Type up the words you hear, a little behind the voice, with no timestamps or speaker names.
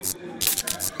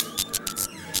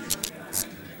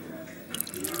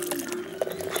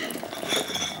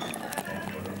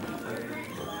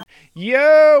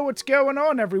Yo, what's going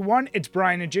on, everyone? It's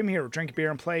Brian and Jim here. Drink beer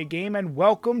and play a game, and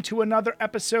welcome to another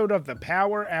episode of the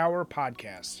Power Hour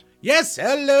podcast. Yes,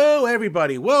 hello,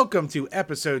 everybody. Welcome to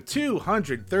episode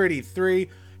 233.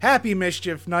 Happy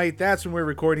Mischief Night. That's when we're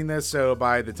recording this, so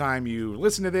by the time you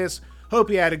listen to this, hope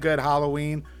you had a good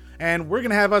Halloween. And we're going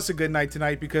to have us a good night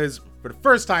tonight because for the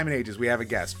first time in ages, we have a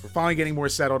guest. We're finally getting more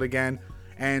settled again,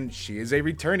 and she is a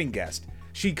returning guest.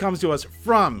 She comes to us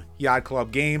from Yacht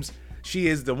Club Games. She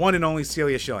is the one and only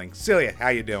Celia Schilling. Celia, how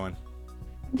you doing?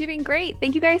 I'm doing great.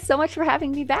 Thank you guys so much for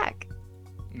having me back.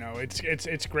 No,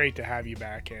 it's great to have you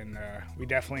back, and we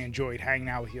definitely enjoyed hanging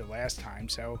out with you last time.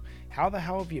 So how the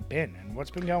hell have you been, and what's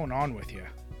been going on with you?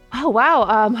 Oh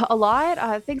wow, a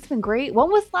lot. Things have been great. When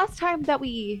was the last time that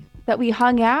we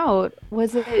hung out?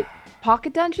 Was it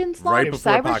Pocket Dungeons? Right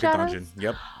before Cyber Pocket Shadows? Dungeon.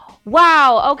 Yep.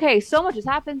 Wow. Okay, so much has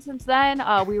happened since then.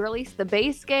 We released the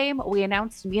base game. We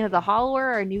announced Mina the Hollower,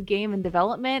 our new game in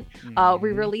development.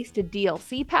 We released a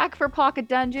DLC pack for Pocket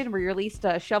Dungeon. We released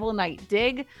a Shovel Knight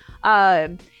Dig.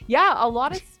 Yeah, a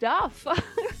lot of stuff.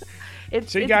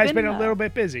 So you guys been a little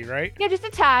bit busy, right? Yeah, just a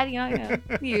tad, you know,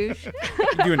 huge.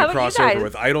 Doing a crossover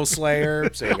with Idol Slayer,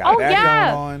 so you got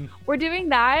that going on. We're doing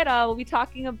that. We'll be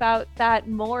talking about that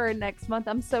more next month.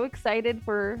 I'm so excited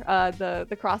for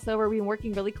the crossover. We've been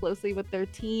working really closely with their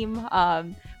team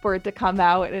for it to come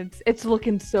out, and it's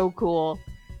looking so cool.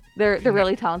 They're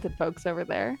really talented folks over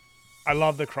there. I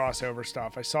love the crossover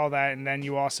stuff. I saw that, and then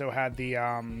you also had the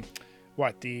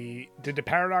did the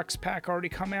Paradox pack already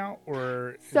come out,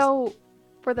 or so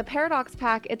for the Paradox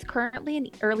pack, it's currently in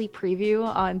early preview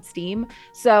on Steam,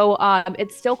 so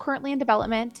it's still currently in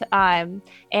development,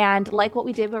 and like what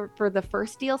we did for the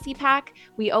first DLC pack,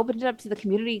 we opened it up to the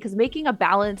community because making a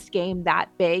balanced game that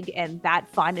big and that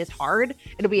fun is hard,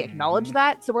 and we acknowledge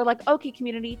that. So we're like, okay,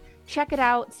 community, check it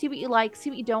out, see what you like,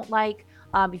 see what you don't like.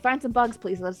 If you find some bugs,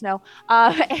 please let us know.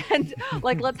 And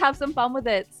like, let's have some fun with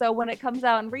it. So when it comes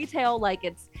out in retail, like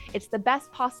it's the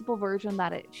best possible version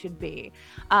that it should be.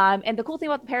 And the cool thing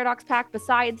about the Paradox pack,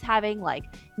 besides having like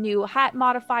new hat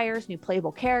modifiers, new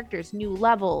playable characters, new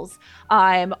levels,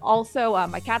 also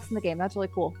my cat's in the game. That's really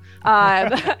cool.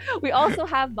 We also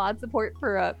have mod support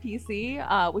for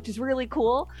PC, which is really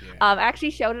cool. Yeah. I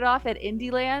actually showed it off at Indie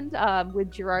Land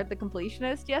with Gerard the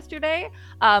Completionist yesterday.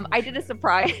 I did a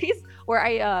surprise where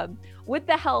I, with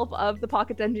the help of the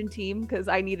Pocket Dungeon team, because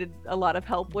I needed a lot of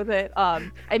help with it,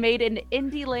 I made an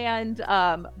Indie Land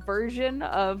version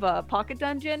of Pocket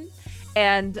Dungeon.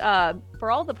 And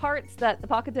for all the parts that the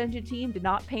Pocket Dungeon team did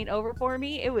not paint over for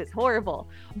me, it was horrible,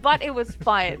 but it was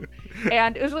fun.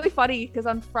 And it was really funny because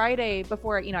on Friday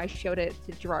before, I showed it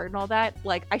to Gerard and all that,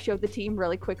 like I showed the team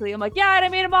really quickly. I'm like, yeah, and I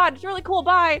made a mod. It's really cool.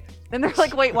 Bye. And they're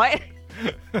like, wait, what?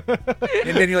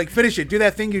 And then you're like, finish it. Do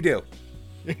that thing you do.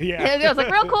 Yeah. And I was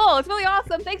like, real cool. It's really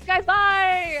awesome. Thanks, guys.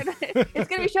 Bye. And it's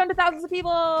going to be shown to thousands of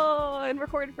people and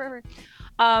recorded forever.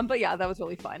 But yeah, that was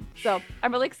really fun. So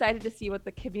I'm really excited to see what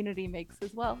the community makes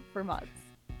as well for mods.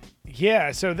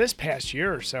 Yeah. So this past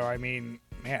year or so, I mean,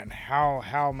 man,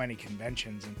 how many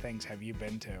conventions and things have you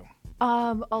been to?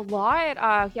 A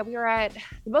lot. Yeah, we were at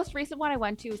the most recent one I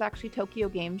went to was actually Tokyo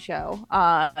Game Show.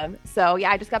 So yeah,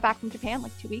 I just got back from Japan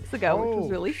like 2 weeks ago, which was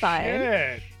really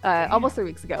fun. Almost 3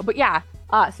 weeks ago. But yeah,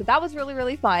 so that was really,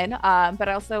 really fun. But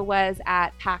I also was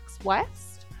at PAX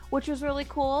West, which was really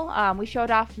cool. We showed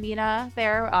off Mina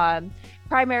there,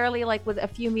 primarily like with a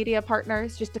few media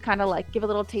partners, just to kind of like give a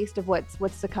little taste of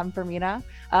what's to come for Mina.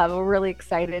 We're really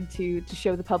excited to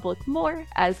show the public more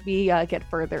as we get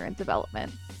further in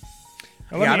development.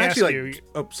 Well, yeah, I'm actually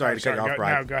like, sorry to cut you off,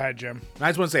 Brian. No, go ahead, Jim. I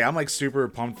just want to say, I'm like super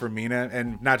pumped for Mina,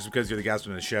 and not just because you're the guest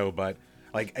on the show, but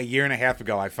like a year and a half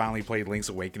ago, I finally played Link's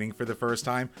Awakening for the first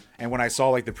time. And when I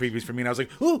saw like the previews for Mina, I was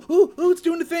like, ooh, it's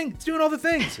doing the thing. It's doing all the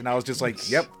things. And I was just like,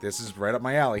 yep, this is right up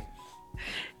my alley.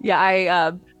 Yeah,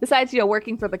 I, besides,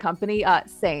 working for the company,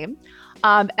 same.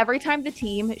 Every time the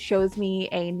team shows me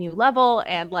a new level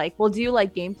and like, we'll do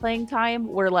like game playing time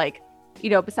where like,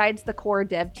 besides the core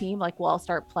dev team, like we'll all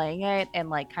start playing it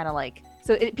and like kind of like,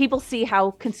 so people see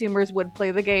how consumers would play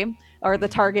the game or the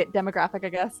target demographic, I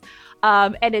guess.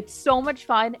 And it's so much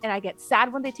fun. And I get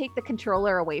sad when they take the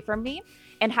controller away from me,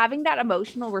 and having that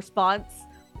emotional response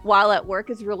while at work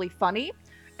is really funny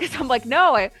because I'm like,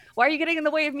 no, why are you getting in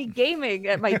the way of me gaming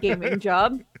at my gaming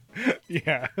job?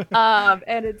 Yeah.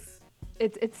 And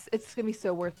it's gonna be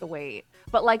so worth the wait.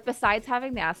 But like besides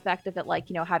having the aspect of it, like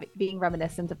having being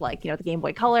reminiscent of like the Game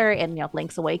Boy Color and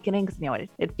Link's Awakening, because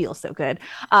it feels so good.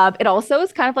 It also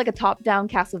is kind of like a top-down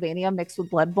Castlevania mixed with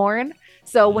Bloodborne.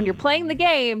 So when you're playing the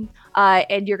game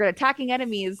and you're attacking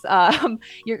enemies,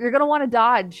 you're gonna want to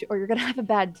dodge or you're gonna have a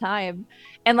bad time.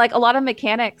 And like a lot of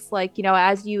mechanics, like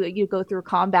as you go through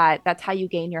combat, that's how you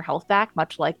gain your health back,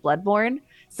 much like Bloodborne.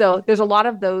 So there's a lot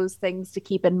of those things to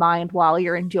keep in mind while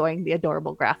you're enjoying the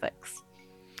adorable graphics.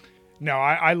 No,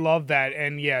 I love that.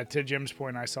 And yeah, to Jim's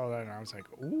point, I saw that and I was like,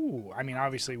 ooh. I mean,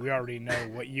 obviously, we already know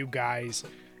what you guys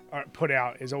put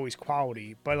out is always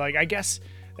quality. But, like, I guess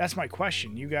that's my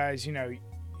question. You guys,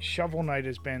 Shovel Knight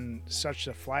has been such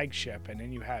a flagship. And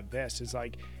then you have this. Is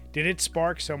like, did it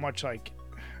spark so much, like,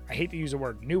 I hate to use the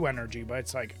word new energy, but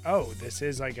it's like, oh, this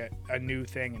is like a new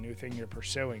thing you're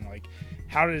pursuing. Like,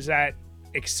 how does that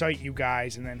excite you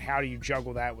guys? And then how do you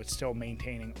juggle that with still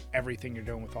maintaining everything you're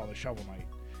doing with all the Shovel Knight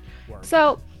work?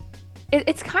 So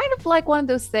it's kind of like one of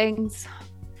those things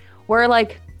where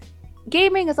like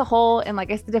gaming as a whole and like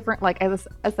it's the different like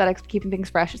aesthetics keeping things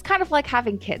fresh. It's kind of like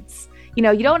having kids. You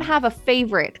don't have a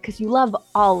favorite because you love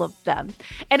all of them.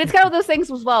 And it's kind of those things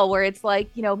as well where it's like,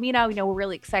 Mina, we're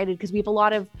really excited because we have a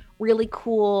lot of really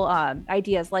cool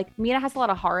ideas. Like Mina has a lot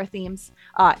of horror themes.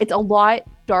 It's a lot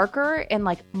darker and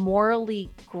like morally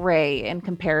gray in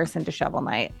comparison to Shovel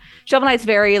Knight. Shovel Knight's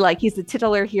very like he's the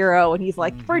titular hero and he's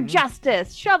like for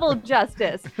justice, shovel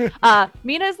justice.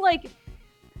 Mina's like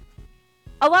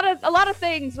a lot of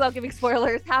things without giving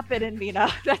spoilers happen in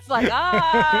Mina. That's like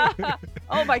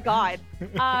oh my god.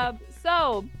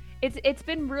 So it's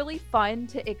been really fun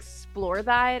to explore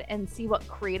that and see what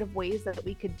creative ways that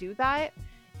we could do that.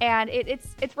 And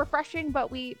it's refreshing, but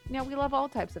we love all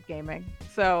types of gaming.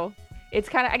 So it's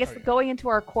kind of, I guess, going into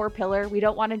our core pillar. We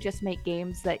don't want to just make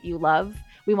games that you love.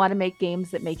 We want to make games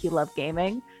that make you love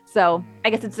gaming. So I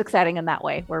guess it's exciting in that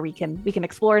way, where we can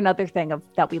explore another thing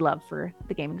that we love for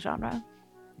the gaming genre.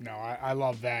 No, I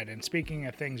love that. And speaking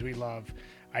of things we love,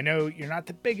 I know you're not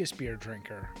the biggest beer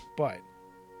drinker, but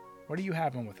what are you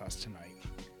having with us tonight?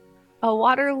 A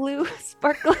Waterloo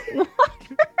sparkling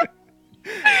water.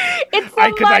 It's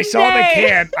because I saw the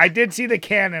can. I did see the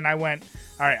can, and I went,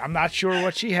 all right, I'm not sure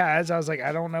what she has. I was like,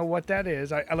 I don't know what that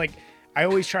is. I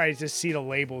always try to just see the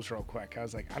labels real quick. I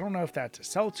was like, I don't know if that's a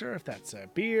seltzer, if that's a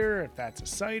beer, if that's a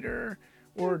cider,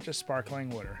 or just sparkling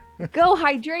water. Go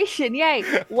hydration, yay.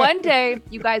 One day,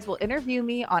 you guys will interview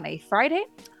me on a Friday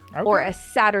or a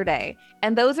Saturday.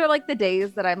 And those are like the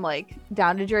days that I'm like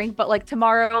down to drink. But like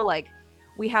tomorrow, like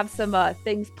we have some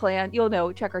things planned. You'll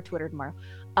know, check our Twitter tomorrow.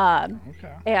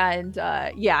 And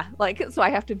yeah, like, so I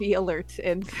have to be alert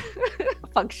and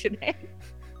functioning.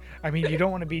 I mean, you don't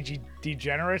want to be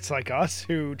degenerates like us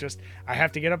who just, I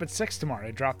have to get up at 6 tomorrow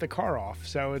to drop the car off.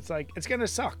 So it's like, it's going to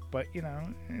suck, but you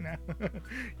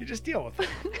just deal with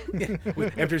it. Yeah.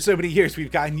 After so many years,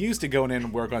 we've gotten used to going in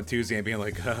and work on Tuesday and being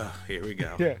like, here we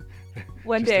go. Yeah.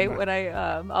 One day when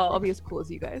I'll be as cool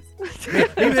as you guys.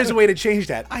 Maybe there's a way to change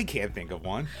that. I can't think of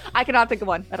one. I cannot think of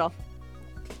one at all.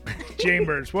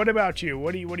 Chambers, what about you?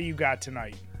 What do you got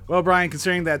tonight? Well, Brian,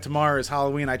 considering that tomorrow is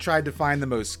Halloween, I tried to find the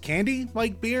most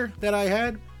candy-like beer that I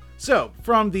had. So,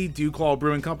 from the Dewclaw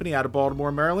Brewing Company out of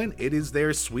Baltimore, Maryland, it is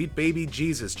their Sweet Baby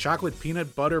Jesus Chocolate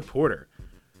Peanut Butter Porter.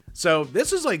 So,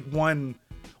 this is like one...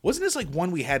 Wasn't this like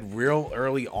one we had real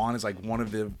early on as like one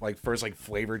of the like first like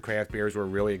flavored craft beers we're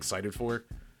really excited for?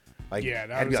 Like, yeah,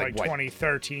 that was like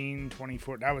 2013,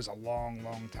 2014. That was a long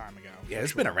time ago. Yeah,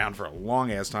 it's been around for a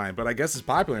long ass time, but I guess it's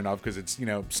popular enough because it's,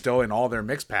 still in all their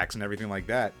mix packs and everything like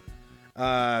that.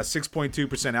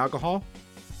 6.2% alcohol.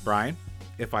 Brian,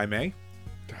 if I may,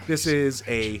 this is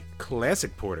a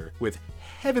classic porter with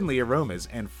heavenly aromas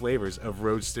and flavors of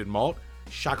roasted malt,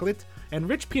 chocolate, and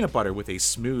rich peanut butter with a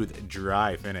smooth,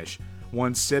 dry finish.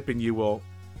 One sip and you will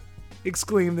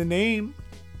exclaim the name.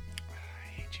 I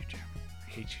hate you, Jim. I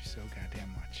hate you so goddamn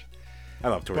much. I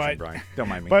love torture, Brian. Don't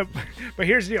mind me. But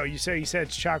here's the deal. You said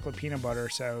it's chocolate peanut butter,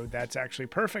 so that's actually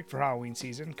perfect for Halloween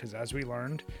season because as we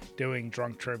learned doing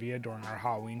drunk trivia during our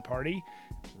Halloween party,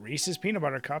 Reese's Peanut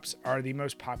Butter Cups are the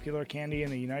most popular candy in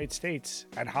the United States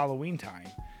at Halloween time.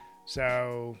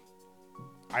 So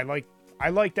I like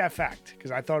that fact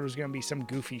because I thought it was going to be some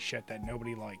goofy shit that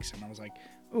nobody likes. And I was like,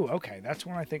 ooh, okay, that's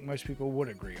one I think most people would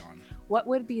agree on. What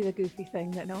would be the goofy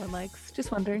thing that no one likes?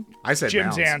 Just wondering. I said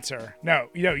Jim's Mounds. answer. No,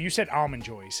 you said Almond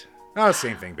Joys. Oh,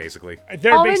 same thing, basically.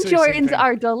 Almond Joys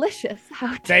are delicious.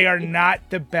 They are not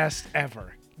the best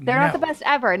ever. They're not the best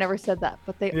ever. I never said that,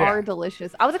 but they are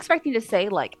delicious. I was expecting to say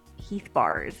like Heath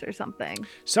bars or something.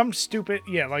 Some stupid,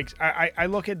 like I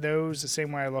look at those the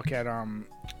same way I look at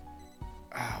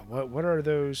what are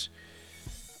those?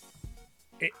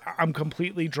 I'm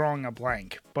completely drawing a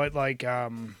blank, but like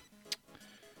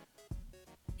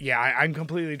yeah, I'm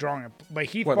completely drawing a. But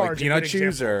Heath What, Bard's like peanut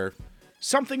chews or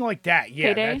something like that? Yeah,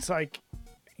 Payday? that's like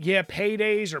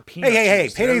paydays or peanut. hey,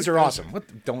 chews. paydays are Those- awesome.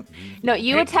 What? Don't No,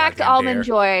 you hey, attacked goddamn Almond dare.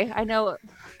 Joy. I know.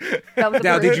 That was the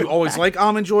Now, did first you always attack. like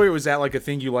Almond Joy, or was that like a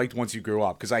thing you liked once you grew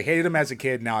up? Because I hated them as a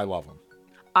kid. Now I love them.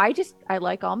 I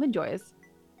like Almond Joys.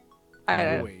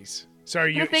 Always. So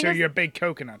The thing is- you're a big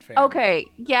coconut fan. Okay,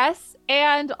 yes,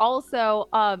 and also,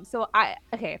 so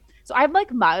I'm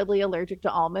like mildly allergic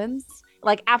to almonds.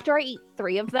 Like after I eat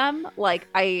 3 of them, like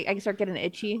I start getting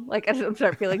itchy, like I don't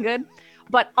start feeling good.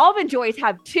 But Almond Joys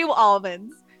have 2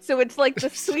 almonds, so it's like the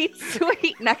sweet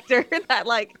nectar that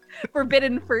like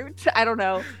forbidden fruit. I don't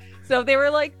know. So they were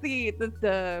like the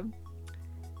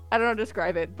I don't know how to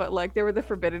describe it, but like they were the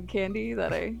forbidden candy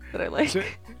that I like. So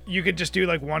you could just do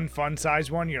like one fun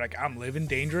size one. You're like, I'm living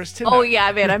dangerous tonight. Oh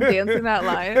yeah, man, I'm dancing that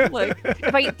line. Like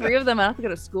if I eat 3 of them, I don't have to go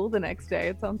to school the next day.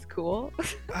 It sounds cool.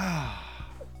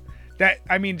 That,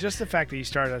 I mean, just the fact that you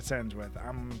started that sentence with,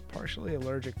 I'm partially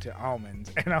allergic to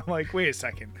almonds, and I'm like, wait a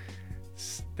second,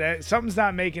 that something's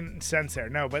not making sense there.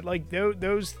 No, but like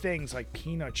those things like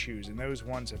peanut chews and those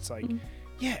ones, it's like,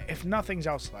 yeah, if nothing's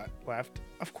else left,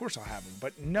 of course I'll have them.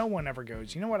 But no one ever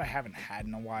goes, you know what I haven't had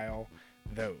in a while?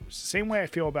 Those. Same way I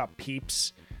feel about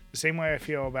Peeps. The same way I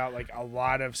feel about like a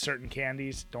lot of certain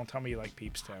candies. Don't tell me you like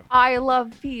Peeps too. I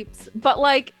love Peeps, but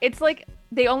like it's like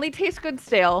they only taste good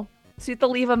stale. So you have to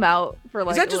leave them out for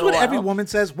like. Is that just a what little every while. woman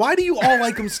says? Why do you all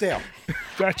like them stale?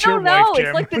 That's I your don't know. wife, Jim.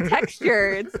 It's like the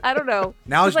texture. It's I don't know.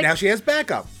 Now, It's like- now she has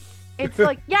backup. It's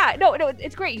like no,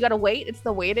 it's great. You gotta wait. It's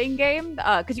the waiting game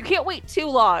because you can't wait too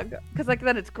long because like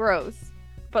then it's gross.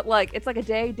 But like it's like a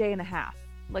day and a half.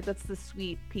 Like that's the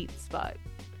sweet Peeps spot.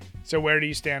 So where do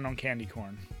you stand on candy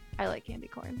corn? I like candy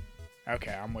corn.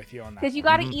 Okay, I'm with you on that. Because you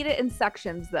one. got to eat it in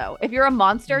sections, though. If you're a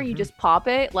monster, you just pop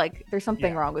it. Like there's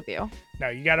something Yeah. wrong with you. No,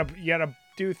 you gotta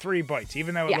do 3 bites,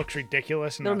 even though it Yeah. looks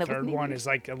ridiculous. And Little the nib with third me. one is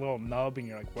like a little nub, and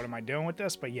you're like, "What am I doing with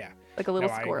this?" But yeah, Like a little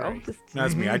No, I squirrel. agree. Just,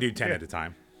 That's me. I do 10 Yeah. at a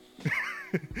time. oh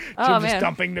Jim just man,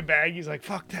 dumping the bag. He's like,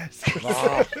 "Fuck this."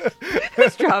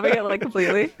 just dropping it like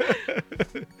completely.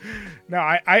 No,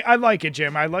 I like it,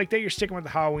 Jim. I like that you're sticking with the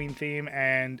Halloween theme,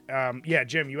 and yeah,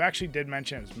 Jim, you actually did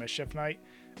mention it was Mischief Night.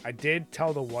 I did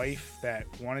tell the wife that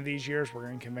one of these years we're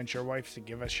gonna convince your wife to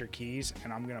give us your keys,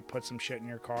 and I'm gonna put some shit in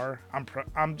your car.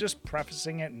 I'm just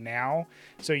prefacing it now,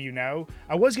 so you know.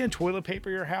 I was gonna toilet paper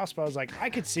your house, but I was like, I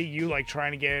could see you like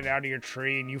trying to get it out of your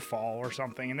tree and you fall or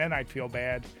something, and then I'd feel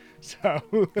bad. So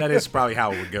That is probably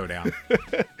how it would go down.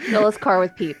 Fill his car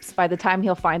with Peeps. By the time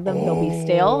he'll find them, they'll be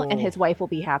stale, and his wife will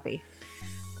be happy.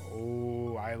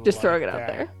 oh, I Just like throwing it out that.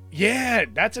 there. Yeah,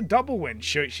 that's a double win.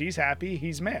 She's happy,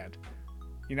 he's mad.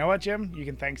 You know what, Jim? You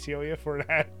can thank Celia for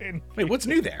that. Wait, what's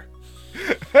new there?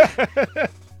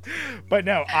 But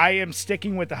no, I am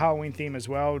sticking with the Halloween theme as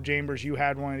well. Chambers, you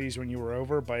had one of these when you were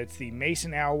over, but it's the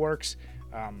Mason Owlworks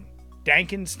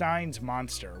Dankenstein's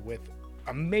Monster with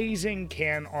amazing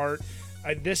can art.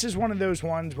 This is one of those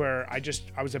ones where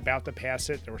I was about to pass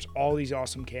it. There was all these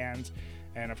awesome cans.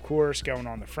 And of course, going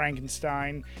on the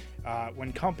Frankenstein.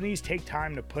 When companies take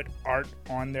time to put art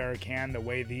on their can the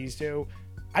way these do,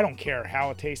 I don't care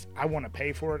how it tastes. I want to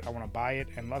pay for it. I want to buy it.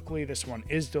 And luckily, this one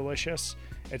is delicious.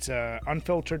 It's a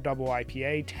unfiltered double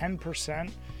IPA, 10%.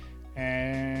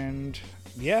 And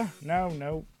yeah,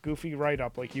 no goofy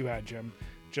write-up like you had, Jim.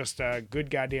 Just a good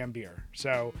goddamn beer.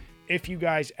 So if you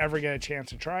guys ever get a chance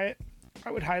to try it,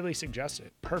 I would highly suggest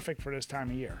it. Perfect for this time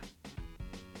of year.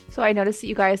 So I noticed that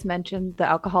you guys mentioned the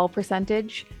alcohol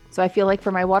percentage. So I feel like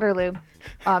for my Waterloo,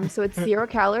 so it's 0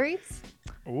 calories,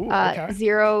 Ooh, okay.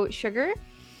 0 sugar,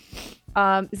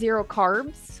 0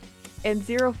 carbs, and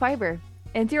 0 fiber,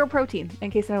 and 0 protein. In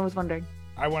case anyone was wondering,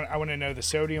 I want to know the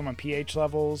sodium and pH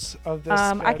levels of this.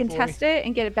 I can test it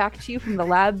and get it back to you from the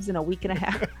labs in a week and a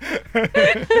half.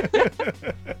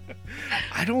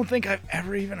 I don't think I've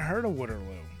ever even heard of Waterloo.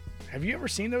 Have you ever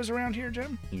seen those around here,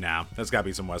 Jim? No, that's got to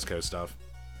be some West Coast stuff.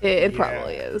 It Yeah.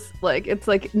 probably is. Like it's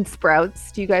like in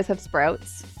Sprouts. Do you guys have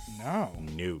Sprouts? No.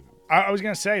 No. I was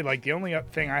going to say, like, the only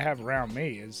thing I have around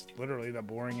me is literally the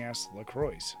boring ass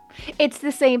LaCroix. It's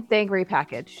the same thing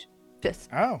repackaged. Just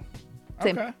Oh.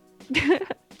 Same. Okay.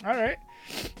 All right.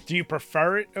 Do you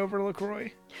prefer it over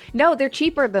LaCroix? no, they're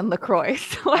cheaper than LaCroix.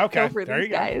 So I Okay. go for There these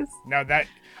you go. guys. No, that.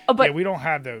 Oh, but Yeah, we don't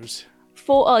have those.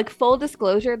 full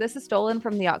disclosure, this is stolen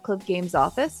from the Yacht Club Games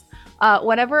office.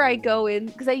 Whenever I go in,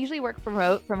 because I usually work from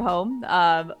home,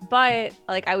 but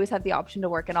like I always have the option to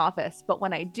work in office. But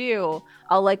when I do,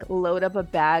 I'll like load up a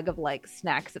bag of like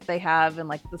snacks that they have and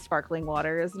like the sparkling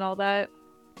waters and all that.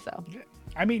 So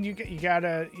I mean, you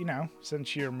gotta,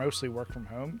 since you're mostly work from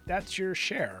home, that's your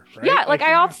share, right? Yeah, like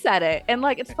I offset it, and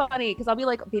like it's funny because I'll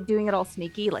be doing it all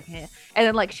sneaky, like, and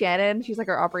then like Shannon, she's like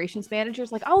our operations manager,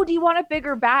 is like, oh, do you want a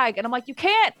bigger bag? And I'm like, you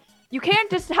can't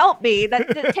just help me. That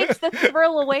takes the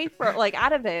thrill away for like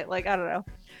out of it. Like I don't know.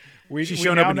 She's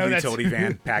showing up in a utility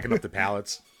van, packing up the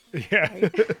pallets. Yeah.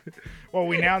 Right. Well,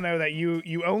 we now know that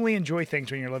you only enjoy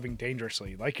things when you're living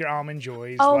dangerously, like your almond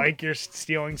joys, Oh. like you're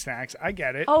stealing snacks. I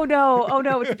get it. Oh no,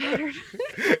 it's a pattern.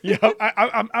 Yeah,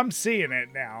 I'm seeing it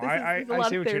now. I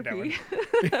see what you're doing.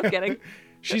 I'm kidding.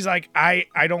 She's like,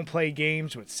 I don't play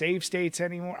games with save states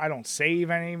anymore. I don't save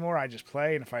anymore. I just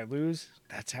play, and if I lose,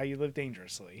 that's how you live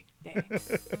dangerously.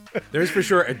 There's for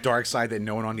sure a dark side that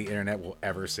no one on the internet will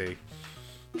ever see.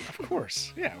 Of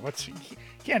course. Yeah. You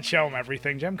can't show them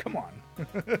everything, Jim. Come on.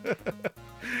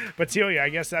 But Celia, I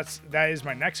guess that is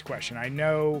my next question. I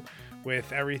know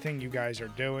with everything you guys are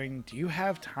doing, do you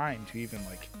have time to even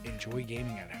like enjoy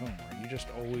gaming at home? Or are you just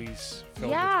always filled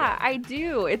with Yeah, work? I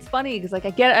do. It's funny because like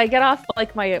I get off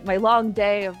like my long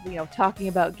day of talking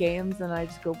about games, and I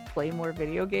just go play more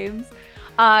video games.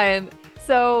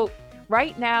 So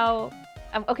right now,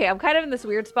 I'm kind of in this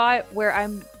weird spot where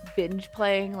I'm binge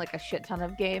playing like a shit ton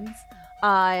of games.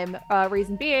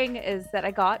 Reason being is that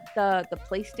I got the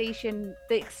PlayStation,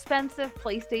 the expensive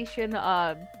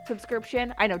PlayStation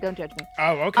subscription. I know, don't judge me.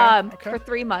 Oh, okay. For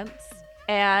 3 months,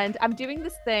 and I'm doing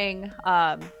this thing.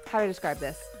 How do I describe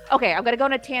this? Okay, I'm gonna go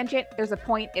on a tangent. There's a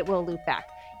point. It will loop back.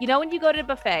 You know when you go to a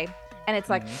buffet and it's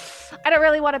like, I don't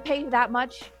really want to pay that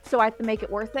much, so I have to make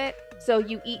it worth it. So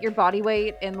you eat your body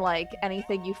weight in like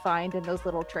anything you find in those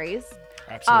little trays.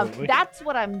 Absolutely. That's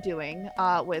what I'm doing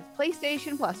with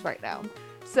PlayStation Plus right now.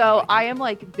 So I am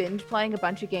like binge playing a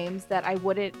bunch of games that I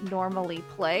wouldn't normally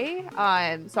play.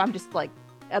 So I'm just like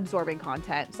absorbing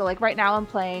content. So like right now I'm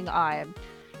playing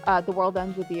The World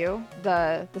Ends With You,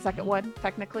 the second one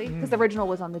technically, because the original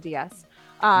was on the DS.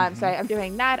 So I'm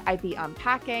doing that. I beat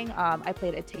Unpacking. I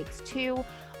played It Takes Two.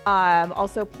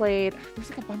 Also played, there's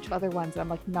like a bunch of other ones that I'm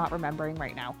like not remembering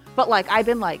right now, but like I've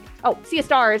been like, Sea of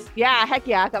Stars, yeah, heck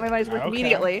yeah, got my money's worth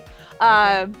immediately.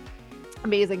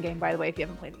 Amazing game, by the way, if you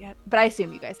haven't played it yet, but I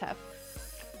assume you guys have.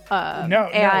 No,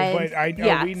 but I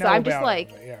know we know. So I'm about just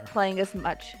like it, playing as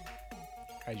much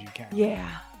as you can. Yeah.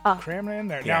 Cram it in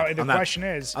there. Yeah, Now the question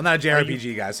is, I'm not a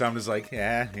JRPG guy, so I'm just like,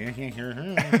 yeah.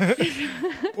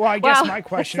 Well, I guess my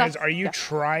question is, are you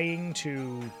trying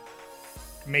to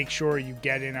make sure you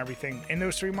get in everything in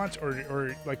those 3 months,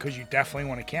 or like because you definitely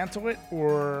want to cancel it,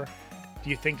 or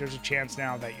do you think there's a chance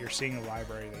now that you're seeing a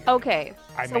library that okay,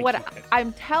 so what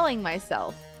I'm telling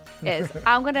myself is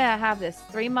I'm gonna have this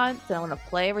 3 months and I'm gonna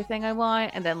play everything I want,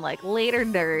 and then like later,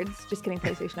 nerds, just kidding,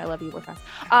 PlayStation, I love you, we're fast,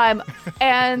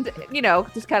 and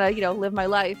just kind of live my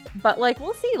life. But like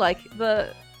we'll see. Like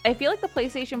I feel like the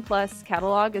PlayStation Plus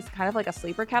catalog is kind of like a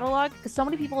sleeper catalog because so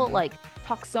many people like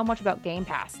talk so much about Game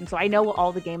Pass, and so I know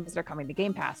all the games that are coming to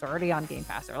Game Pass are already on Game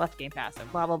Pass or left Game Pass or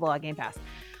blah blah blah Game Pass.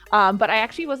 But I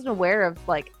actually wasn't aware of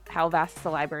like how vast the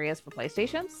library is for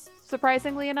PlayStations,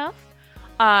 surprisingly enough.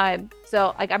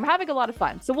 So like I'm having a lot of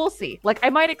fun. So we'll see. Like I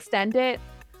might extend it,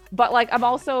 but like I'm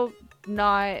also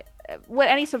not with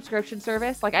any subscription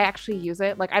service. Like I actually use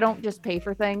it. Like I don't just pay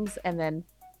for things and then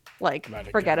like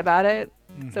forget about it.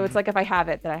 So it's like if I have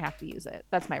it, then I have to use it.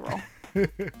 That's my role.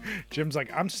 Jim's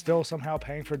like, I'm still somehow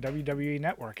paying for WWE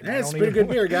Network. And It's pretty good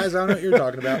beer, guys. I don't know what you're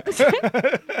talking about.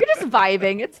 You're just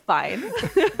vibing. It's fine.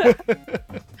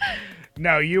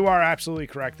 No, you are absolutely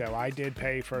correct, though. I did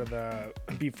pay for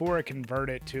before it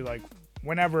converted to like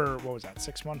whenever, what was that,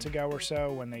 6 months ago or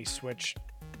so, when they switched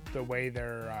the way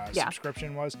their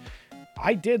subscription was.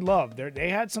 I did love, they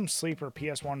had some sleeper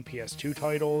PS1, PS2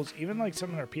 titles, even like some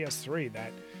of their PS3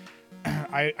 that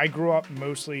I grew up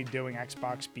mostly doing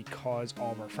Xbox because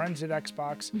all of our friends did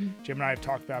Xbox. Jim and I have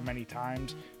talked about many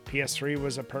times. PS3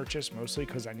 was a purchase mostly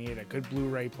because I needed a good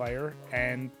Blu-ray player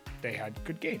and they had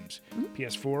good games.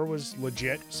 PS4 was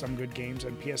legit, some good games,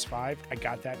 and PS5 I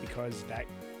got that because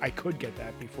I could get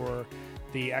that before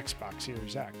the Xbox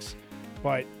Series X.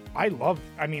 But I've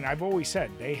always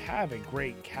said they have a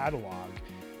great catalog.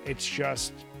 It's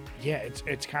just,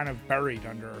 it's kind of buried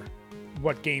under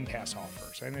what Game Pass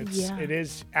offers, and it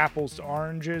is apples to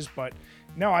oranges. But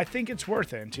no, I think it's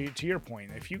worth it. And to your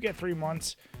point, if you get 3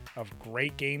 months of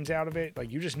great games out of it,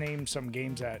 like you just named some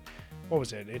games that, what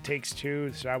was it? It Takes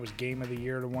Two, so that was Game of the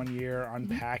Year to 1 year.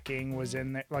 Unpacking was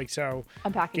in there, like so.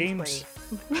 Unpacking games.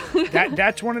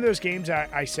 That's one of those games that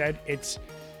I said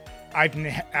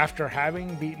after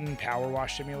having beaten Power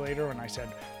Wash Simulator, and I said,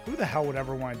 who the hell would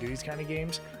ever want to do these kind of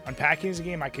games? Unpacking is a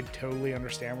game I could totally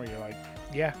understand where you're like,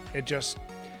 yeah,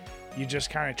 you just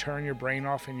kind of turn your brain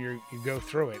off and you go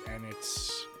through it, and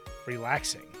it's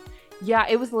relaxing. Yeah,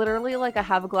 it was literally like a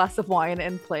have a glass of wine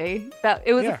and play. That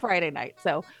it was a Friday night.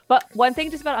 So, but one thing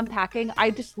just about unpacking,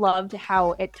 I just loved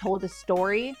how it told a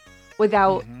story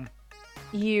without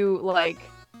you like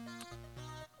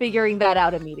figuring that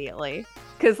out immediately.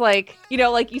 Because like, you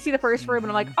know, like you see the first room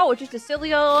and I'm like, oh, it's just a silly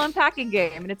little unpacking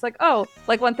game. And it's like, oh,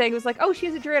 like one thing was like, oh, she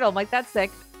has a dreidel. I'm like, that's sick.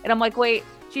 And I'm like, wait,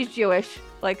 she's Jewish.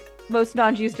 Like most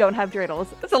non-Jews don't have dreidels.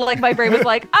 So like my brain was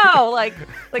like, oh, like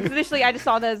initially I just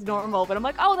saw that as normal, but I'm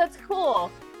like, oh, that's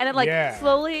cool. And then like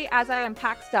slowly as I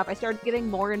unpacked stuff, I started getting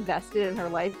more invested in her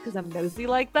life because I'm nosy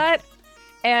like that.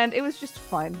 And it was just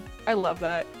fun. I love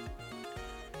that.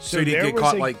 So you didn't get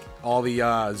caught like all the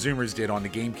Zoomers did on the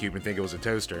GameCube and think it was a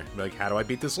toaster. Like, how do I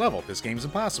beat this level? This game's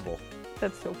impossible.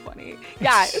 That's so funny.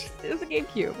 Yeah, it was a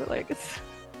GameCube, but like it's...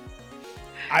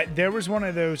 There was one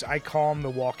of those, I call them the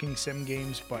walking sim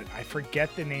games, but I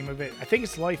forget the name of it. I think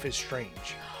it's Life is Strange.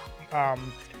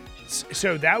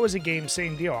 So that was a game,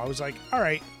 same deal. I was like, all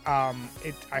right,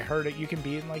 I heard it, you can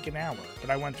beat it in like an hour. But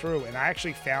I went through and I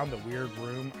actually found a weird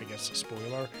room, I guess a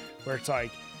spoiler, where it's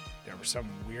like, there was some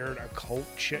weird occult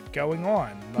shit going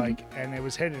on, like, and it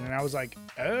was hidden. And I was like,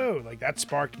 oh, like that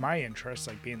sparked my interest,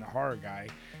 like being the horror guy.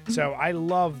 So I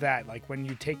love that, like when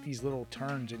you take these little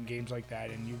turns in games like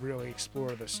that and you really explore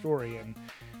the story, and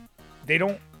they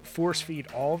don't force feed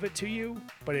all of it to you,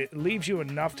 but it leaves you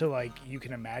enough to like, you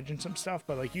can imagine some stuff.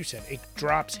 But like you said, it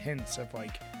drops hints of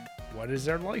like, what is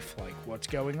their life like? What's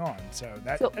going on? So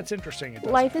that's interesting.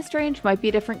 Life is Strange might be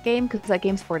a different game because that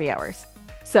game's 40 hours.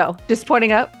 So just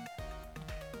pointing out.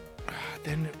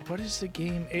 Then what is the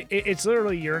game? It's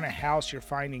literally you're in a house, you're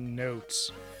finding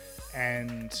notes,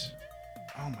 and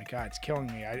oh my god, it's killing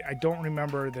me. I don't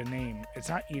remember the name. It's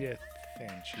not Edith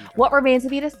Finch either. What Remains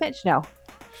of Edith Finch?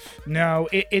 No,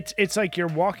 it's like you're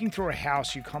walking through a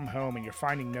house, you come home and you're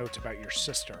finding notes about your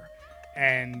sister,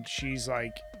 and she's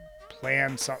like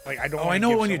planned something. Like I don't. Oh, I know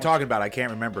what one you're talking about. I can't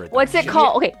remember it. What's it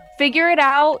called? Okay, figure it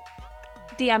out.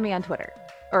 DM me on Twitter.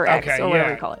 Or X, or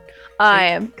whatever you call it.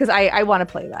 Because I want to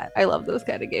play that. I love those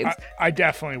kind of games. I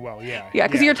definitely will, yeah. Yeah,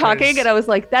 because you're talking and I was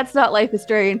like, that's not Life is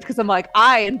Strange. Because I'm like,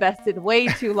 I invested way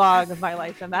too long of my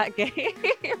life in that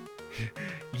game.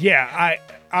 Yeah,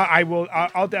 I will.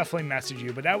 I'll definitely message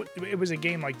you. But it was a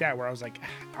game like that where I was like,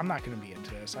 I'm not going to be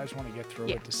into this. I just want to get through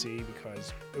it to see,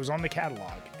 because it was on the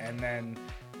catalog. And then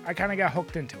I kind of got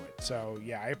hooked into it. So,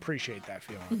 yeah, I appreciate that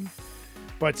feeling.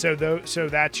 But so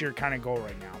that's your kind of goal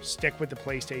right now. Stick with the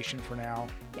PlayStation for now.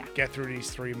 Yeah. Get through these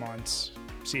 3 months.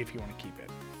 See if you want to keep it.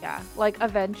 Yeah. Like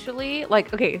eventually,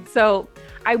 like, okay, so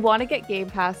I want to get Game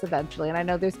Pass eventually. And I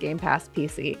know there's Game Pass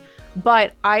PC,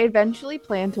 but I eventually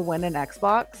plan to win an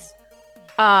Xbox.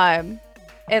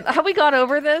 And have we gone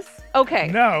over this? Okay.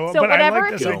 No, so but I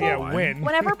like this idea. Win.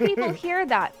 Whenever people hear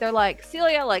that, they're like,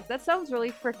 Celia, like, that sounds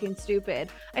really freaking stupid.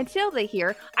 Until they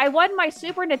hear, I won my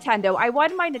Super Nintendo. I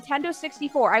won my Nintendo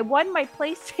 64. I won my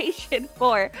PlayStation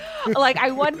 4. Like,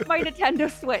 I won my Nintendo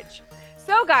Switch.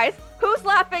 So, guys, who's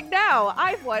laughing now?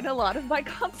 I've won a lot of my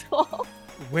consoles.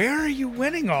 Where are you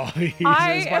winning all these?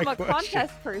 I am a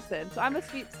contest person, so I'm a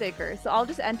sweepstaker. So I'll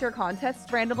just enter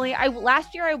contests randomly.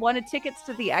 Last year I wanted tickets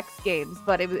to the X Games,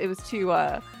 but it was too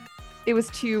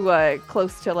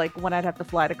close to like when I'd have to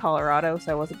fly to Colorado,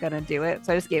 so I wasn't gonna do it.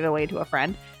 So I just gave it away to a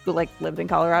friend who like lived in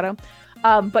Colorado.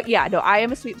 But yeah, no, I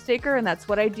am a sweepstaker, and that's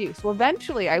what I do. So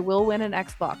eventually I will win an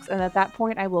Xbox, and at that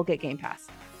point I will get Game Pass.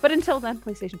 But until then,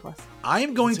 PlayStation Plus. I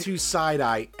am going to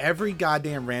side-eye every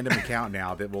goddamn random account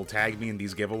now that will tag me in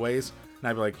these giveaways. And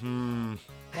I'd be like,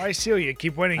 Why, Celia,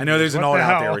 keep winning. I know there's an alt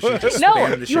out there where she just no,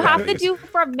 spamming the shit you have out to of do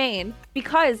from main,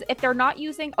 because if they're not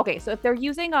using, okay, so if they're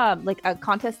using like a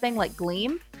contest thing like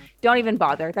Gleam, don't even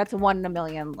bother. That's 1 in a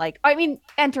million. Like, I mean,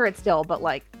 enter it still, but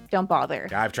like, don't bother.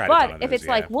 Yeah, I've tried. But if it's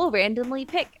like, we'll randomly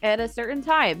pick at a certain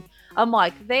time, I'm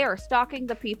like, they are stalking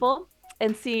the people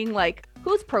and seeing like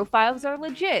whose profiles are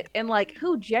legit and like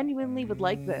who genuinely would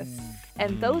like this.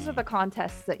 And those are the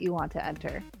contests that you want to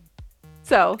enter.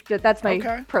 So that's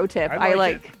my pro tip.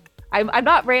 I'm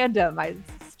not random. I'm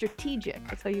strategic.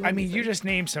 That's how you. I mean, you just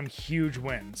named some huge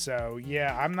wins. So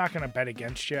yeah, I'm not gonna bet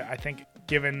against you. I think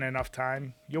given enough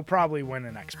time, you'll probably win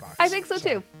an Xbox. I think so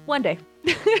too. One day.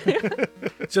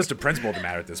 It's just a principle to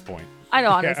matter at this point. I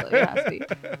know, honestly, it has to be.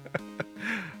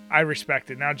 I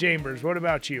respect it. Now, Chambers, what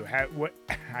about you? What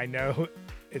I know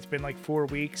it's been like 4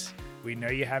 weeks. We know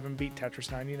you haven't beat Tetris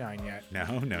 99 yet.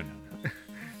 No.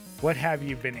 What have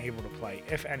you been able to play,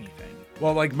 if anything?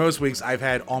 Well, like most weeks, I've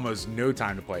had almost no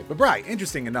time to play. But Bri,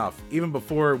 interesting enough, even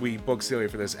before we booked Celia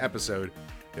for this episode,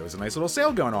 there was a nice little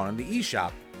sale going on in the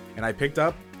eShop. And I picked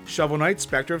up Shovel Knight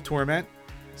Spectre of Torment.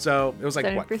 So it was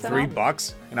like, what, 70%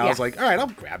 $3? And I was like, all right, I'll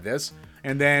grab this.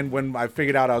 And then when I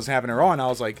figured out I was having her on, I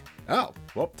was like, oh,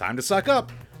 well, time to suck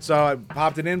up. So I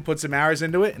popped it in, put some hours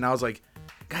into it, and I was like,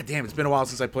 God damn, it's been a while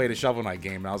since I played a Shovel Knight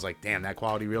game. And I was like, damn, that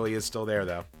quality really is still there,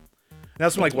 though.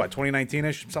 That's from like, what,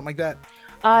 2019-ish? Something like that?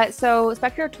 So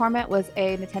Spectre of Torment was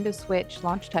a Nintendo Switch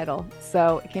launch title.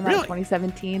 So it came out in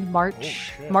 2017, March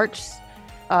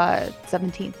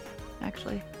 17th,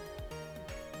 actually.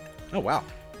 Oh, wow.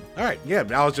 All right. Yeah,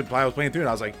 I was playing through it.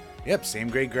 I was like, yep, same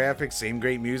great graphics, same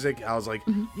great music. I was like,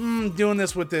 doing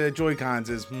this with the Joy-Cons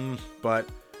is, but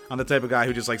I'm the type of guy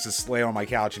who just likes to lay on my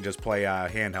couch and just play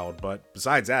handheld. But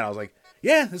besides that, I was like,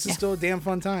 yeah, this is still a damn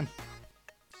fun time.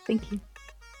 Thank you.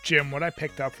 Jim, what I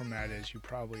picked up from that is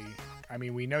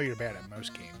we know you're bad at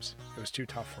most games. It was too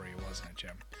tough for you, wasn't it,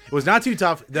 Jim? It was not too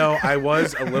tough, though. I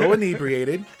was a little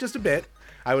inebriated, just a bit.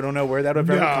 I don't know where that would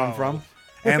ever come from.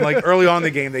 And like early on in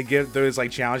the game, they give this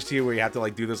like challenge to you where you have to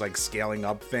like do this like scaling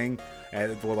up thing,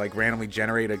 and it will like randomly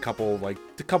generate a couple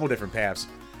different paths.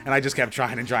 And I just kept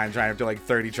trying. After like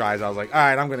 30 tries, I was like, all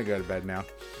right, I'm gonna go to bed now.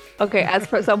 Okay, as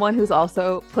for someone who's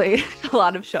also played a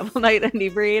lot of Shovel Knight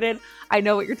inebriated, I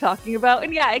know what you're talking about.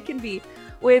 And yeah, it can be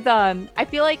with I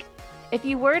feel like if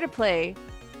you were to play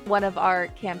one of our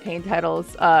campaign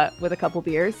titles with a couple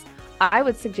beers, I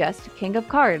would suggest King of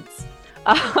Cards.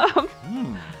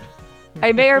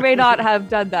 I may or may not have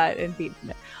done that and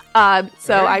beaten it.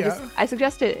 So I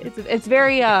suggest it. It's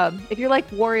very if you like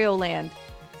Wario Land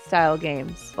style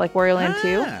games, like Wario Land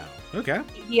 2. Okay.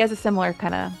 He has a similar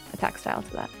kind of attack style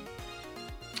to that.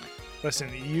 Listen,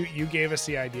 you gave us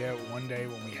the idea one day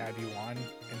when we had you on.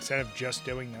 Instead of just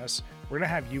doing this, we're gonna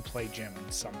have you play Jim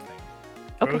in something.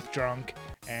 Okay. Both drunk,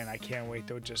 and I can't wait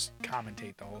to just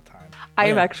commentate the whole time. I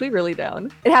am actually really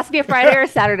down. It has to be a Friday or a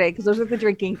Saturday because those are the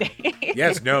drinking days.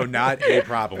 Yes, no, not a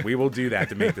problem. We will do that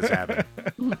to make this happen.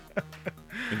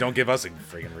 And don't give us a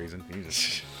freaking reason.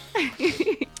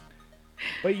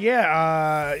 But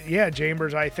yeah,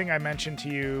 Chambers, I think I mentioned to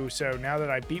you, so now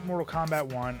that I beat Mortal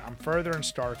Kombat 1, I'm further in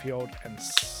Starfield, and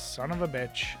son of a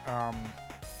bitch,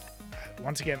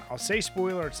 once again, I'll say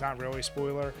spoiler, it's not really a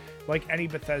spoiler. Like any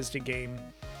Bethesda game,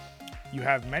 you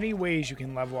have many ways you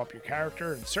can level up your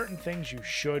character, and certain things you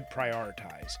should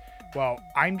prioritize. Well,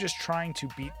 I'm just trying to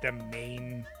beat the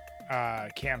main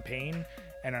campaign,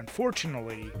 and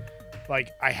unfortunately,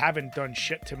 like, I haven't done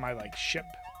shit to my, like, ship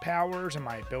powers and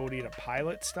my ability to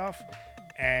pilot stuff,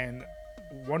 and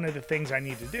one of the things I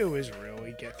need to do is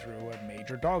really get through a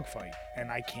major dogfight,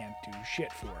 and I can't do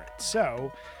shit for it.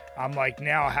 So I'm like,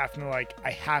 now I have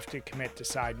to commit to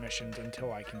side missions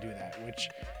until I can do that, which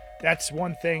that's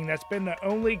one thing that's been the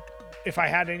only, if I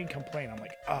had any complaint, I'm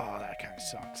like, oh, that kind of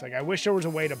sucks. Like, I wish there was a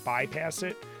way to bypass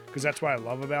it, because that's what I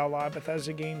love about a lot of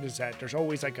Bethesda games, is that there's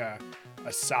always like a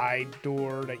side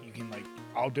door that you can, like,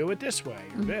 I'll do it this way,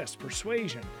 or this,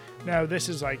 persuasion. No, this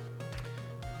is like,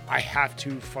 I have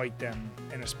to fight them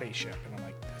in a spaceship, and I'm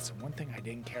like, that's the one thing I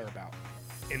didn't care about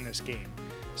in this game.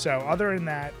 So other than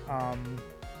that,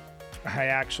 I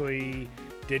actually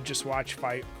did just watch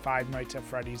Five Nights at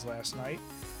Freddy's last night,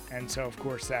 and so of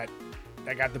course that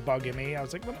got the bug in me. I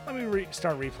was like, let me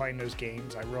start replaying those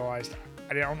games. I realized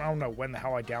I don't know when the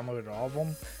hell I downloaded all of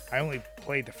them. I only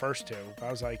played the first two, but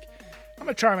I was like, I'm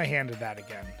gonna try my hand at that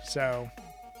again. So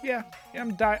yeah,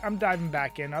 I'm diving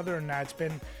back in. Other than that,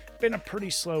 it's been a pretty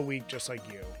slow week, just like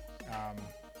you.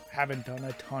 Haven't done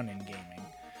a ton in gaming,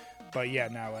 but yeah,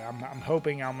 no, I'm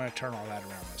hoping I'm gonna turn all that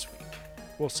around this week.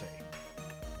 We'll see.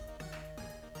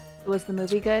 Was the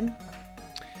movie good?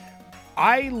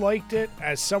 I liked it.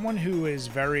 As someone who is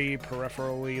very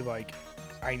peripherally, like,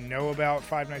 I know about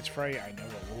Five Nights at Freddy, I know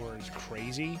the lore is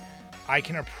crazy. I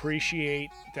can appreciate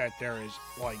that there is,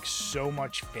 like, so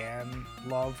much fan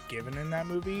love given in that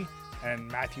movie, and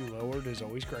Matthew Lillard is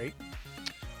always great.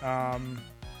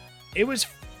 It was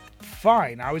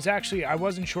fine. I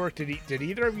wasn't sure. Did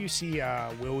either of you see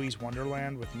Willy's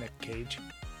Wonderland with Nick Cage?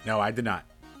 No, I did not.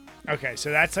 Okay, so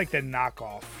that's like the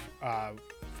knockoff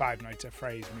Five Nights at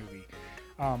Freddy's movie.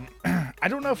 I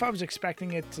don't know if I was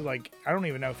expecting it to, like, I don't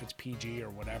even know if it's PG or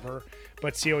whatever,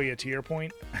 but Celia, to your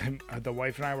point, the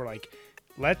wife and I were like,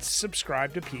 let's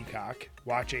subscribe to Peacock,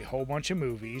 watch a whole bunch of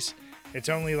movies. It's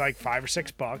only like $5 or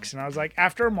 $6, and I was like,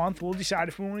 after a month, we'll decide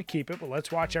if we want to keep it, but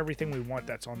let's watch everything we want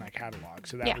that's on that catalog.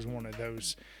 So that was one of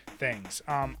those things.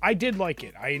 I did like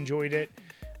it. I enjoyed it.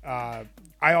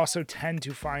 I also tend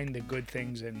to find the good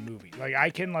things in movies. Like, I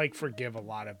can, like, forgive a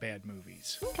lot of bad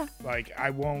movies. Okay. Like,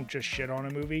 I won't just shit on a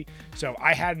movie. So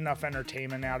I had enough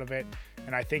entertainment out of it,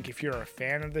 and I think if you're a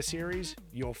fan of the series,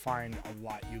 you'll find a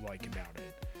lot you like about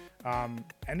it.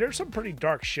 And there's some pretty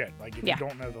dark shit, like, if you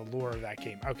don't know the lore of that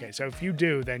game. Okay, so if you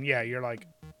do, then yeah, you're like,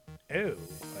 ew,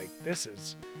 like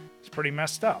it's pretty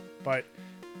messed up. But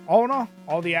all in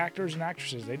all the actors and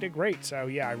actresses, they did great. So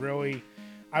yeah,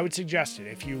 I would suggest it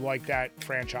if you like that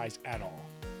franchise at all.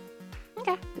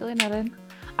 Okay, really noted.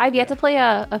 I've yet to play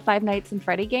a Five Nights and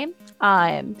Freddy game,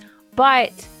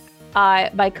 but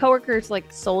my coworkers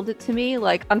like sold it to me.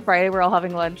 Like on Friday, we're all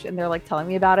having lunch, and they're like telling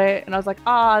me about it, and I was like,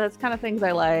 that's kind of things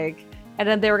I like. And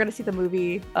then they were gonna see the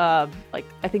movie, like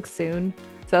I think soon.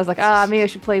 So I was like, maybe I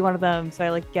should play one of them. So I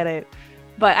like get it.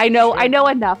 But I know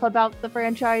enough about the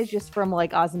franchise just from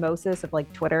like osmosis of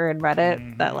like Twitter and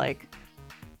Reddit that like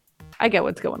I get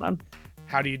what's going on.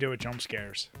 How do you do with jump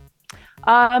scares?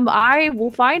 I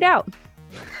will find out.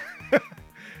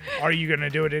 Are you gonna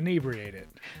do it inebriated?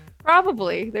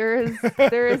 Probably. There is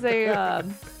a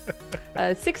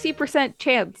 60%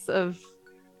 chance of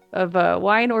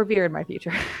wine or beer in my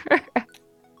future.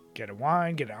 Get a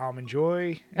wine, get an almond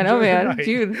joy. I know, man.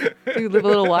 Dude, live a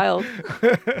little wild,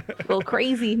 a little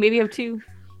crazy. Maybe have 2.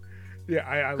 Yeah,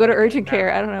 I go to urgent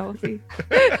care. I don't know. We'll see.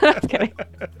 I'm kidding.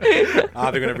 They're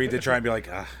gonna read the try and be like,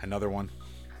 another one.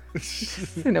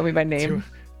 They know me by name.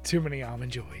 Too many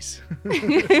almond joys.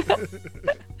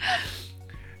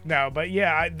 No, but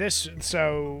yeah, that's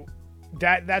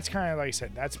kind of like I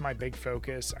said. That's my big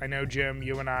focus. I know, Jim,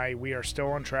 you and we are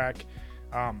still on track.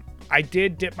 I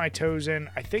did dip my toes in,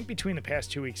 I think, between the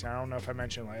past 2 weeks. I don't know if I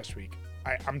mentioned last week.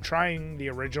 I'm trying the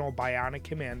original Bionic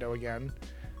Commando again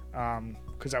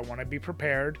because I want to be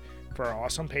prepared for our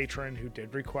awesome patron who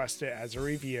did request it as a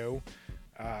review.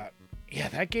 Yeah,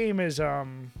 that game is...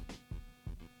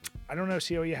 I don't know,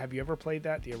 Celia, have you ever played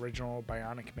that, the original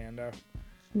Bionic Commando?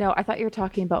 No, I thought you were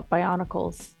talking about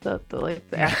Bionicles, the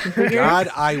action figures. God,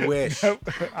 I wish.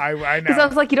 I know. Because I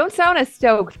was like, you don't sound as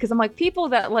stoked. Because I'm like, people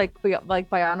that like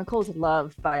Bionicles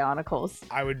love Bionicles.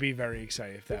 I would be very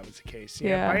excited if that was the case.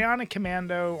 Yeah. Bionic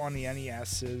Commando on the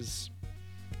NES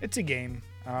it's a game.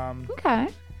 Okay.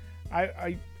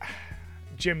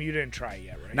 Jim, you didn't try it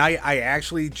yet, right? Now, I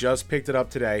actually just picked it up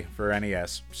today for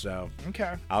NES, so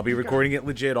okay. I'll be recording it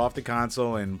legit off the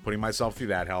console and putting myself through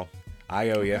that hell. I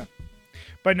owe you.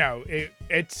 But no,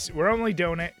 we're only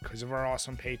doing it because of our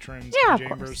awesome patrons and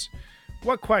Chambers.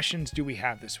 What questions do we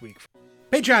have this week?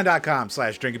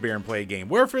 Patreon.com/drink a beer and play a game,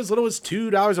 where for as little as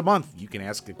 $2 a month, you can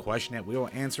ask a question that we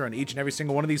will answer on each and every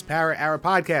single one of these Power Hour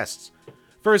podcasts.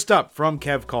 First up, from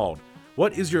Kev Called.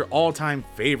 What is your all-time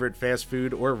favorite fast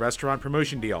food or restaurant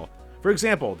promotion deal? For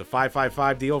example, the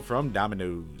 555 deal from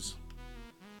Domino's.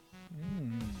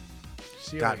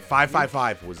 God,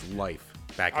 555 was life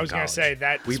back in college. I was going to say,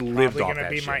 that's we probably going to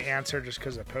be my answer just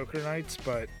because of poker nights,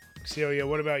 but Celia,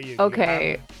 what about you?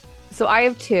 Okay, so I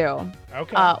have 2.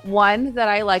 Okay. One that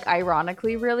I like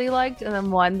ironically really liked, and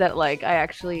then one that like I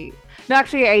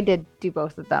did do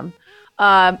both of them.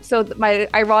 So my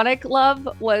ironic love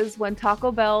was when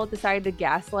Taco Bell decided to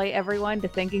gaslight everyone to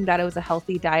thinking that it was a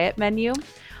healthy diet menu.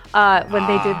 When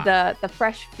they did the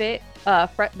Fresh Fit,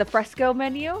 the Fresco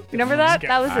menu. Remember that?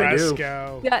 That was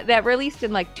Fresco. That released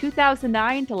in like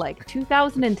 2009 to like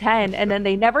 2010, and then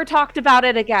they never talked about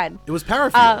it again. It was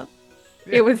Power Fuel.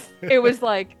 It was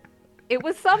like, it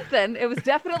was something. It was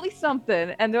definitely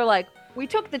something. And they're like, we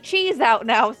took the cheese out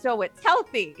now, so it's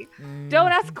healthy.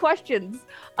 Don't ask questions.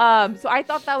 So I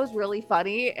thought that was really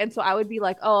funny. And so I would be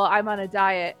like, oh, I'm on a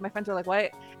diet. My friends were like,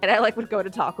 what? And I like would go to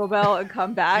Taco Bell and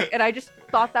come back. And I just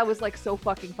thought that was like so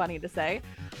fucking funny to say.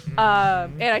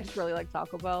 And I just really like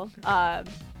Taco Bell.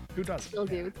 Who doesn't? Still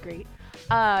do. It's great.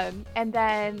 And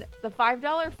then the $5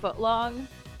 footlong,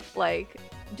 like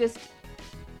just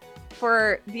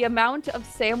for the amount of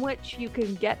sandwich you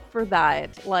can get for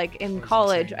that, like in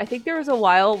college, insane. I think there was a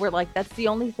while where like that's the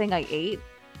only thing I ate,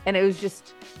 and it was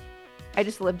just I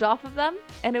just lived off of them,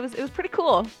 and it was pretty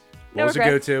cool. What was a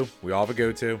go-to? We all have a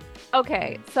go-to.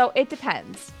 Okay, so it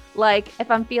depends. Like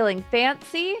if I'm feeling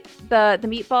fancy, the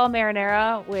meatball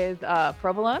marinara with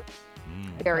provolone,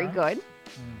 very good.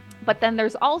 But then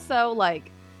there's also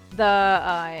like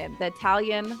the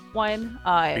Italian one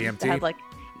BMT? that has like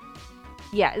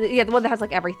the one that has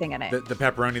like everything in it. The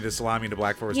pepperoni, the salami, the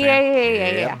Black Forest ham.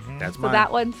 Yeah. That's so mine. That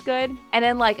one's good. And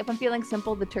then like if I'm feeling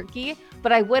simple, the turkey.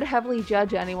 But I would heavily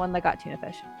judge anyone that got tuna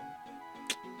fish.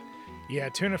 Yeah,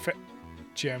 tuna fish.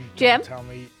 Jim, tell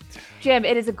me. Jim,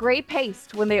 it is a great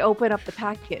paste when they open up the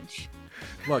package.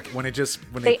 Look, when they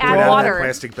pull it out of that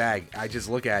plastic bag, I just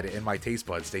look at it and my taste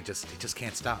buds, they just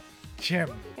can't stop. Jim,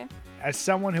 as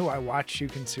someone who I watched you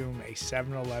consume a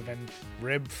 7-Eleven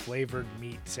rib-flavored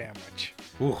meat sandwich.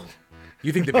 Ooh,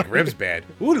 you think the McRib's bad?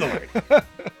 Ooh, Lord.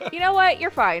 You know what?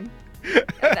 You're fine.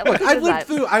 Look,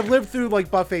 I've lived through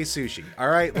like buffet sushi. All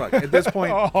right, look, at this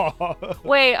point.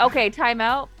 Wait, okay, time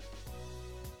out.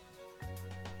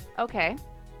 Okay.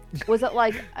 Was it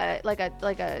like a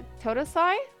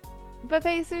Totosai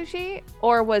buffet sushi,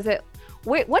 or was it?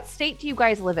 Wait, what state do you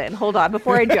guys live in? Hold on,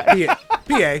 before I judge.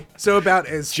 PA. So about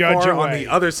as Judge far away. on the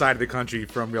other side of the country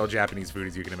from real Japanese food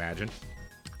as you can imagine.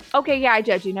 Okay, yeah, I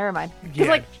judge you. Never mind. Because Yeah,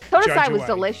 like Totosai judge was away.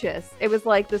 delicious. It was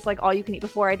like this, like all you can eat.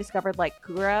 Before I discovered like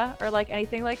Kura or like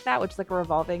anything like that, which is like a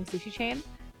revolving sushi chain.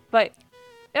 But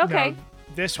okay, No,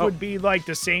 this would be like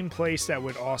the same place that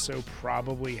would also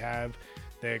probably have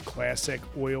the classic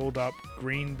oiled up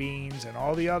green beans and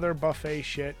all the other buffet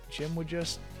shit. Jim would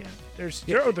just, there's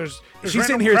She's random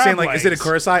sitting here crab saying like, "Is it a legs.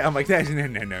 Kurosai?" I'm like, "No.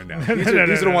 These are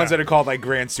the no, ones no. that are called like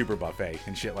Grand Super Buffet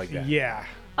and shit like that." Yeah.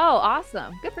 oh,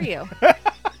 awesome, good for you.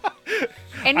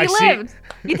 And I you see. lived.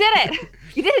 You did it.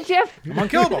 You did it, Jim. I'm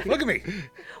unkillable. Look at me.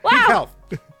 Wow.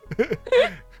 Peak health.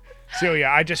 Celia,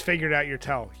 I just figured out your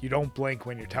tell. You don't blink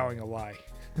when you're telling a lie.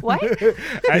 What?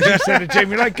 As you said to Jim,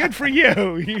 you're like, good for you.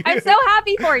 I'm so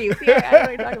happy for you. See, I know what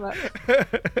you're talking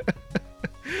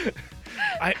about.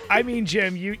 I mean,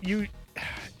 Jim,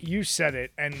 you said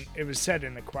it, and it was said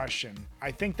in the question.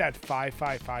 I think that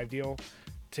 5-5-5 deal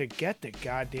to get the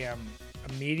goddamn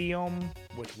medium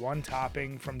with one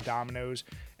topping from Domino's,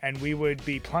 and we would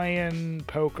be playing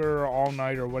poker all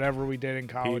night or whatever we did in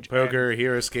college. Poker,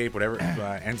 Hero Escape, whatever,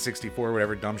 N64,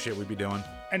 whatever dumb shit we'd be doing.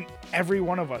 And every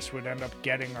one of us would end up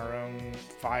getting our own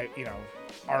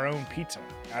our own pizza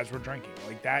as we're drinking.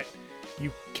 Like that,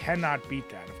 you cannot beat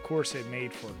that. Of course, it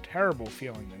made for a terrible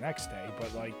feeling the next day,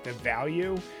 but like the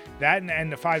value, that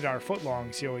and the $5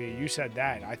 footlong, Celia, you said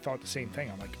that. I thought the same thing.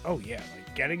 I'm like, oh yeah,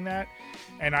 like getting that.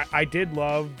 And I did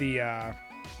love the,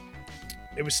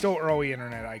 it was still early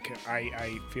internet,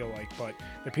 I feel like, but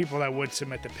the people that would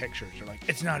submit the pictures are like,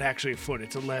 it's not actually a foot,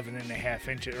 it's 11.5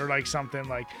 inches, or like something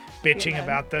like bitching Yeah.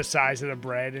 about the size of the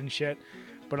bread and shit.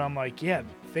 But I'm like, yeah,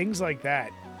 things like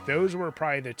that, those were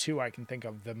probably the two I can think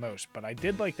of the most. But I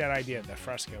did like that idea of the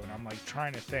fresco, and I'm like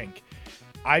trying to think.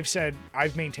 I've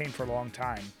maintained for a long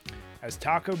time, as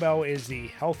Taco Bell is the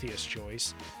healthiest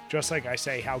choice, just like I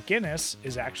say how Guinness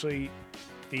is actually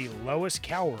the lowest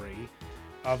calorie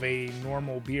of a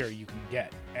normal beer you can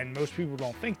get. And most people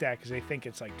don't think that because they think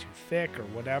it's like too thick or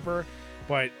whatever,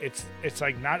 but it's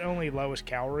like not only lowest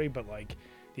calorie, but like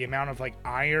the amount of like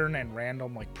iron and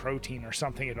random like protein or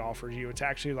something it offers you, it's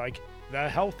actually like the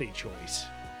healthy choice.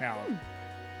 Now,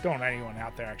 don't anyone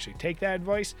out there actually take that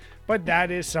advice, but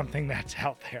that is something that's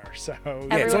out there. So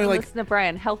Everyone it's only like- listen to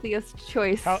Brian. Healthiest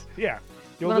choice. yeah,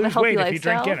 you'll One of the lose weight healthy if you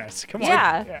drink lifestyle. Guinness. Come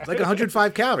Yeah. on. It's like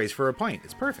 105 calories for a pint.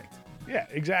 It's perfect. Yeah,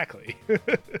 exactly.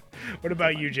 What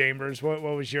about you, Chambers? What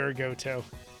was your go-to?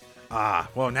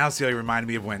 Well, now Celia reminded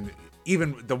me of when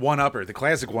even the one-upper, the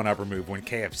classic one-upper move, when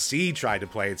KFC tried to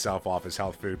play itself off as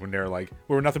health food, when they're like,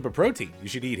 we're nothing but protein. You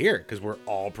should eat here because we're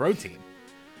all protein.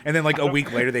 And then like a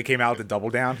week later, they came out with the double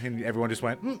down, and everyone just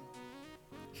went,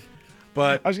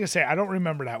 But I was gonna say I don't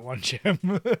remember that one, Jim.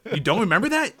 you don't remember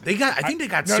that? I think they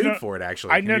got sued for it,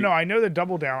 actually. I know the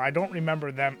double down. I don't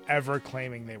remember them ever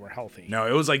claiming they were healthy. No,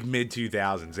 it was like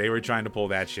mid-2000s. They were trying to pull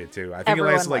that shit, too. I think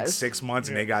Everyone it lasted like was. 6 months,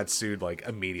 and they got sued like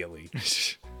immediately.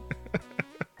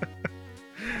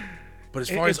 But as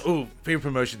far as favorite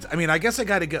promotions, I mean, I guess I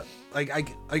gotta go. Like,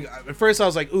 at first I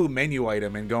was like, menu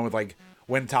item, and going with like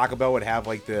when Taco Bell would have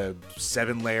like the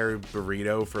 7-layer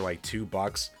burrito for like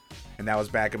 $2, and that was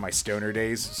back in my stoner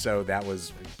days, so that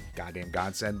was a goddamn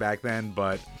godsend back then.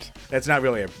 But that's not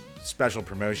really a special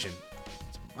promotion.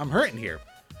 I'm hurting here.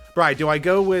 Brian, do I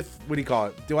go with what do you call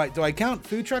it? Do I count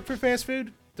food truck for fast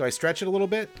food? Do I stretch it a little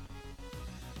bit?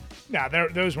 Nah,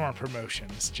 those weren't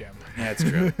promotions, Jim. Yeah, that's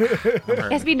true. It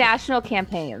has to be national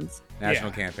campaigns.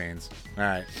 National Yeah. campaigns. All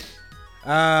right.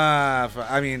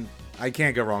 I mean, I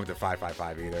can't go wrong with the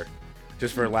 555 either,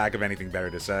 just for lack of anything better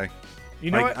to say.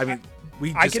 You know Like, what? I mean,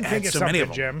 we I just can had think of so many something,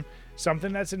 of them. Jim.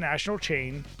 Something that's a national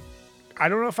chain. I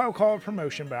don't know if I'll call it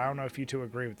promotion, but I don't know if you two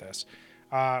agree with this.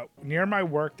 Near my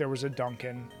work, there was a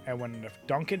Dunkin', and when the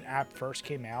Dunkin' app first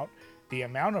came out, the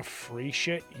amount of free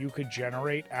shit you could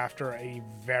generate after a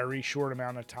very short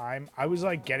amount of time, I was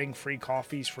like getting free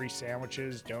coffees, free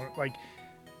sandwiches,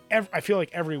 I feel like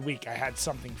every week I had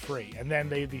something free. And then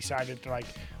they decided to like,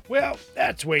 well,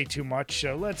 that's way too much,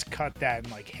 so let's cut that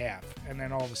in like half. And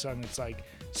then all of a sudden it's like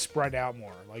spread out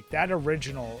more. Like that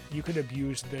original, you could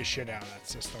abuse the shit out of that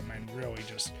system and really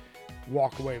just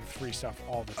walk away with free stuff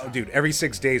all the time. Oh, dude, every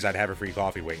 6 days I'd have a free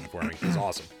coffee waiting for me. It's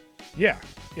awesome. Yeah,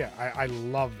 I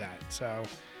love that. So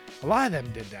a lot of them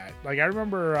did that. Like I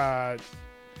remember,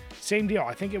 same deal.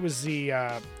 I think it was the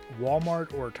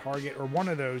Walmart or Target or one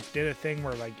of those did a thing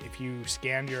where like if you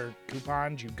scanned your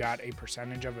coupons, you got a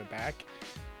percentage of it back.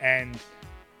 And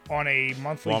on a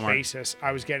monthly Walmart. basis,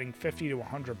 I was getting $50 to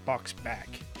 $100 back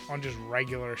on just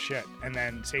regular shit. And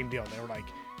then same deal. They were like,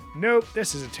 nope,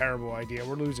 this is a terrible idea.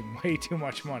 We're losing way too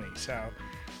much money. So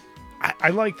I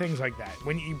like things like that.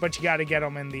 But you got to get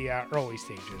them in the early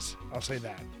stages. I'll say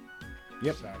that.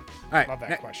 Yep. So, All right. love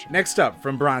that question. Next up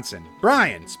from Bronson.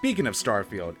 Brian, speaking of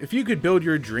Starfield, if you could build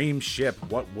your dream ship,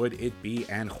 what would it be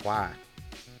and why?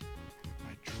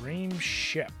 My dream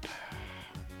ship.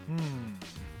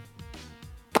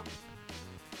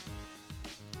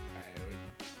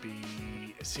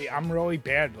 See, I'm really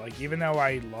bad. Like, even though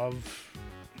I love...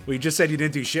 Well, you just said you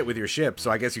didn't do shit with your ship, so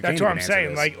I guess you can't That's what even I'm answer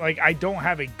saying. this. Like I don't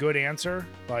have a good answer.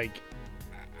 Like,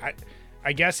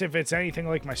 I guess if it's anything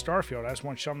like my Starfield, I just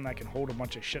want something that can hold a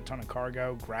bunch of shit ton of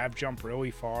cargo, grab jump really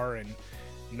far, and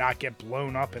not get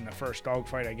blown up in the first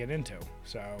dogfight I get into.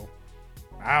 So,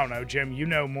 I don't know, Jim. You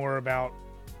know more about...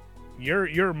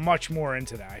 You're much more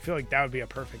into that. I feel like that would be a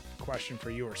perfect question for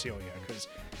you or Celia, because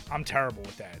I'm terrible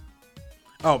with that.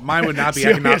 Oh, mine would not be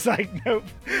Celia's economical. like, nope.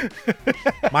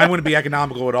 Mine wouldn't be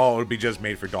economical at all. It would be just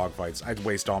made for dogfights. I'd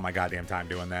waste all my goddamn time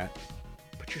doing that.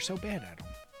 But you're so bad at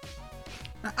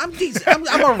them. I'm decent.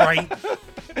 I'm all right.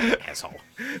 Asshole.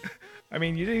 I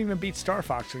mean, you didn't even beat Star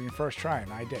Fox on your first try,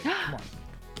 and I did. Come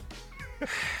on.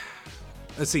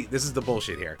 Let's see. This is the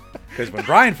bullshit here. Because when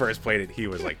Brian first played it, he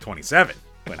was like 27.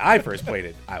 When I first played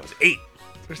it, I was 8.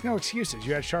 There's no excuses.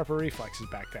 You had sharper reflexes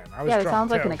back then. I was Yeah, that drunk,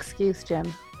 sounds like too. an excuse,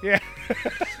 Jim. Yeah.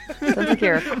 Sounds like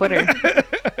you're a quitter.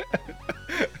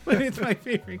 But it's my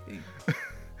favorite game.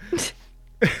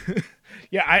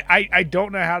 Yeah, I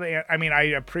don't know how to... I mean, I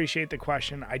appreciate the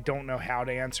question. I don't know how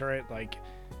to answer it. Like,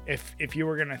 if you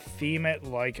were going to theme it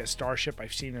like a starship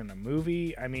I've seen in a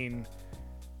movie, I mean...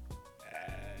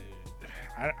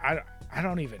 I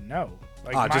don't even know.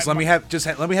 Like, Let me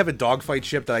have a dogfight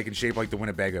ship that I can shape like the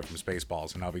Winnebago from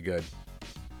Spaceballs, and I'll be good.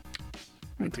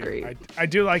 That's great. I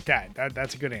do like that.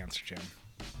 That's a good answer, Jim.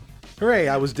 Hooray,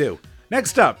 I was due.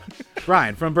 Next up,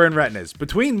 Brian from Burn Retinas.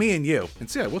 Between me and you, and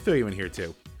Celia, we'll throw you in here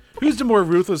too. Who's the more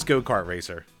ruthless go-kart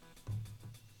racer?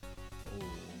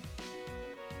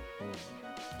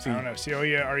 I don't know.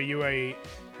 Celia,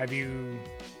 have you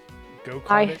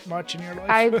go-karted much in your life?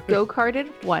 I've go-karted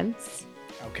once.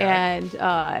 Okay. And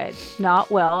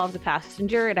not well. I was a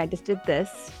passenger, and I just did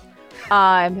this.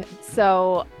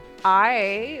 So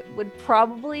I would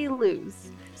probably lose.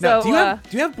 Now, So,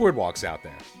 do you have boardwalks out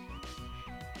there?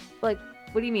 like,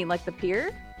 what do you mean, like the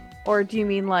pier, or do you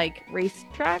mean like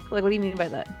racetrack? Like, what do you mean by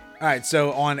that? All right,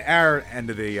 so on our end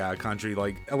of the country,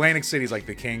 like Atlantic City's like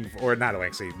the king, or not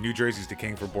Atlantic City, New Jersey's the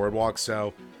king for boardwalks.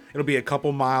 So it'll be a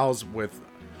couple miles with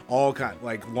all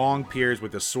like long piers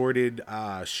with assorted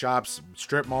shops,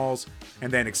 strip malls,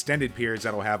 and then extended piers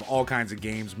that'll have all kinds of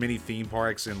games, mini theme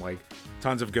parks, and like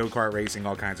tons of go-kart racing,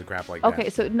 all kinds of crap like that. Okay,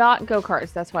 so not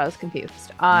go-karts. That's why I was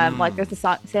confused. Like there's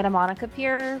the Santa Monica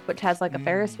Pier, which has like a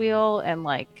Ferris wheel and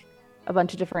like a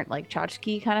bunch of different like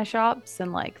tchotchke kind of shops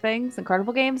and like things and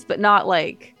carnival games, but not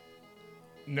like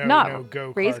no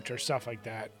go-karts or stuff like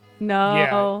that.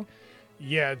 no.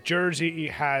 Yeah, Jersey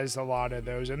has a lot of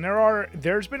those, and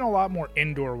there's been a lot more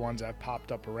indoor ones that have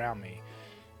popped up around me.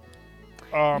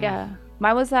 Yeah,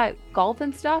 mine was at golf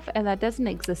and stuff, and that doesn't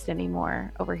exist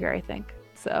anymore over here, I think.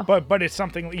 So, but it's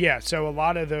something. Yeah, so a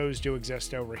lot of those do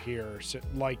exist over here, so,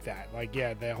 like that. Like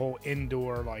the whole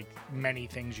indoor, like many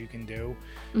things you can do.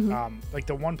 Like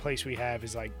the one place we have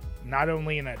is like not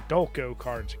only an adult go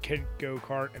kart, it's a kid go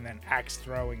kart, and then axe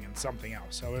throwing and something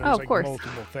else. So there's like course.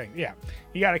 multiple things. Yeah,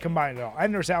 you got to combine it all,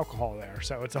 and there's alcohol there,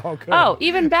 so it's all good. oh,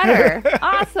 even better.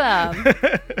 Awesome.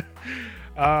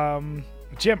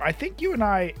 Jim, I think you and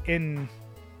I in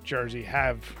Jersey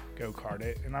have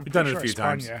go-karted, and I'm We've done pretty it a few sure I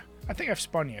spun times. you. I think I've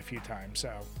spun you a few times,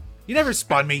 so. You never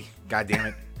spun me. God damn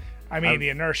it. I mean, the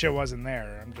inertia wasn't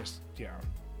there. I'm just,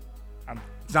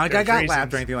 It's not like I there's got lapped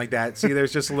reasons. or anything like that. See,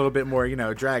 there's just a little bit more,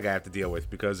 drag I have to deal with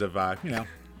because of,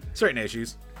 certain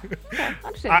issues.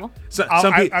 Understandable. So,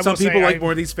 I some will say people like I-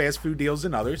 more of these fast food deals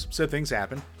than others, so things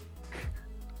happen.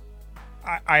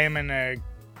 I am an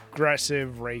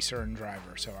aggressive racer and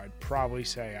driver, so I'd probably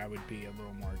say I would be a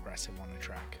little more aggressive on the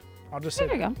track. I'll just say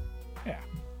There you that. go. Yeah.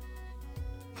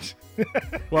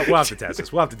 Well, we'll have to test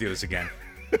this. We'll have to do this again.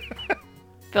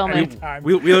 Film Every it. time.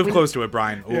 We live close to it,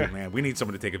 Brian. Oh, Yeah. man, we need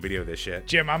someone to take a video of this shit.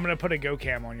 Jim, I'm going to put a go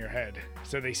cam on your head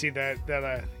so they see that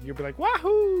you'll be like,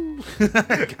 wahoo!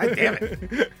 God damn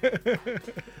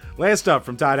it. Last up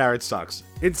from Todd Howard Sucks.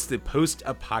 It's the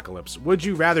post-apocalypse. Would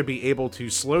you rather be able to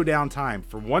slow down time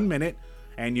for 1 minute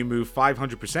and you move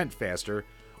 500% faster,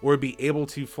 or be able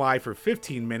to fly for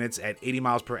 15 minutes at 80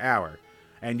 miles per hour?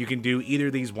 And you can do either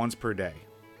of these once per day.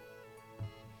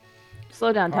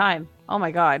 Slow down time. Oh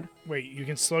my god. Wait, you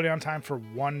can slow down time for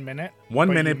 1 minute?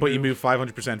 1 minute, but you move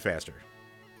 500% faster.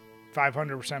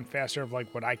 500% faster of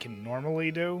like what I can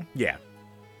normally do? Yeah.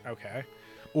 Okay.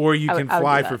 Or you can I would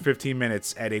fly do for that. 15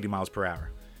 minutes at 80 miles per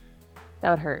hour.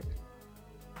 That would hurt.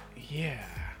 Yeah.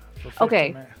 For 15 Okay.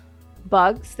 minutes.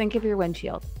 Bugs, think of your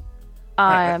windshield.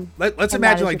 Let's and imagine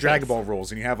that is like your Dragon face. Ball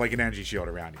rules, and you have like an energy shield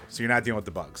around you, so you're not dealing with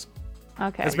the bugs.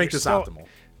 Okay. Let's make you're this still- optimal.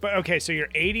 But okay, so you're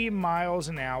 80 miles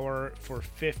an hour for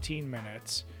 15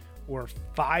 minutes, or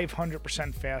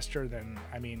 500% faster than,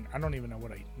 I mean, I don't even know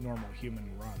what a normal human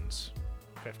runs.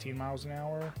 15 miles an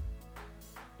hour?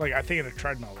 Like, I think in a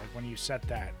treadmill, like when you set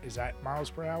that, is that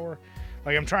miles per hour?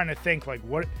 Like, I'm trying to think, like,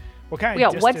 what kind of Yeah,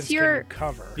 distance what's can your- you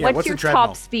cover? Yeah, What's a your treadmill?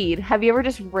 top speed? Have you ever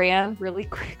just ran really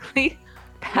quickly?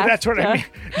 But that's what I mean.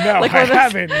 No, like I one of those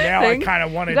haven't. Now things? I kind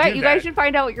of want to You do guys, that. you guys should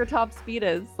find out what your top speed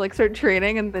is. Like, start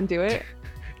training and then do it.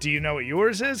 Do you know what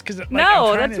yours is? Because like,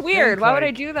 No, that's weird. Why would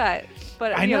I do that?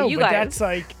 But I you know, you but guys. that's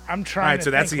like I'm trying. All right, to so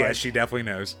that's a think, yes. She definitely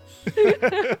knows.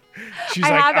 She's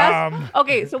I like, have asked,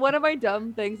 okay, so one of my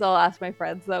dumb things I'll ask my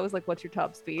friends though is like, "What's your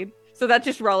top speed?" So that's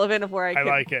just relevant of where I I can.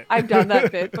 like it. I've done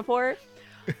that bit before.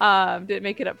 Didn't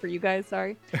make it up for you guys.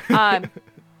 Sorry.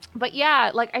 But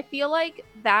yeah, like I feel like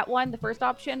that one, the first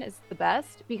option, is the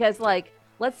best because like,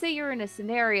 let's say you're in a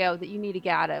scenario that you need to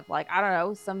get out of, like I don't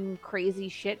know, some crazy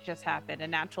shit just happened, a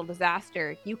natural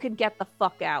disaster. You can get the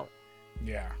fuck out.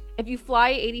 Yeah. If you fly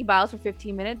 80 miles for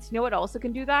 15 minutes, you know what also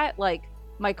can do that? Like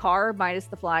my car minus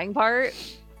the flying part.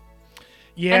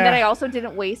 Yeah. And then I also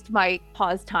didn't waste my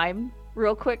pause time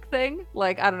real quick thing.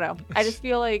 Like, I don't know. I just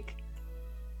feel like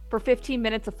for 15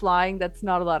 minutes of flying, that's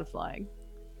not a lot of flying.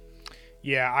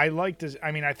 Yeah, I like this.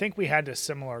 I mean, I think we had a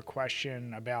similar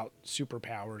question about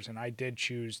superpowers, and I did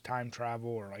choose time travel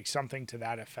or like something to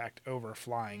that effect over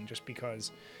flying, just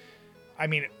because. I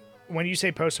mean, when you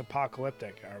say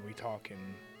post-apocalyptic, are we talking,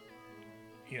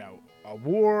 you know, a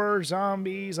war,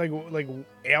 zombies, like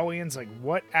aliens? Like,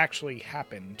 what actually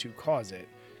happened to cause it?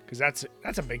 Because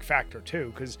that's a big factor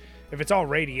too. Because if it's all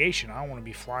radiation, I don't want to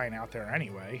be flying out there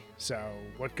anyway. So,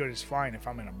 what good is flying if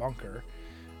I'm in a bunker?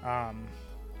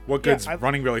 What Yeah, good's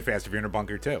running really fast if you're in a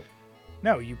bunker too?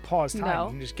 No, you pause time. No. You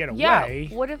can just get Yeah. away.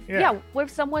 What if Yeah. what if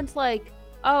someone's like,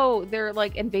 oh, they're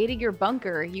like invading your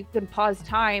bunker? You can pause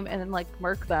time and then like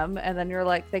murk them, and then you're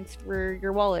like, thanks for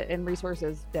your wallet and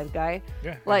resources, dead guy.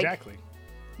 Yeah, like, exactly.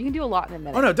 You can do a lot in a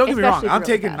minute. Oh no, don't get me wrong. especially I'm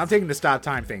really taking fast. the stop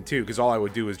time thing too, because all I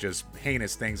would do is just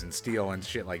heinous things and steal and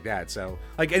shit like that. So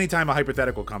like anytime a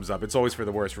hypothetical comes up, it's always for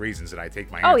the worst reasons that I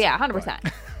take my answer. Oh yeah, But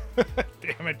 100%.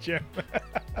 Damn it, Jim.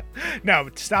 No,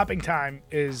 stopping time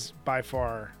is by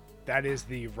far that is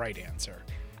the right answer.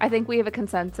 I think we have a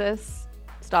consensus: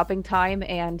 stopping time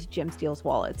and Jim steals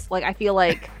wallets. Like I feel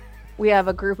like we have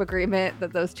a group agreement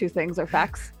that those two things are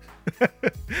facts.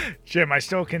 Jim, I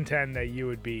still contend that you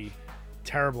would be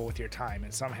terrible with your time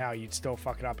and somehow you'd still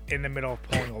fuck it up in the middle of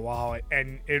pulling a wallet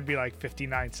and it'd be like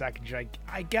 59 seconds. You're like,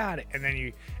 I got it. And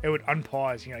then it would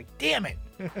unpause and you're like, damn it.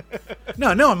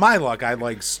 No, in my luck, I'd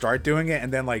like start doing it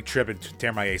and then like trip and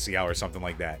tear my ACL or something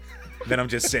like that. Then I'm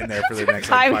just sitting there for the next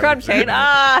Time like, crunch 5 pain.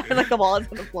 And like the wallet's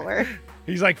on the floor.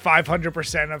 He's like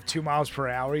 500% of 2 miles per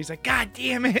hour. He's like, God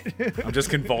damn it. I'm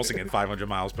just convulsing at 500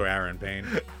 miles per hour in pain.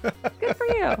 Good for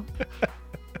you.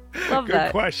 Love Good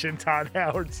that. question, Todd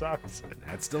Howard sucks.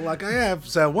 That's the luck I have.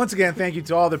 So once again, thank you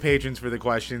to all the patrons for the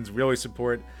questions. Really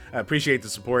appreciate the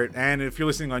support. And if you're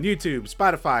listening on YouTube,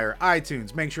 Spotify, or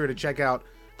iTunes, make sure to check out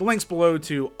the links below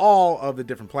to all of the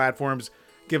different platforms.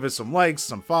 Give us some likes,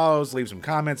 some follows, leave some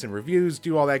comments and reviews,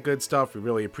 do all that good stuff. We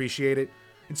really appreciate it.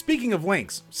 And speaking of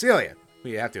links, Celia,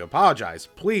 we have to apologize.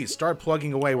 Please start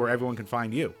plugging away where everyone can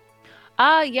find you.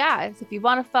 Yeah. So if you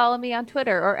want to follow me on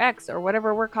Twitter or X or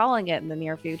whatever we're calling it in the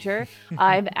near future,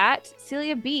 I'm at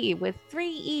Celia B with 3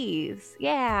 E's.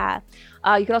 Yeah.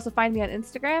 You can also find me on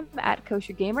Instagram at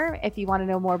Kosher Gamer. If you want to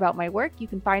know more about my work, you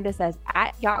can find us as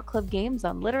at Yacht Club Games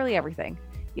on literally everything.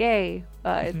 Yay.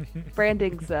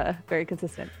 Branding's very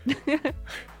consistent.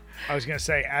 I was going to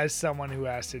say, as someone who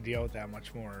has to deal with that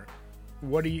much more,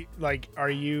 what do you like?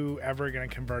 Are you ever going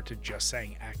to convert to just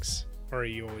saying X? Or are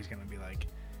you always going to be like,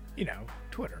 you know,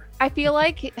 Twitter? I feel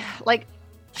like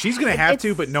She's going to have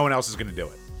to, but no one else is going to do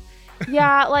it.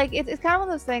 yeah, like it's kind of one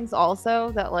of those things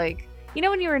also that like, you know,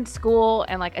 when you're in school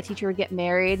and like a teacher would get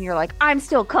married and you're like, I'm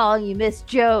still calling you Miss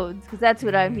Jones because that's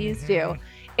what I'm used to.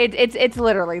 It's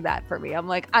literally that for me. I'm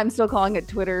like, I'm still calling it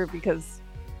Twitter because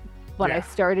when I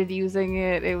started using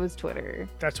it, it was Twitter.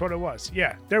 That's what it was.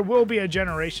 Yeah. There will be a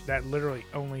generation that literally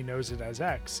only knows it as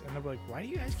X. And they'll be like, why do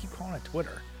you guys keep calling it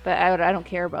Twitter? But I don't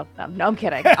care about them. No, I'm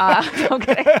kidding. I'm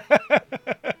kidding.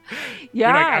 You're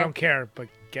Yeah. like, I don't care, but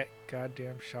get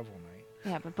goddamn Shovel Knight.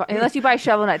 Yeah, but unless you buy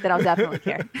Shovel Knight, then I'll definitely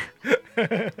care.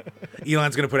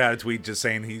 Elon's gonna put out a tweet just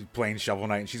saying he's playing Shovel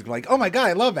Knight, and she's gonna be like, "Oh my god,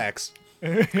 I love X."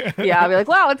 Yeah, I'll be like,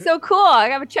 wow, it's so cool. I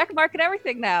have a check mark and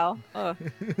everything now. Oh.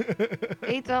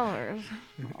 $8.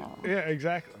 Oh. Yeah,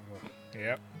 exactly.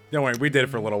 Yep. Don't worry, we did it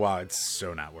for a little while. It's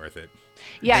so not worth it.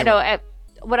 Yeah, Anyway.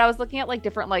 no. When I was looking at like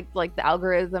different like the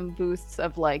algorithm boosts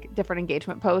of like different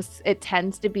engagement posts, it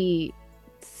tends to be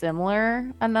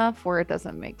similar enough where it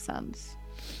doesn't make sense.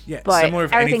 Yeah, But similar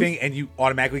if everything's- anything, and you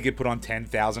automatically get put on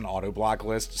 10,000 auto block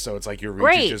lists, so it's like your reach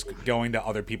Great. is just going to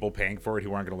other people paying for it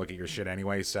who aren't going to look at your shit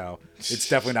anyway, so it's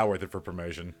definitely not worth it for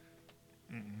promotion.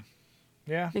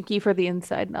 Yeah. Thank you for the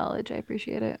inside knowledge. I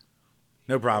appreciate it.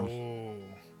 No problem. Oh,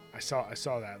 I saw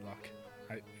that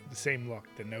look. The same look,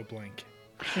 the no blink.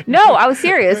 No, I was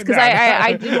serious because No,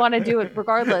 I did want to do it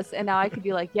regardless, and now I could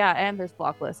be like, yeah, and there's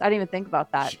block lists. I didn't even think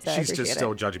about that. So I She's appreciate just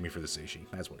still it. judging me for the sushi.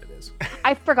 That's what it is.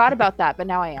 I forgot about that, but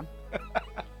now I am.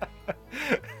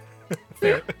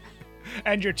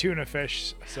 And your tuna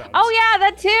fish subs. Oh yeah,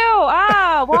 that too.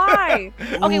 Ah, why?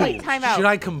 Okay, wait, Ooh, time out. Should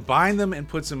I combine them and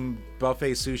put some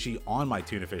buffet sushi on my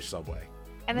tuna fish Subway?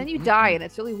 And then you die, and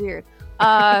it's really weird.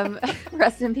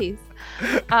 Rest in peace.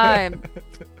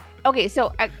 Okay,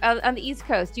 so on the East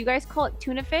Coast, do you guys call it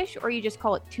tuna fish or you just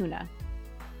call it tuna?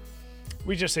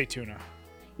 We just say tuna.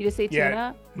 You just say Yeah.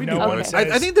 tuna? We No do one both.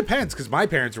 says- I think it depends, because my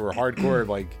parents were hardcore,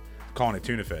 like, calling it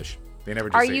tuna fish. They never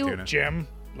just Are say you- tuna. Jim,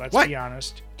 let's What? be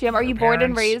honest. Jim, are Your you born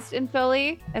and parents- raised in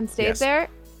Philly and stayed Yes. there?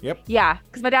 Yep. Yeah,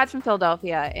 because my dad's from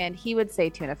Philadelphia and he would say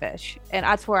tuna fish, and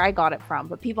that's where I got it from.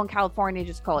 But people in California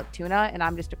just call it tuna, and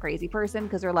I'm just a crazy person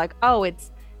because they're like, "Oh,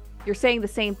 you're saying the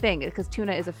same thing because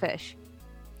tuna is a fish."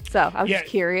 So I was just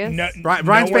curious. Brian's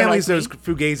no one family's like those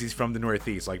Fugazis from the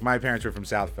Northeast. Like, my parents were from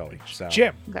South Philly. So.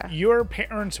 Jim, Okay. your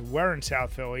parents were in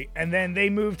South Philly, and then they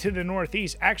moved to the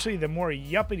Northeast. Actually, the more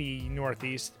yuppity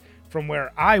Northeast from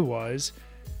where I was.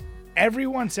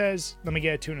 Everyone says, "Let me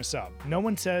get a tuna sub." No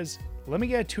one says, "Let me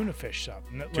get a tuna fish sub."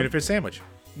 Tuna fish sandwich.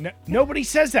 Nobody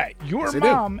says that. Your Yes, they do.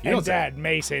 mom You don't and say dad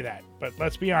may say that, but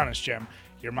let's be honest, Jim.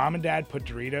 Your mom and dad put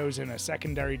Doritos in a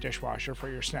secondary dishwasher for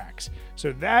your snacks.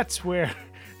 So that's where.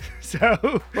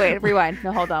 So Wait, rewind.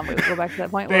 No, hold on. Wait, go back to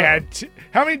that point. they Whoa. had.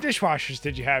 How many dishwashers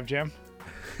did you have, Jim?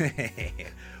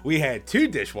 We had 2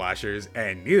 dishwashers,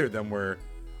 and neither of them were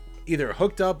either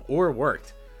hooked up or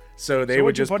worked. So they So would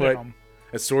what'd you just put in put them?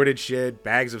 assorted shit,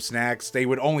 bags of snacks. They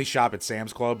would only shop at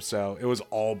Sam's Club, so it was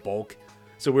all bulk.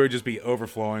 So we would just be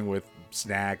overflowing with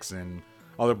snacks and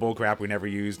other bull crap we never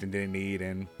used and didn't need.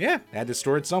 And yeah, had to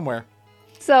store it somewhere.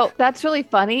 So that's really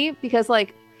funny because,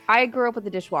 like, I grew up with a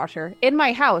dishwasher. In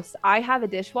my house, I have a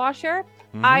dishwasher.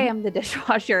 Mm-hmm. I am the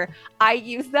dishwasher. I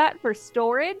use that for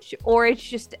storage or it's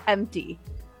just empty.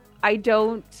 I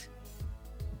don't.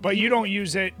 But you don't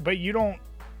use it. But you don't.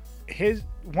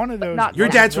 One of those. not- Your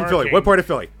Yeah. dad's from Philly. working. What part of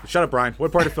Philly? Shut up, Brian.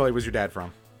 What part of Philly was your dad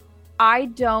from? I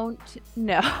don't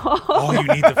know. Oh, you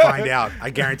need to find out. I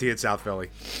guarantee it's South Philly.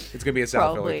 It's going to be a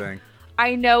South Probably. Philly thing.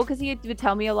 I know because he would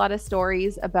tell me a lot of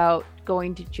stories about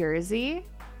going to Jersey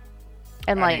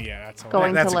and I mean, like yeah, that's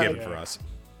going That's to a like. given for us.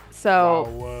 So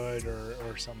Wildwood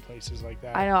or some places like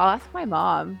that. I know I'll ask my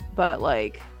mom, but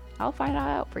like I'll find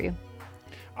out for you.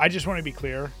 I just want to be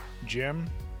clear. Jim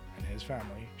and his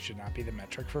family should not be the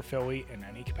metric for Philly in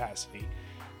any capacity.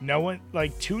 No one,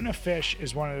 like, tuna fish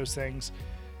is one of those things.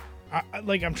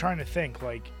 I'm trying to think,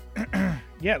 like,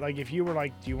 yeah, like if you were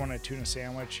like, do you want a tuna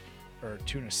sandwich or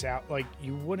tuna salad? Like,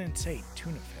 you wouldn't say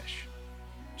tuna fish.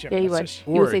 Jim, Yeah, you that's would. just-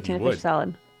 You would Or say you tuna would. fish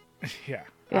salad. yeah.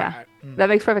 Yeah. That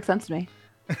makes perfect sense to me.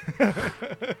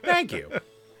 Thank you.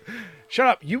 Shut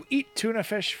up. You eat tuna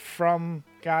fish from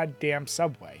goddamn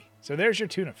Subway. So there's your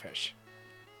tuna fish.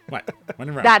 What? When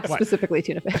in That's what? specifically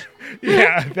tuna fish.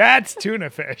 Yeah, that's tuna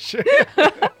fish.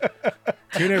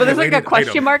 Tuna But there's like a related question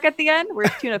item. mark at the end.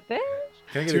 Where's tuna fish?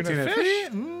 Can I get Tuna a tuna fish? fish?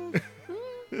 Mm.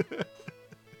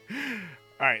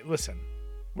 All right, listen.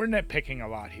 We're nitpicking a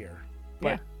lot here. But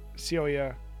Yeah.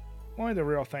 Celia, one of the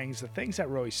real things, the things that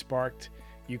really sparked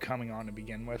you coming on to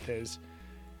begin with is,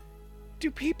 do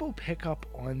people pick up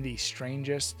on the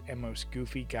strangest and most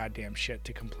goofy goddamn shit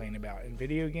to complain about in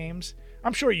video games?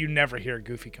 I'm sure you never hear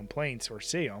goofy complaints or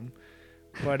see them,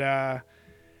 but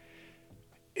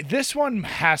this one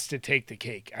has to take the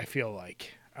cake, I feel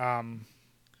like. Jim,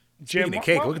 Speaking of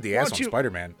cake, why- look at the why ass don't on you-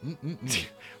 Spider-Man.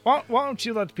 why don't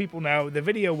you let people know? The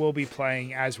video will be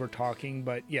playing as we're talking,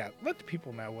 but yeah, let the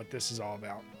people know what this is all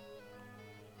about.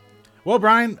 Well,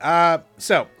 Brian,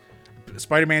 so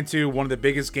Spider-Man 2, one of the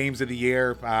biggest games of the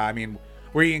year. I mean,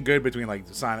 we're eating good between like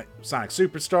Sonic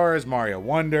Superstars, Mario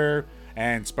Wonder,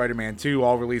 and Spider-Man 2,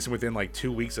 all releasing within like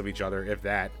 2 weeks of each other, if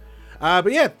that.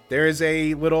 But yeah, there's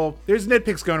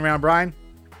nitpicks going around, Brian.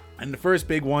 And the first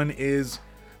big one is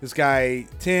this guy,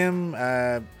 Tim,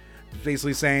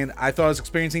 basically saying, I thought I was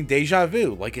experiencing deja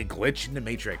vu, like a glitch in the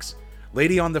Matrix.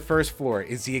 Lady on the first floor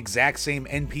is the exact same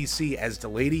NPC as the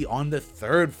lady on the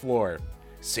third floor.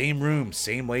 Same room,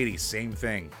 same lady, same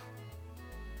thing.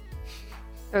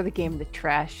 Throw the game in the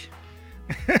trash.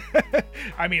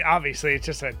 I mean, obviously, it's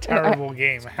just a terrible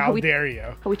game. How dare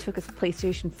you? We took a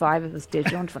PlayStation 5, it was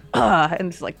digital, and just went,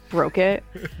 and just like broke it.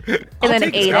 And I'll then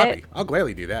take ate this copy. it. I'll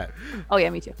gladly do that. Oh, yeah,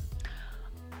 me too.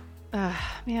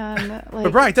 Man. Like,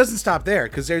 But Brian, it doesn't stop there,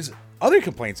 because there's other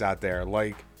complaints out there.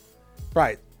 Like,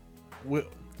 Brian,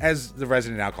 as the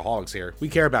resident alcoholics here, we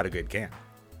care about a good can.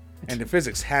 And the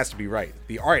physics has to be right.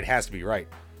 The art has to be right.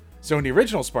 So in the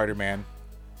original Spider-Man,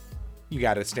 you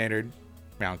got a standard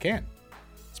round can.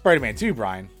 Spider-Man 2,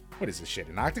 Brian, what is this shit,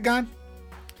 an octagon?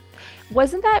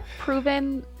 wasn't that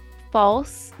proven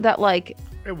false? That like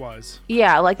It was.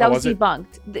 Yeah, like that was was it?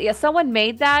 debunked. Yeah, someone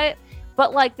made that,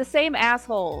 but like the same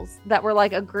assholes that were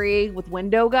like agreeing with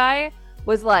Window Guy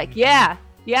was like, yeah,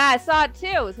 I saw it too.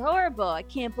 It was horrible. I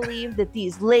can't believe that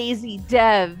these lazy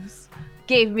devs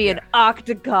gave me an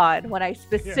octagon when I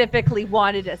specifically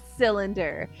wanted a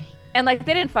cylinder. And like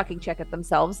they didn't fucking check it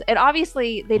themselves. And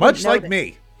obviously they didn't Much like notice.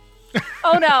 me.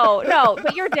 Oh no,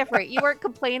 but you're different. You weren't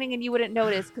complaining and you wouldn't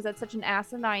notice because that's such an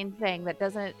asinine thing that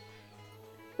doesn't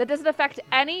affect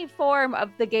any form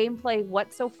of the gameplay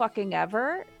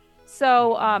whatsoever.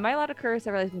 So am I allowed to curse?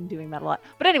 I realize I've been doing that a lot.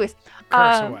 But anyways,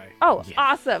 Curse away. Oh, Yeah.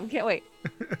 awesome! Can't wait.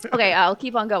 Okay, I'll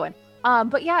keep on going.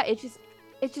 But yeah, it's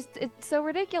so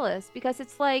ridiculous because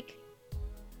it's like,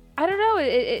 I don't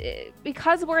know,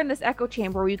 because we're in this echo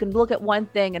chamber where you can look at one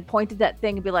thing and point to that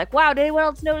thing and be like, wow, did anyone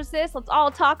else notice this? Let's all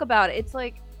talk about it. It's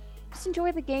like, just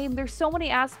enjoy the game. There's so many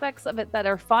aspects of it that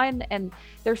are fun, and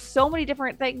there's so many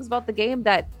different things about the game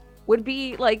that would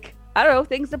be like, I don't know,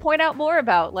 things to point out more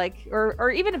about, like,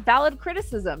 or even valid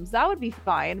criticisms. That would be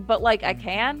fine. But like,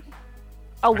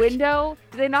 a window,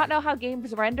 do they not know how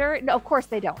games render? No, of course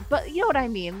they don't. But you know what I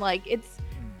mean? Like, it's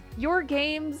your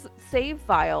game's save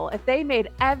file. If they made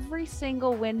every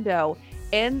single window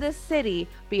in the city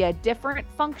be a different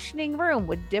functioning room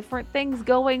with different things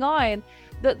going on,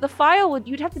 the file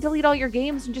you'd have to delete all your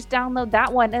games and just download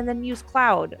that one and then use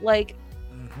cloud. Like,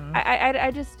 I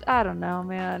don't know,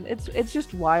 man. It's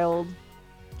just wild.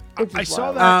 It's just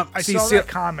saw wild. that. I saw that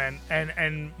comment,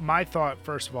 and my thought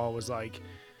first of all was like,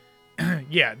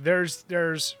 yeah, there's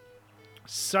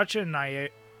such a naive.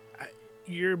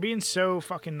 You're being so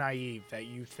fucking naive that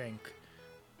you think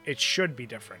it should be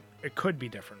different. It could be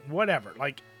different. Whatever.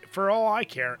 Like, for all I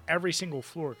care, every single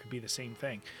floor could be the same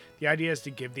thing. The idea is to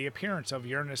give the appearance of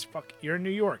you're in New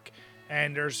York,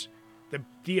 and there's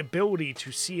the ability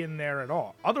to see in there at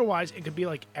all. Otherwise, it could be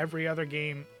like every other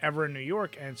game ever in New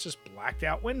York, and it's just blacked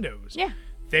out windows. Yeah.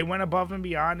 They went above and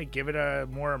beyond to give it a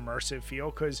more immersive feel,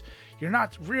 because you're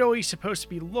not really supposed to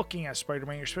be looking at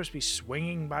Spider-Man. You're supposed to be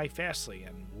swinging by fastly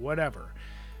and whatever.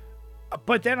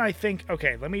 But then I think,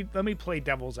 okay, let me play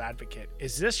devil's advocate.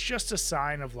 Is this just a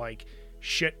sign of like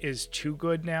shit is too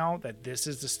good now, that this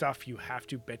is the stuff you have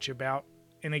to bitch about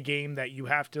in a game, that you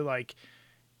have to like?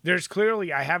 There's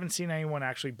clearly, I haven't seen anyone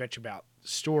actually bitch about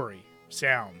story,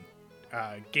 sound,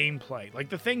 gameplay, like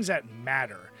the things that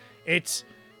matter. It's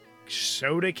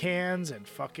soda cans and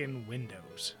fucking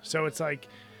windows. So it's like,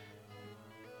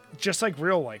 just like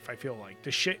real life, I feel like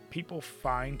the shit people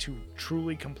find to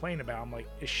truly complain about, I'm like,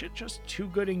 is shit just too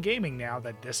good in gaming now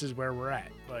that this is where we're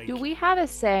at? Like, do we have a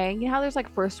saying? You know how there's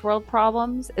like first world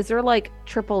problems? Is there like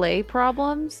AAA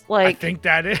problems? Like, I think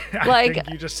that is. Like, I think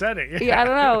you just said it. yeah, I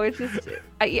don't know. It's just,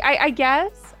 I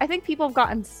guess I think people have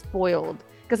gotten spoiled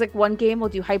because like one game will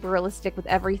do hyper realistic with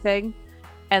everything,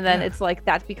 and then it's like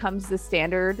that becomes the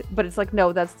standard. But it's like,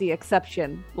 no, that's the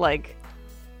exception. Like,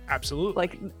 Absolutely.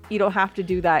 like you don't have to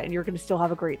do that, and you're gonna still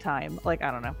have a great time. Like,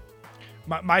 I don't know.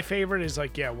 My favorite is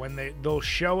like, when they'll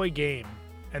show a game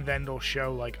and then they'll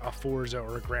show like a Forza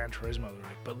or a Gran Turismo. They're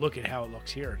like, but look at how it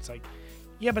looks here. It's like,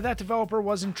 yeah, but that developer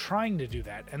wasn't trying to do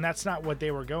that, and that's not what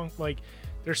they were going. Like,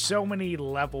 there's so many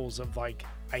levels of like,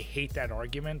 I hate that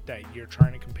argument that you're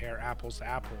trying to compare apples to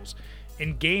apples.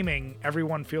 In gaming,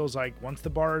 everyone feels like once the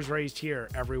bar is raised here,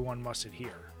 everyone must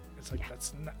adhere. It's like,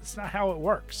 that's not how it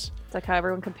works. It's like how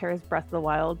everyone compares Breath of the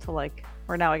Wild to like,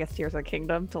 or now I guess Tears of the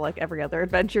Kingdom to like every other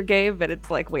adventure game, but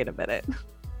it's like, wait a minute.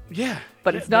 Yeah.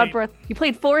 But it's not Breath. You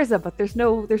played Forza, but there's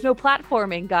no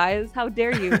platforming, guys. How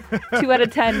dare you? 2 out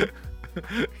of 10.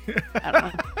 I don't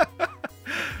know.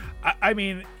 I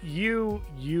mean, you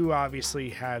obviously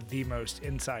have the most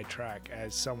inside track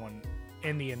as someone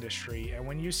in the industry, and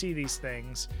when you see these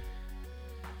things,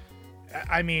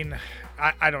 I mean,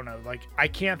 I don't know. Like, I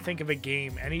can't think of a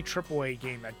game, any AAA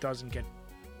game that doesn't get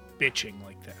bitching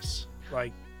like this,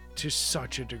 like to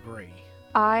such a degree.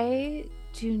 I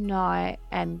do not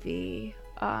envy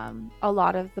a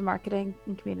lot of the marketing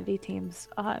and community teams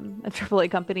at AAA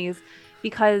companies,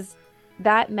 because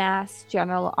that mass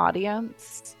general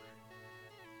audience,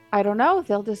 I don't know,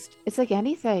 it's like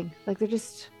anything. Like they'll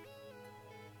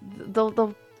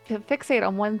fixate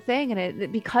on one thing,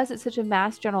 and because it's such a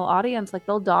mass general audience, like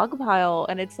they'll dogpile,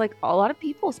 and it's like a lot of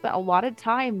people spent a lot of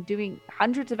time doing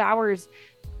hundreds of hours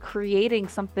creating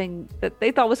something that they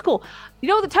thought was cool.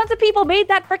 The tons of people made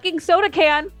that freaking soda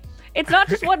can. It's not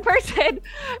just one person.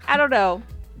 I don't know.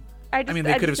 I mean,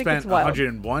 they could have spent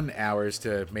 101 hours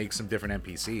to make some different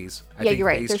NPCs. I think you're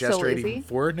right. They're Base so Rating lazy.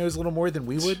 4 knows a little more than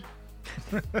we would.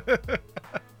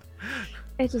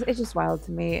 It's just wild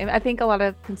to me. And I think a lot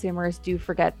of consumers do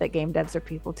forget that game devs are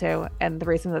people too. And the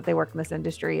reason that they work in this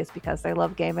industry is because they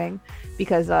love gaming,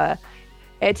 because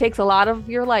it takes a lot of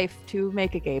your life to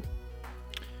make a game.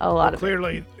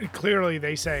 Clearly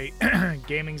they say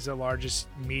gaming's the largest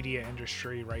media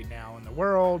industry right now in the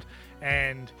world,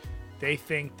 and they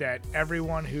think that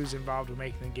everyone who's involved with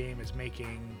making the game is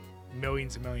making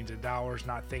millions and millions of dollars,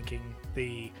 not thinking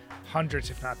the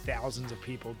hundreds, if not thousands, of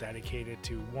people dedicated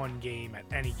to one game at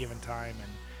any given time,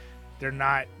 and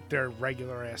they're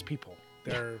regular ass people.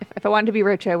 If I wanted to be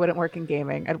rich, I wouldn't work in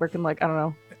gaming. I'd work in, like, I don't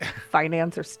know,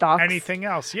 finance or stocks. Anything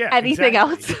else, yeah. Anything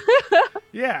else.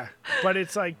 Yeah, but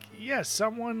it's like, yeah,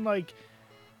 someone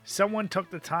took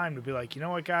the time to be like, you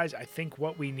know what, guys, I think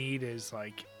what we need is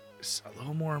like a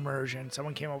little more immersion.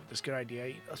 Someone came up with this good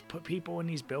idea. Let's put people in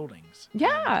these buildings.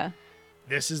 Yeah. And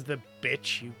this is the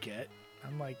bitch you get.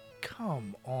 I'm like,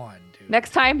 come on, dude.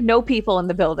 Next time, no people in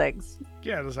the buildings.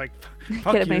 Yeah, it was like,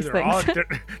 fuck you.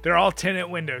 They're all tinted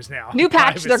windows now. New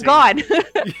patch, they're gone.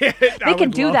 Yeah, they can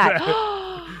do that.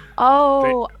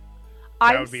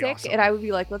 I'm sick, awesome. and I would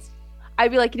be like, I'd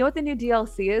be like, you know what the new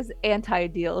DLC is?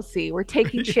 Anti-DLC. We're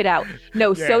taking shit out.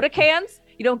 No soda cans.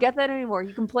 You don't get that anymore.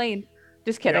 You complain.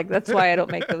 Just kidding. Yep. That's why I don't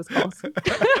make those calls.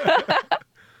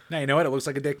 Now, you know what? It looks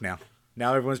like a dick now.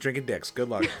 Now everyone's drinking dicks. Good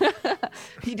luck.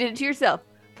 You did it to yourself.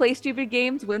 Play stupid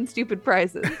games, win stupid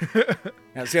prizes.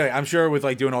 Now, Celia, I'm sure with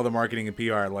like doing all the marketing and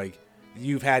PR, like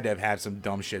you've had to have had some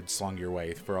dumb shit slung your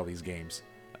way for all these games.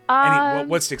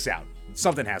 What sticks out?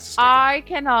 Something has to stick I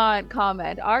cannot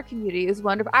comment. Our community is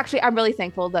wonderful. Actually, I'm really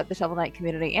thankful that the Shovel Knight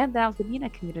community and the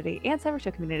Alchemina community and Cyber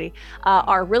Show community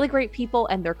are really great people,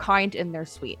 and they're kind and they're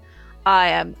sweet.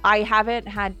 I haven't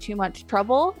had too much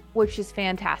trouble, which is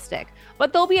fantastic.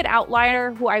 But there'll be an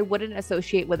outlier who I wouldn't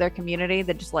associate with their community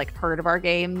that just like heard of our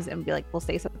games and be like, we'll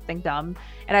say something dumb.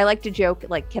 And I like to joke,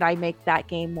 like, can I make that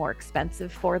game more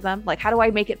expensive for them? Like, how do I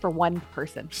make it for one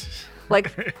person?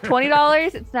 Like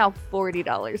 $20, it's now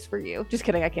 $40 for you. Just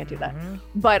kidding, I can't do that.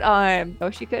 Mm-hmm.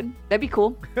 But she could. That'd be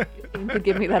cool. You could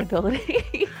give me that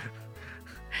ability.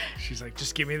 She's like,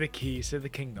 just give me the keys to the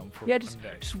kingdom for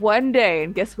just one day,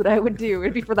 and guess what I would do?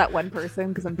 It'd be for that one person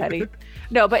because I'm petty.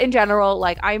 No, but in general,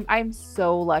 like I'm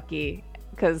so lucky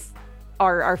because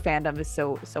our fandom is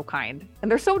so kind,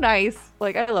 and they're so nice.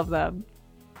 Like, I love them.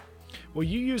 Well,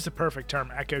 you use the perfect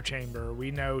term, echo chamber.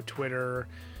 We know Twitter.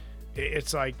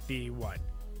 It's like the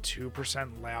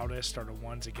 2% loudest are the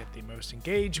ones that get the most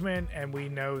engagement, and we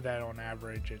know that on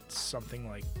average it's something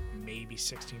like maybe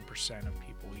 16% of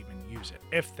people even use it,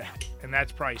 if that, and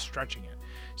that's probably stretching it.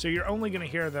 So you're only going to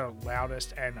hear the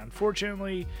loudest, and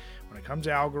unfortunately when it comes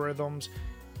to algorithms,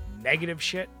 negative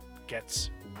shit gets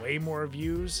way more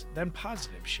views than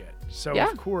positive shit. So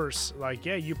Of course, like,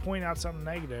 you point out something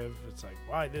negative, it's like,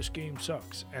 why, this game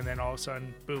sucks, and then all of a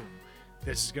sudden, boom,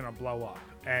 this is going to blow up.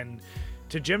 And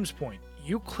to Jim's point,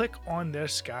 you click on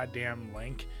this goddamn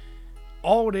link,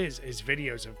 all it is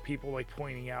videos of people like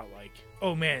pointing out like,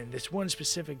 oh man, this one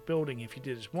specific building, if you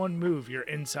did this one move, you're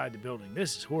inside the building.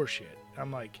 This is horseshit.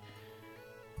 I'm like,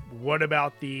 what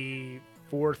about the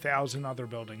 4,000 other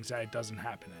buildings that it doesn't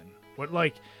happen in? What,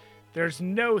 like, there's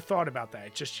no thought about that.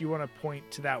 It's just you want to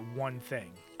point to that one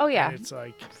thing. Oh yeah. And it's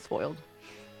like, spoiled.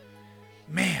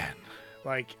 Man,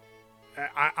 like,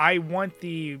 I want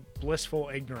the blissful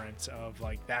ignorance of,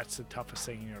 like, that's the toughest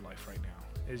thing in your life right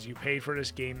now, is you paid for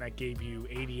this game that gave you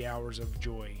 80 hours of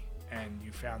joy, and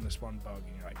you found this one bug,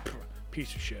 and you're like,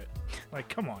 piece of shit. Like,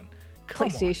 come on.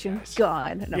 PlayStation,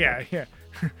 gone. No. Yeah.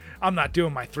 I'm not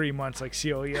doing my 3 months like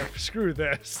Celia. Screw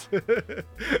this.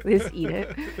 Just eat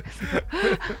it.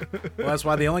 Well, that's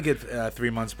why they only get 3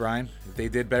 months, Brian. If they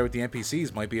did better with the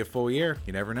NPCs, might be a full year.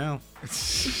 You never know.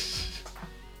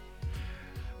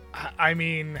 I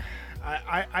mean,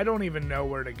 I don't even know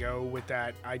where to go with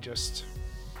that.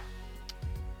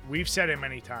 we've said it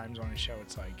many times on the show.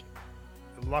 It's like,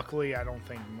 luckily, I don't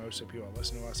think most of the people that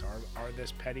listen to us are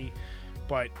this petty.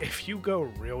 But if you go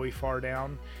really far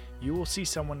down, you will see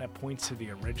someone that points to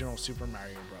the original Super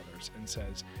Mario Brothers and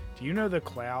says, do you know the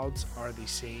clouds are the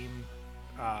same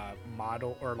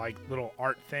model or like little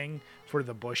art thing for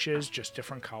the bushes, just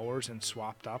different colors and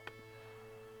swapped up?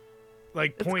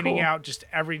 Like It's pointing cool. out just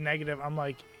every negative. I'm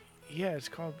like, yeah, it's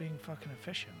called being fucking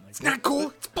efficient. Like, It's not cool.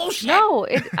 It's bullshit. No,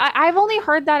 I've only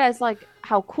heard that as like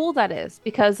how cool that is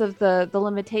because of the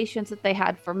limitations that they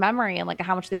had for memory and like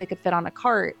how much they could fit on a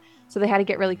cart. So they had to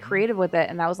get really creative with it,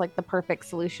 and that was like the perfect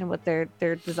solution with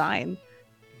their design.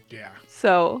 Yeah.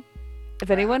 So if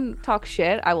anyone talks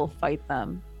shit, I will fight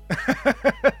them. All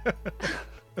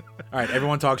right,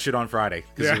 everyone talk shit on Friday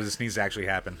because Yeah. this needs to actually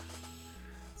happen.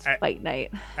 Fight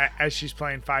night. As she's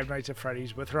playing Five Nights at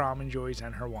Freddy's with her almond joys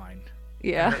and her wine.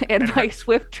 Yeah, and my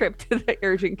swift trip to the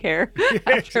urgent care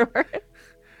afterward.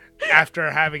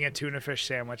 After having a tuna fish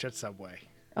sandwich at Subway.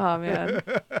 Oh man.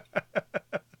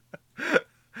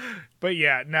 But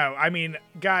yeah, no, I mean,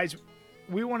 guys,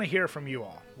 we want to hear from you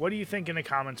all. What do you think in the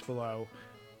comments below?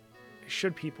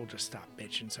 Should people just stop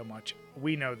bitching so much?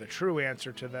 We know the true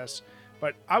answer to this,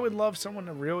 but I would love someone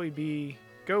to really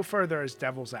go further as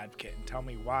devil's advocate and tell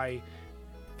me why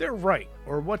they're right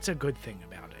or what's a good thing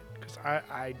about it. Because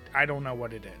I don't know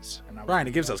what it is. And Brian,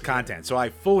 it gives us content, so I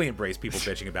fully embrace people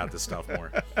bitching about this stuff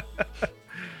more.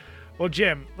 Well,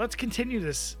 Jim, let's continue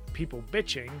this people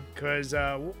bitching, because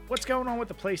what's going on with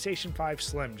the PlayStation 5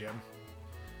 Slim, Jim?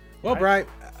 Well, Brian,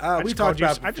 we talked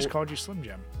about... I just called you Slim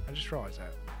Jim. I just realized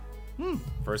that.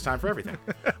 First time for everything.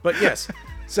 But yes,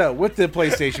 so with the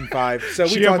PlayStation 5, so we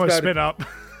She talked almost about spit up.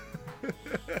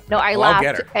 No, I Well, I'll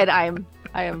get laughed, her. and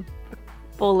I am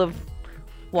full of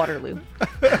Waterloo.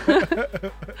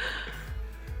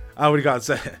 what do you got?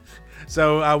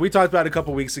 So we talked about it a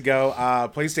couple weeks ago.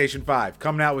 PlayStation 5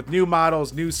 coming out with new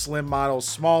models, new slim models,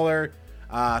 smaller,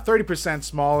 30%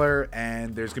 smaller,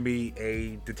 and there's gonna be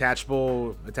a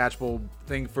attachable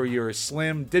thing for your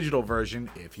slim digital version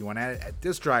if you want to add a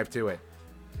disk drive to it.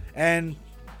 And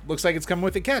looks like it's coming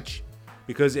with a catch,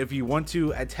 because if you want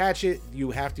to attach it,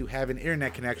 you have to have an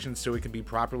internet connection so it can be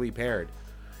properly paired.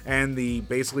 And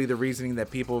basically the reasoning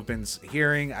that people have been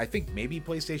hearing, I think maybe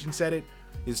PlayStation said it,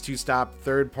 is to stop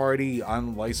third-party,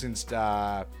 unlicensed,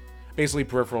 basically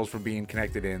peripherals from being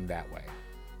connected in that way.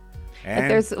 And If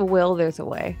there's a will, there's a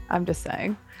way. I'm just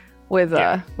saying, with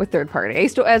third party.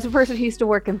 As a person who used to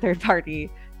work in third party,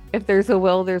 if there's a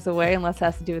will, there's a way. Unless it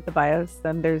has to do with the BIOS,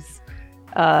 then there's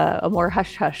a more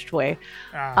hushed way.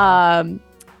 I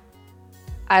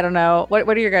don't know. What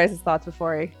are your guys' thoughts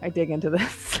before I dig into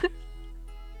this?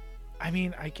 I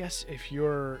mean, I guess if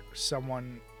you're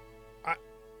someone,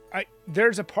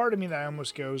 there's a part of me that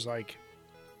almost goes like,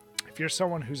 if you're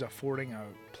someone who's affording a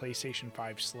PlayStation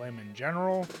 5 Slim in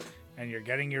general, and you're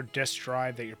getting your disc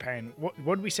drive that you're paying,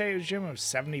 what did we say it was, Jim? It was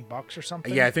 $70 or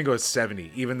something? yeah, I think it was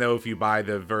 70. Even though if you buy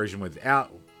the version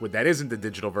that isn't the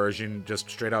digital version, just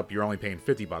straight up, you're only paying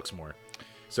 $50 more.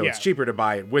 So it's cheaper to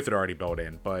buy it with it already built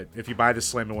in. But if you buy the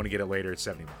Slim and want to get it later, it's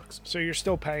 $70. So you're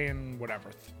still paying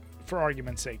whatever, for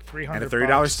argument's sake, $300. And a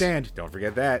 $30 stand. Don't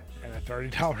forget that. And a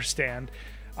 $30 stand.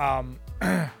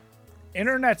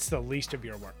 Internet's the least of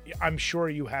your work. I'm sure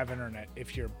you have internet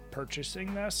if you're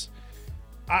purchasing this.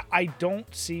 I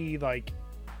don't see, like,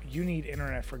 you need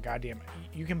internet for goddamn...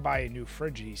 You can buy a new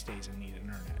fridge these days and need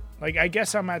internet. Like, I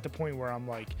guess I'm at the point where I'm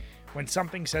like, when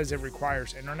something says it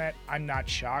requires internet, I'm not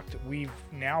shocked. We've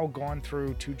now gone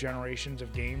through 2 generations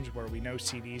of games where we know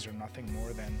CDs are nothing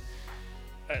more than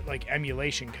like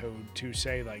emulation code to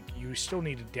say, like, you still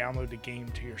need to download the game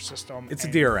to your system. It's a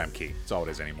DRM key. That's all it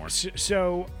is anymore.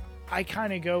 So I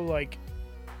kind of go like,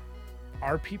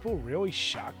 are people really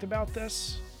shocked about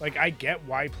this? Like, I get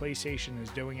why PlayStation is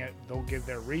doing it. They'll give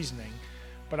their reasoning.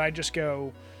 But I just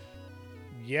go,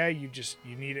 yeah, you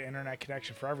need an internet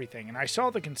connection for everything. And I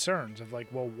saw the concerns of like,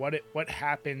 well, what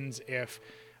happens if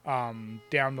down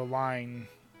the line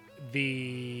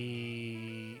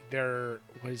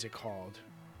what is it called?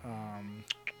 I'm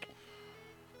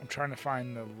trying to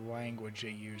find the language they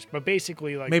use, but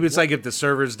basically, like, maybe it's like if the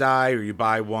servers die, or you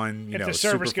buy one, super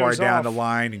service far goes down off, the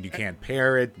line, and you can't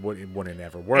pair it. It wouldn't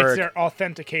ever it's work. their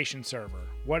authentication server.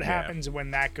 What happens when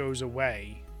that goes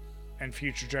away, and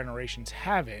future generations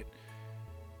have it?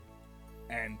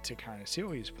 And to kind of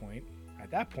Celia's point,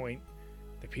 at that point,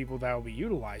 the people that will be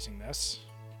utilizing this,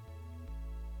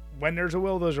 when there's a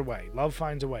will, there's a way. Love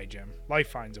finds a way, Jim. Life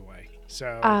finds a way.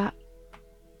 So.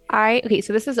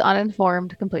 So this is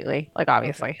uninformed completely, like,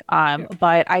 obviously.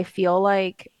 But I feel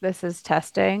like this is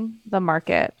testing the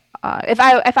market. If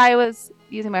I was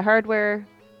using my hardware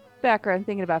background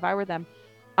thinking about if I were them,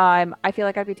 I feel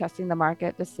like I'd be testing the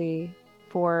market to see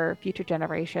for future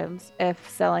generations if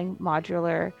selling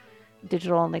modular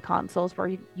digital only consoles where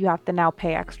you have to now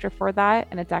pay extra for that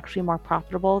and it's actually more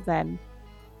profitable than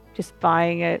just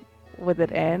buying it with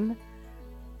it in.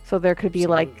 So there could be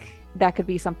like that could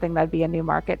be something that'd be a new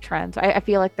market trend. So I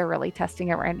feel like they're really testing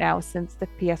it right now since the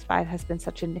PS5 has been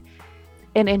such an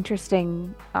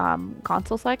interesting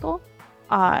console cycle.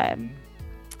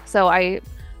 So I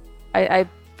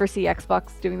foresee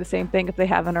Xbox doing the same thing if they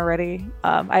haven't already.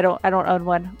 I don't own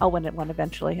one. I'll win it one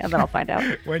eventually, and then I'll find out.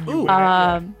 When you win it,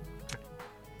 yeah.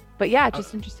 But yeah,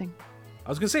 just interesting. I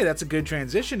was gonna say that's a good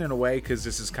transition in a way because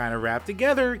this is kind of wrapped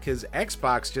together because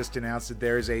Xbox just announced that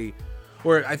there's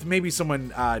maybe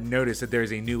someone noticed that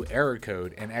there's a new error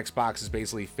code and Xbox is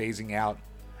basically phasing out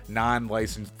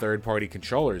non-licensed third-party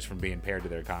controllers from being paired to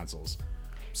their consoles.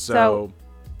 So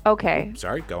okay.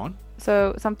 Sorry, go on.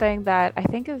 So something that I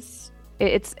think is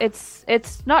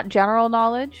it's not general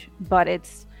knowledge, but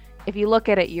it's if you look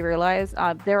at it, you realize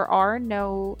there are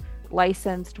no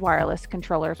licensed wireless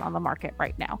controllers on the market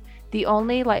right now. The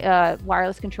only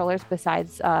wireless controllers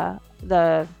besides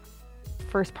the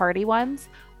first party ones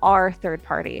are third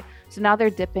party. So now they're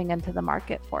dipping into the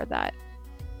market for that.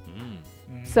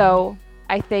 So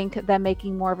I think them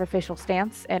making more of an official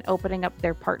stance and opening up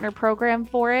their partner program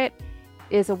for it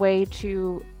is a way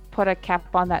to put a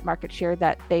cap on that market share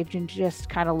that they've been just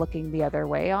kind of looking the other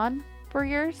way on for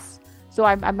years. So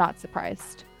I'm not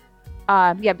surprised.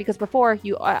 Yeah, because before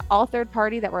all third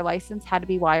party that were licensed had to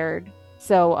be wired,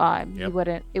 so it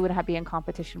wouldn't be in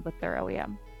competition with their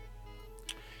OEM.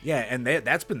 Yeah, and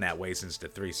that's been that way since the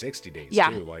 360 days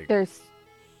too. Like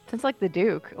since like the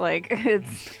Duke, like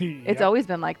it's always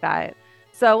been like that.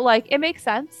 So like it makes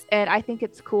sense, and I think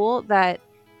it's cool that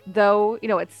though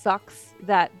it sucks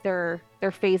that they're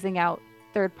phasing out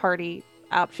third party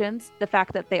options. The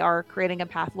fact that they are creating a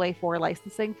pathway for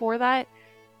licensing for that,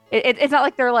 it's not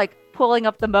like they're like pulling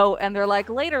up the moat and they're like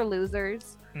later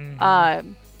losers.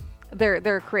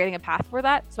 They're creating a path for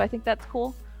that, so I think that's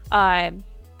cool.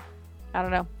 I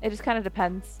don't know, it just kind of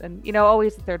depends, and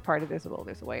always the third party there's a will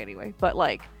there's a way anyway, but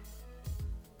like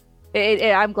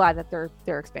I'm glad that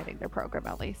they're expanding their program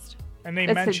at least. And they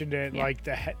mentioned it like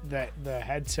the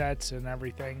headsets and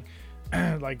everything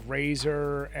like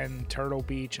Razer and Turtle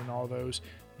Beach and all those,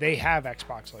 they have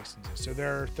Xbox licenses, so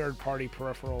there are third-party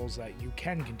peripherals that you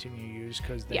can continue to use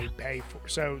because they pay for.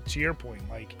 So to your point,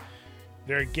 like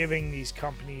they're giving these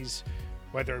companies,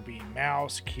 whether it be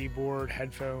mouse, keyboard,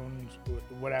 headphones,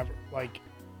 whatever, like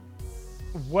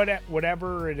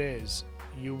whatever it is,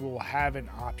 you will have an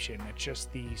option. It's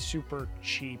just the super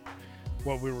cheap,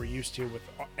 what we were used to with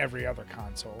every other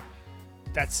console.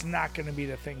 That's not going to be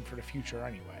the thing for the future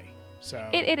anyway. So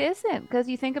it isn't, because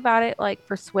you think about it, like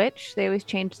for Switch, they always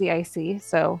change the IC,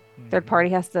 so third party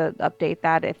has to update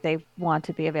that if they want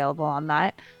to be available on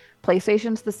that.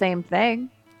 PlayStation's the same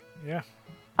thing. Yeah.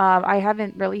 I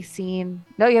haven't really seen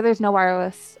there's no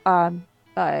wireless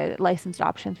licensed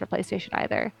options for PlayStation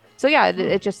either. So yeah,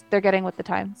 it just they're getting with the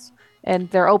times and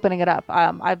they're opening it up.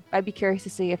 I'd be curious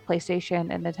to see if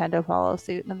PlayStation and Nintendo follow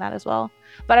suit in that as well.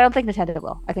 But I don't think Nintendo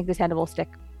will. I think Nintendo will stick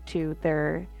to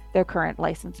their current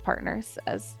licensed partners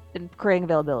as in creating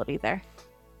availability there.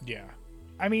 Yeah.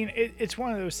 I mean, it's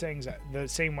one of those things that the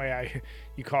same way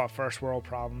you call it first world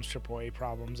problems, AAA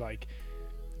problems. Like,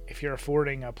 if you're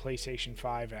affording a PlayStation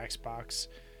 5 and Xbox,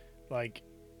 like,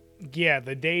 yeah,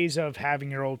 the days of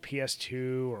having your old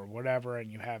PS2 or whatever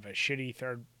and you have a shitty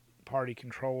third-party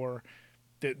controller,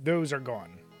 those are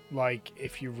gone. Like,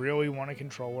 if you really want a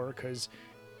controller, because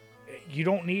you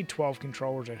don't need 12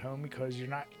 controllers at home because you're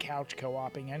not couch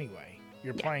co-oping anyway.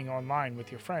 You're playing online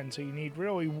with your friends, so you need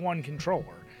really one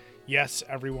controller. Yes,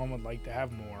 everyone would like to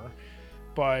have more,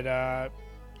 but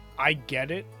I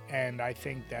get it, and I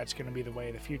think that's going to be the way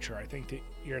of the future. I think that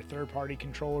your third-party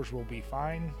controllers will be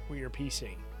fine with your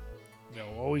PC.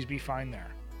 They'll always be fine there.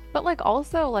 But like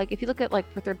also, like if you look at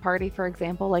like for third party, for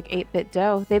example, like 8-Bit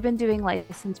Do, they've been doing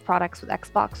licensed products with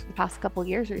Xbox for the past couple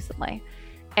years recently.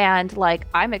 And like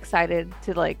I'm excited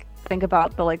to like think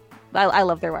about the I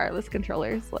love their wireless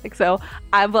controllers. Like so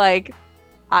I'm like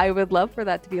I would love for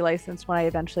that to be licensed when I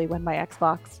eventually win my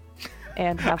Xbox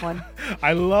and have one.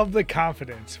 I love the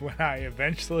confidence when I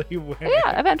eventually win.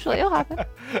 Yeah, eventually it'll happen.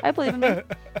 I believe in me.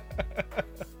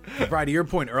 Brian, to your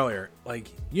point earlier, like,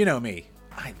 you know me,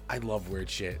 I love weird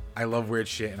shit. I love weird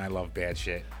shit and I love bad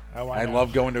shit. Oh, I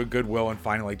love going to a Goodwill and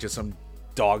finding like just some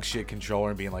dog shit controller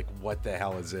and being like, what the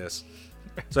hell is this?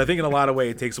 So I think in a lot of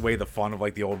ways it takes away the fun of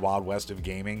like the old Wild West of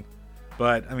gaming.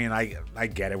 But I mean, I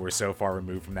get it. We're so far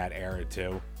removed from that era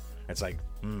too. It's like,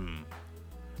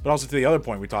 But also to the other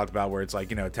point we talked about where it's like,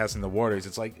 testing the waters,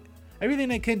 it's like everything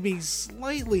that can be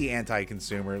slightly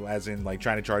anti-consumer, as in like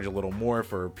trying to charge a little more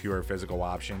for a pure physical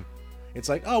option. It's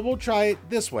like, oh, we'll try it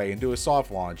this way and do a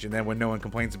soft launch. And then when no one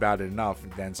complains about it enough,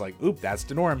 then it's like, oop, that's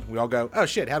the norm. We all go, oh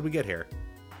shit, how'd we get here?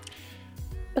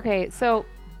 Okay, so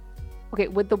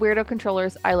with the weirdo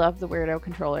controllers, I love the weirdo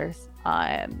controllers.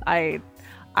 I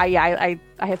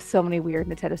have so many weird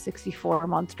Nintendo 64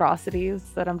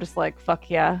 monstrosities that I'm just like, fuck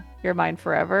yeah, you're mine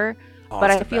forever. Oh,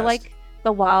 But it's I the feel best. like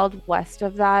the wild west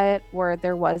of that, where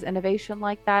there was innovation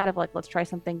like that, of like, let's try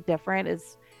something different,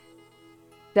 is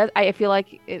that I feel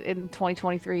like in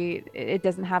 2023 it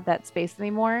doesn't have that space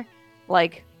anymore.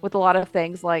 Like with a lot of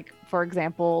things, like for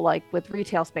example, like with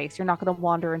retail space, you're not going to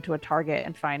wander into a Target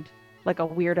and find like a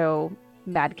weirdo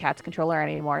Mad Catz controller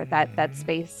anymore. That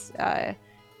space,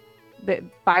 the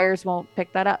buyers won't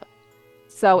pick that up.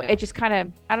 So it just kind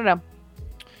of, I don't know.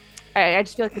 I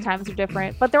just feel like the times are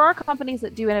different. But there are companies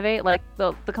that do innovate. Like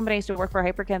the company I used to work for,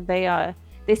 Hyperkin,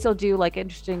 they still do like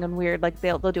interesting and weird. Like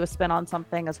they'll do a spin on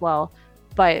something as well.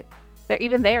 But they're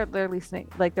listening,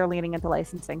 like they're leaning into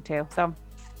licensing too. So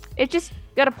it just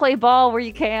got to play ball where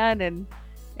you can and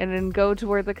then go to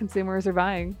where the consumers are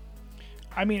buying.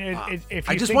 I mean, if you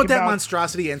I just think want that about,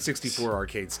 monstrosity N64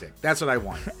 arcade stick. That's what I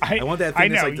want. I want that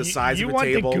thing that's like the size you of a want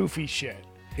table. the goofy shit.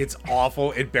 It's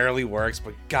awful. It barely works,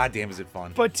 but goddamn is it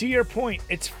fun. But to your point,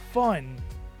 it's fun.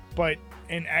 But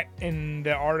in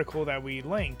the article that we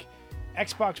link,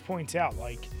 Xbox points out,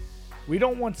 like, we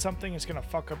don't want something that's going to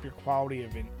fuck up your quality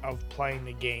of playing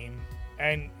the game.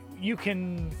 And you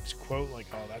can quote like,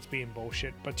 oh, that's being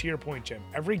bullshit. But to your point, Jim,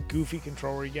 every goofy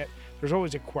controller you get, there's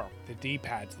always a quirk. The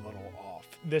D-pad's a little off.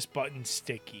 This button's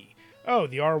sticky. Oh,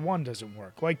 the R1 doesn't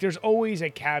work. Like, there's always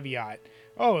a caveat.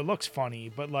 Oh, it looks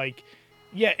funny, but like,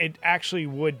 yeah, it actually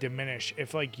would diminish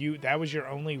if like that was your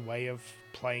only way of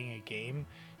playing a game.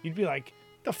 You'd be like,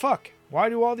 the fuck? Why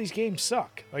do all these games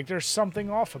suck? Like, there's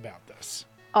something off about this.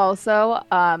 Also,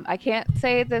 I can't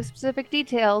say the specific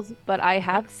details, but I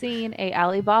have seen a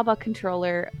Alibaba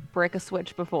controller break a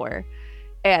Switch before,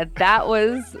 and that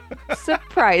was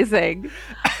surprising.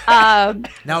 Now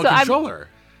a controller.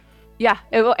 Yeah,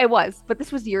 it was. But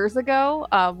this was years ago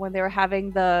when they were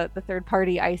having the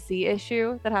third-party IC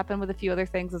issue that happened with a few other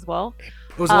things as well.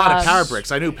 It was a lot of Power Bricks.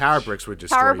 I knew Power Bricks would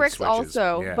destroy Power Bricks Switches.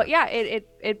 also. Yeah. But yeah,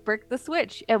 it bricked the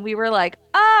Switch, and we were like,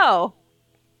 oh,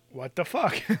 What the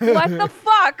fuck? what the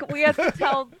fuck? We have to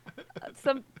tell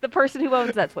the person who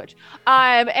owns that Switch.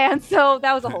 And so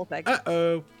that was a whole thing.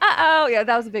 Yeah,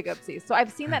 that was a big oopsie. So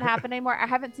I've seen that happen anymore. I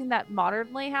haven't seen that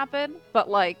modernly happen, but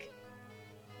like,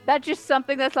 that's just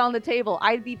something that's on the table.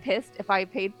 I'd be pissed if I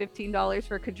paid $15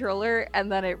 for a controller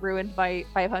and then it ruined my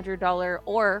 $500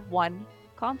 or one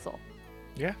console.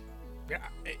 Yeah.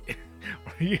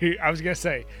 I was gonna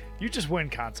say, you just win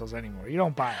consoles anymore. You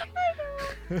don't buy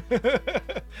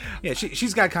it. Yeah,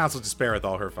 she's got consoles to spare with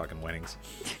all her fucking winnings.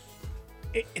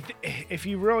 If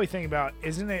you really think about it,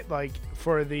 isn't it like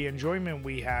for the enjoyment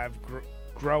we have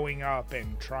growing up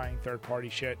and trying third-party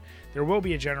shit, there will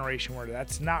be a generation where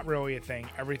that's not really a thing.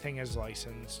 Everything is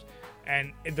licensed,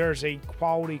 and there's a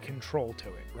quality control to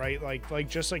it, right? Like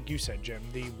just like you said, Jim,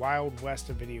 the Wild West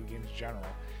of video games in general.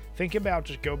 Think about,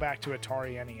 just go back to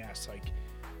Atari NES. Like,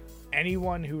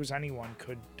 anyone who was anyone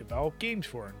could develop games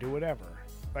for it and do whatever.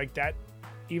 Like that,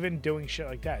 even doing shit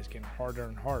like that is getting harder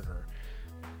and harder.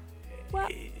 Well,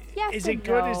 yes, is and it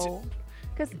good? no.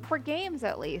 Because for games,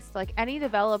 at least, like any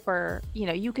developer,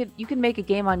 you can make a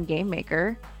game on Game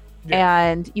Maker,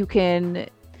 and you can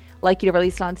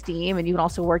release it on Steam, and you can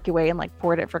also work your way and like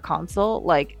port it for console.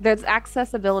 Like, there's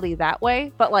accessibility that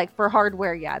way, but like for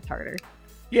hardware, yeah, it's harder.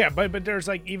 Yeah, but there's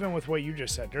like, even with what you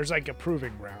just said, there's like a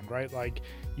proving ground, right? Like,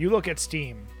 you look at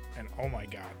Steam, and oh my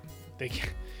god,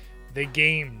 the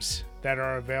games that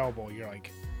are available, you're like,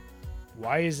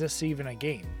 why is this even a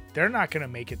game? They're not going to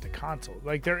make it to console.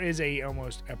 Like, there is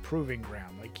almost a proving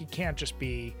ground. Like, you can't just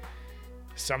be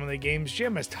some of the games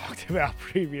Jim has talked about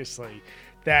previously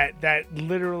that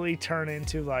literally turn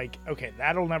into like, okay,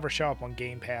 that'll never show up on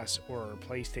Game Pass or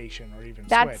PlayStation or even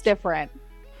That's Switch. different.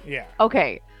 Yeah.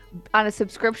 Okay. On a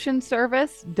subscription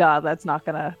service, that's not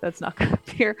gonna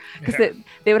appear, because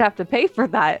they would have to pay for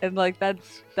that, and like that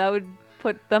would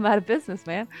put them out of business,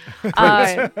 man.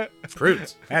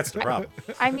 Fruits. That's the problem.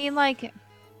 I mean, like,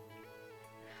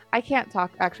 I can't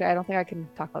talk. Actually, I don't think I can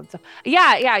talk about this stuff.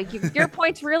 Yeah. Your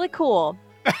point's really cool.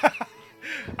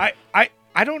 I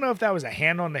don't know if that was a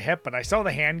hand on the hip, but I saw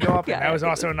the hand go up, and that was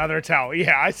also another towel.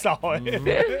 Yeah, I saw it.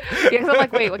 Yeah, because I'm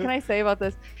like, wait, what can I say about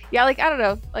this? Yeah, like, I don't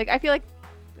know. Like, I feel like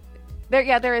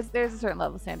there's a certain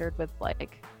level of standard with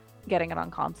like getting it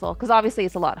on console because obviously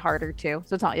it's a lot harder too.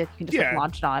 So it's not like you can just like,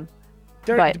 launch it on.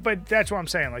 But that's what I'm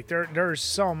saying. Like there's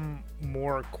some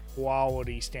more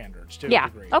quality standards to a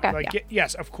degree. Okay. Like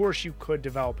yes, of course you could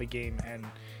develop a game and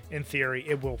in theory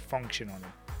it will function on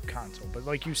a console. But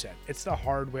like you said, it's the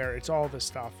hardware, it's all the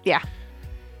stuff. Yeah.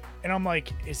 And I'm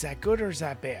like, is that good or is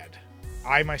that bad?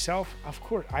 I myself, of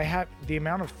course, I have the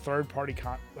amount of third-party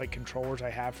controllers I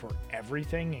have for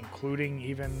everything, including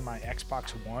even my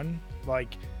Xbox One.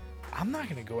 Like, I'm not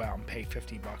gonna go out and pay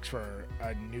 $50 for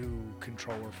a new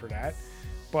controller for that.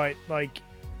 But like,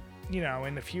 you know,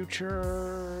 in the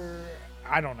future,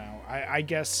 I don't know. I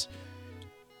guess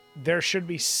there should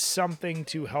be something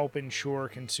to help ensure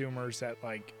consumers that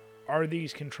like, are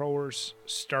these controllers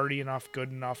sturdy enough, good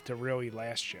enough to really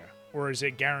last you, or is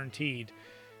it guaranteed?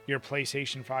 Your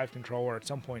PlayStation 5 controller at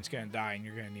some point is going to die and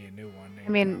you're going to need a new one. I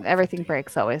mean, everything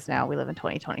breaks always now. We live in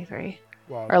 2023.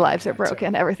 Well, our lives are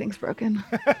broken. Everything's broken.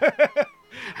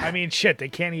 I mean, shit, they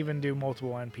can't even do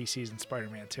multiple NPCs in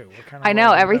Spider-Man 2. What kind of I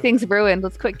know, everything's ruined.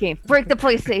 Let's quit game. Break the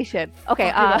PlayStation.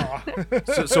 Okay.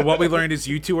 So what we learned is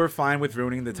you two are fine with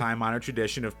ruining the time-honored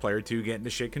tradition of player 2 getting the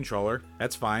shit controller.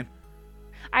 That's fine.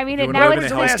 I mean, now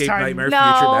it's Hellscape Nightmare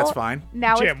Future. That's fine.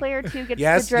 Now Jim. it's player 2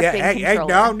 gets the drifting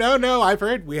controller. No. I've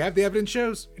heard. We have the evidence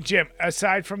shows. Jim,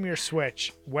 aside from your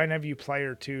Switch, when have you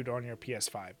player 2'd on your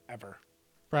PS5 ever?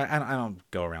 Right. I don't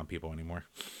go around people anymore.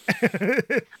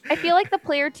 I feel like the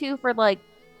player 2 for like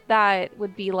that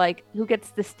would be like who gets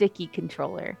the sticky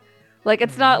controller. Like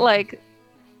it's not like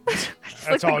that's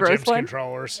like all Jim's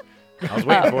controllers. I was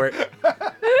waiting for it.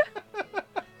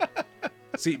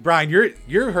 See, Brian,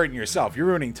 you're hurting yourself. You're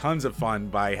ruining tons of fun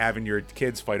by having your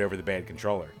kids fight over the bad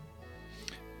controller.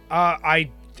 I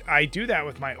do that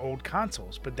with my old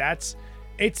consoles, but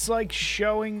it's like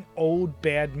showing old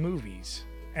bad movies,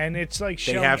 and it's like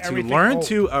showing they have to learn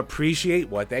to appreciate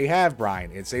what they have,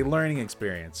 Brian. It's a learning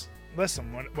experience.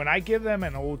 Listen, when I give them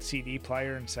an old CD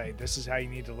player and say this is how you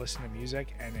need to listen to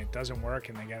music, and it doesn't work,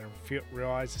 and they gotta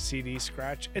realize the CD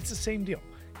scratch, it's the same deal.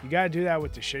 You got to do that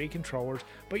with the shitty controllers,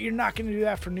 but you're not going to do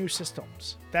that for new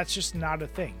systems. That's just not a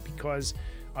thing because,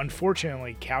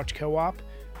 unfortunately, couch co-op,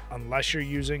 unless you're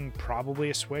using probably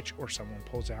a Switch or someone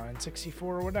pulls out N64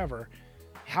 or whatever,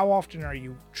 how often are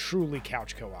you truly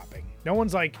couch co-oping? No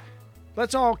one's like,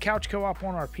 let's all couch co-op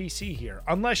on our PC here,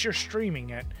 unless you're streaming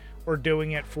it or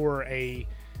doing it for a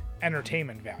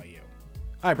entertainment value.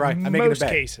 All right, Brian, I'm making a bet.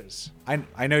 Most cases.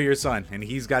 I know your son, and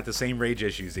he's got the same rage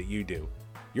issues that you do.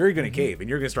 You're going to cave, and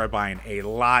you're going to start buying a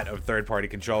lot of third-party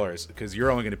controllers because you're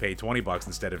only going to pay $20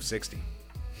 instead of $60.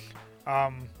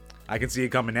 I can see it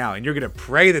coming now, and you're going to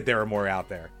pray that there are more out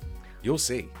there. You'll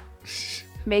see.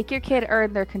 Make your kid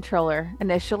earn their controller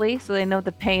initially so they know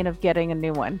the pain of getting a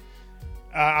new one.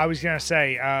 I was going to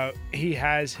say, he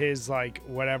has his, like,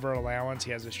 whatever allowance.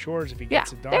 He has his chores if he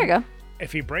gets it done. There you go.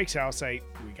 If he breaks it, I'll say,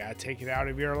 we got to take it out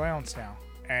of your allowance now.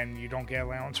 And you don't get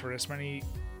allowance for this many.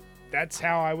 That's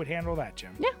how I would handle that,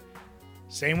 Jim. Yeah.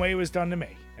 Same way it was done to me.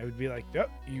 I would be like, oh,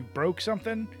 you broke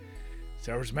something.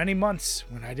 There was many months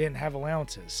when I didn't have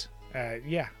allowances.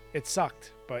 Yeah, it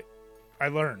sucked, but I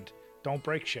learned. Don't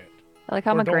break shit. I like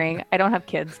how I'm agreeing. I don't have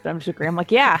kids, but I'm just agreeing. I'm like,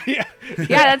 yeah. Yeah,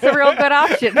 that's a real good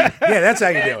option. Yeah, that's how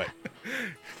you do it.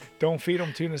 Don't feed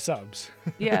them tuna subs.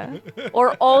 Yeah.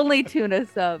 Or only tuna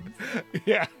subs.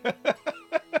 Yeah.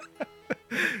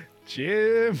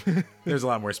 Jim. There's a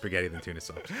lot more spaghetti than tuna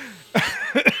subs.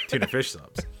 Tuna fish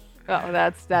subs. Oh,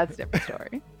 that's a different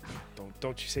story.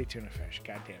 Don't you say tuna fish.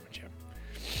 God damn it, Jim.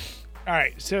 All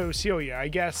right, so Celia, I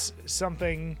guess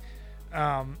something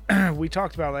we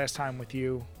talked about last time with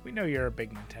you. We know you're a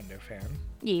big Nintendo fan.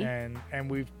 Yeah.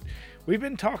 And we've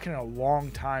been talking a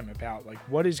long time about like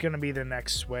what is going to be the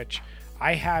next Switch.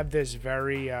 I have this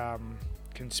very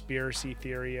conspiracy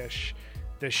theory-ish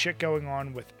the shit going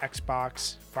on with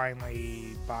Xbox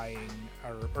finally buying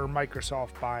or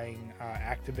Microsoft buying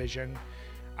Activision.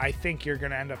 I think you're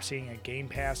going to end up seeing a Game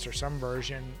Pass or some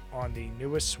version on the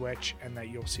newest Switch, and that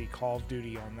you'll see Call of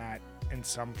Duty on that in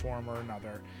some form or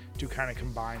another to kind of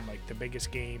combine like the biggest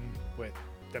game with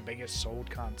the biggest sold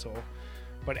console.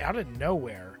 But out of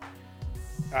nowhere,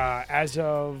 as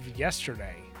of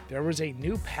yesterday, there was a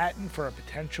new patent for a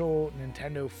potential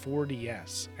Nintendo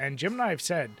 4DS. And Jim and I have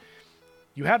said,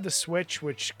 you have the Switch,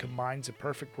 which combines a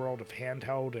perfect world of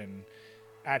handheld and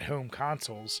at-home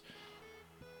consoles.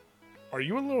 Are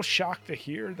you a little shocked to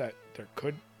hear that there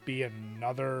could be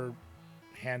another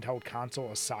handheld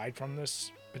console aside from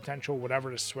this potential,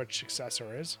 whatever the Switch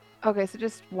successor is? Okay, so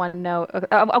just one note.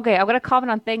 Okay, I'm going to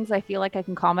comment on things I feel like I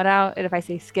can comment out. And if I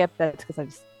say skip, that's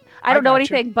because I don't know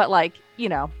anything, but like,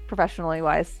 professionally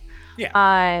wise.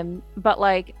 Yeah. But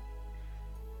like,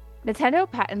 Nintendo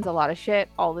patents a lot of shit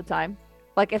all the time.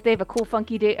 Like if they have a cool,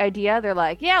 funky idea, they're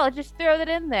like, "Yeah, let's just throw that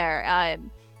in there."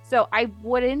 So I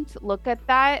wouldn't look at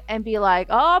that and be like,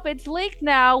 "Oh, it's leaked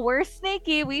now. We're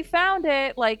sneaky. We found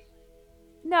it." Like,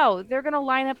 no, they're gonna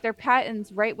line up their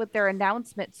patents right with their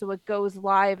announcement, so it goes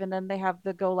live, and then they have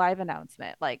the go live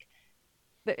announcement. Like,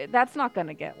 that's not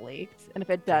gonna get leaked, and if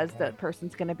it does, the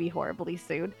person's gonna be horribly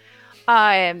sued.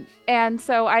 And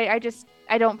so I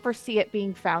don't foresee it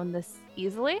being found this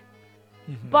easily.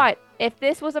 But if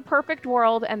this was a perfect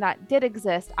world and that did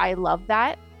exist, I love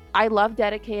that. I love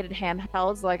dedicated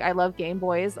handhelds. Like I love Game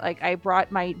Boys. Like I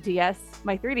brought my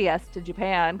 3DS to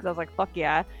Japan because I was like, fuck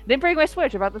yeah. Didn't bring my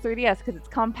Switch. I brought the 3DS because it's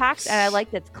compact and I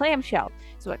like that it's clamshell.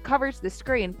 So it covers the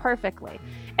screen perfectly.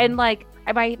 And like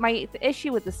my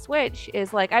issue with the Switch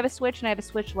is like I have a Switch and I have a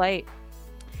Switch Lite.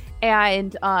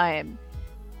 And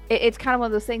it's kind of one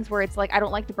of those things where it's like I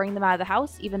don't like to bring them out of the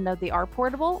house even though they are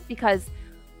portable because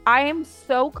I am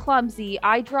so clumsy.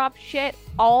 I drop shit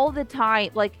all the time.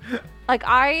 Like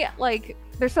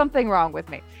there's something wrong with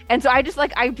me. And so I just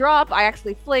I drop, I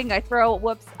actually fling, I throw,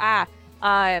 whoops,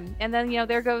 and then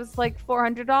there goes like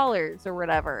 $400 or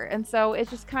whatever. And so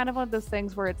it's just kind of one of those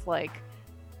things where it's like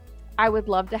I would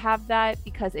love to have that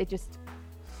because it just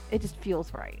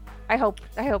feels right. I hope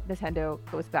Nintendo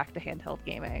goes back to handheld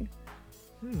gaming.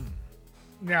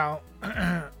 Now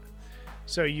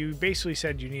so you basically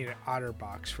said you need an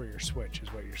OtterBox for your Switch,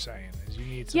 is what you're saying? Is you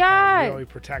need some kind of really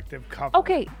protective cover?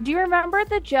 Okay. Do you remember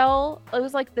the gel? It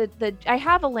was like the I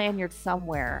have a lanyard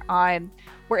somewhere on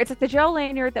where it's like the gel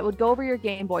lanyard that would go over your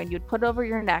Game Boy and you'd put it over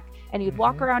your neck and you'd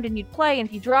walk around and you'd play and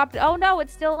if you dropped it, oh no,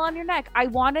 it's still on your neck. I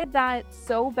wanted that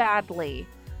so badly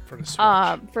for the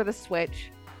Switch. For the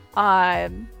Switch,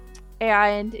 and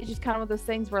it's just kind of one of those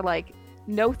things where like.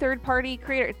 No third-party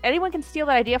creator. Anyone can steal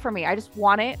that idea from me. I just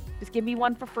want it. Just give me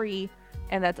one for free,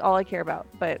 and that's all I care about.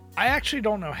 But I actually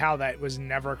don't know how that was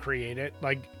never created.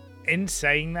 Like, in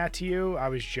saying that to you, I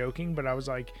was joking, but I was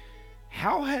like,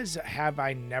 how have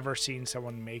I never seen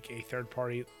someone make a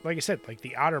third-party, like I said, like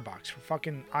the OtterBox for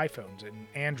fucking iPhones and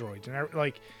Androids and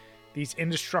like these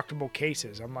indestructible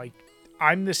cases. I'm like,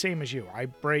 I'm the same as you. I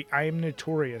am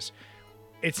notorious.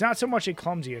 It's not so much a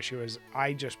clumsy issue as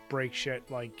I just break shit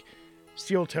like.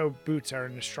 Steel toe boots are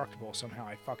indestructible. Somehow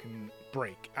I fucking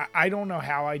break. I don't know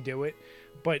how I do it,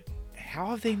 but how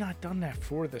have they not done that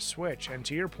for the Switch? And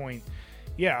to your point,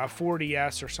 yeah, a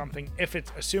 4DS or something, if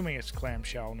it's assuming it's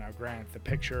clamshell. Now, granted, the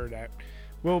picture that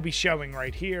we'll be showing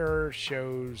right here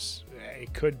shows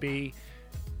it could be.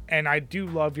 And I do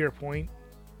love your point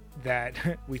that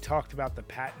we talked about the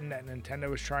patent that Nintendo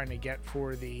was trying to get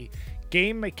for the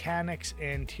game mechanics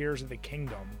in Tears of the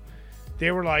Kingdom. They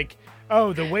were like,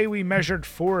 oh, the way we measured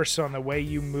force on the way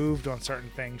you moved on certain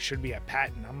things should be a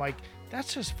patent. I'm like,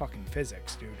 that's just fucking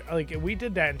physics, dude. Like, we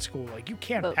did that in school. Like, you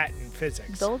can't patent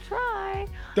physics. They'll try.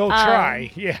 They'll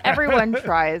try, yeah. Everyone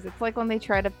tries. It's like when they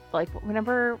try to, like,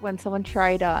 when someone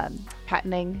tried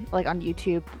patenting, like, on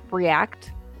YouTube,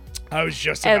 React. I was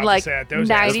just about to say that. Those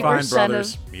 90%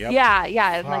 of... Yep.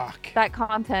 Yeah. And, like, that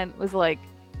content was like,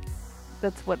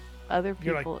 that's what other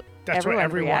people... That's what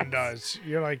everyone does.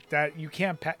 You're like that. You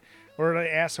can't or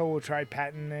the asshole will try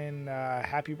patenting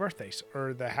 "Happy Birthday"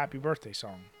 or the "Happy Birthday"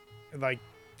 song. Like,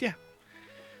 yeah.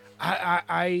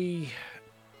 I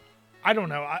don't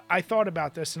know. I thought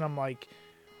about this and I'm like,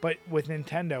 but with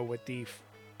Nintendo, with the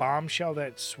bombshell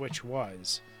that Switch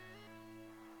was,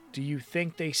 do you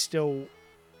think they still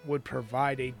would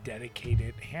provide a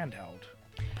dedicated handheld?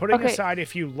 Putting aside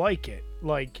if you like it,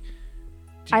 like.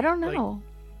 I don't know.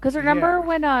 Because remember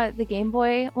when the Game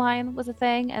Boy line was a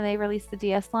thing and they released the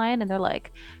DS line and they're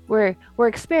like, we're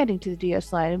expanding to the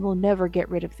DS line and we'll never get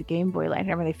rid of the Game Boy line.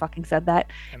 Remember they fucking said that?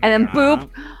 And then boop,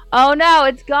 oh no,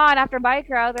 it's gone after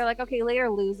Micro. They're like, okay, later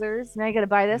losers. Now you got to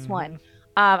buy this one.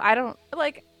 I don't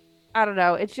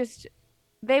know. It's just,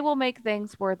 they will make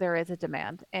things where there is a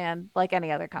demand and like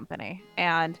any other company.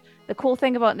 And the cool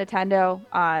thing about Nintendo,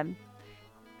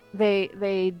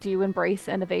 they do embrace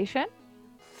innovation.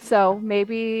 So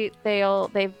maybe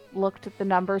they've looked at the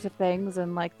numbers of things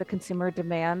and like the consumer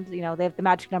demand, they have the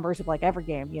magic numbers of like every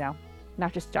game,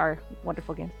 not just our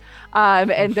wonderful games.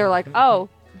 And they're like, oh,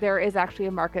 there is actually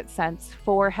a market sense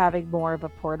for having more of a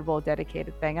portable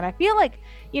dedicated thing. And I feel like,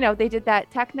 they did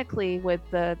that technically with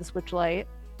the Switch Lite.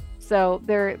 So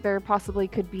there possibly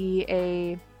could be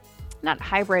a not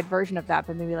hybrid version of that,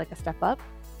 but maybe like a step up.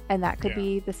 And that could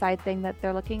be the side thing that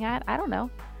they're looking at. I don't know.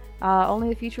 Only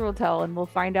the future will tell, and we'll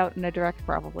find out in a direct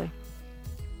probably.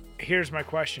 Here's my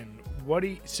question.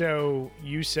 So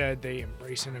you said they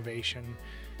embrace innovation.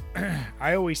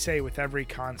 I always say with every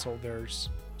console, there's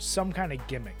some kind of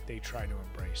gimmick they try to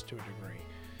embrace to a degree.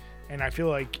 And I feel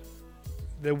like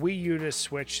the Wii U to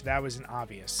Switch, that was an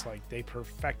obvious. Like, they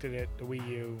perfected it. The Wii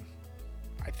U,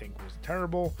 I think, was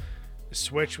terrible. The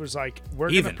Switch was like, we're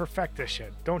going to perfect this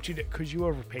shit. Don't you? Because you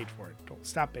overpaid for it. Don't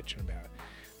stop bitching about it.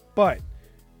 But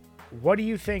what do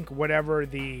you think, whatever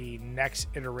the next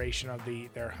iteration of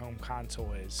their home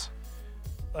console is?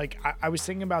 Like, I was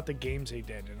thinking about the games they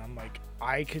did, and I'm like,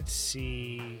 I could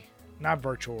see, not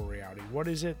virtual reality. What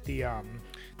is it? The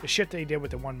shit they did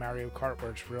with the one Mario Kart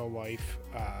where it's real life.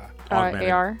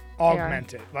 AR.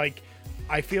 Augmented. Like,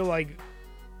 I feel like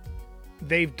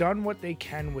they've done what they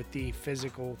can with the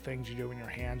physical things you do in your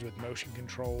hands with motion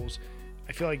controls.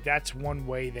 I feel like that's one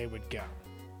way they would go.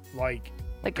 Like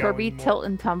Kirby Tilt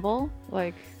and Tumble?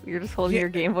 Like, you're just holding your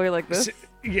Game Boy like this?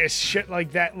 Yes, shit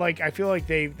like that. Like, I feel like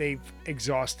they've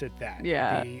exhausted that.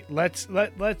 Yeah. Let's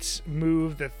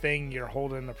move the thing you're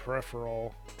holding the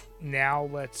peripheral. Now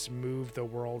let's move the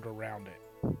world around it.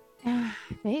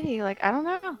 Maybe. Like, I don't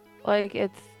know. Like,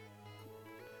 it's...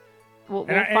 We'll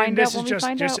and find this out is when we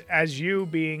find just out. as you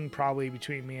being probably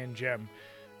between me and Jim,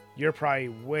 you're probably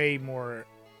way more,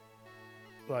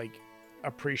 like,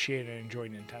 appreciate and enjoy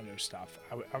Nintendo stuff.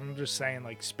 I'm just saying,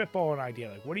 like, spitball an idea.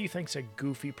 Like, what do you think's a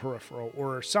goofy peripheral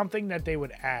or something that they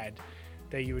would add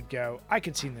that you would go, I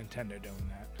could see Nintendo doing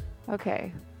that?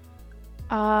 Okay.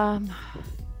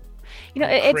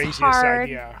 It's hard.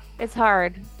 Idea. It's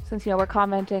hard since, we're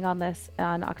commenting on this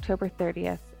on October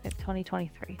 30th,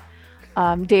 2023.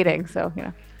 Dating, so,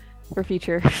 for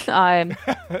future. I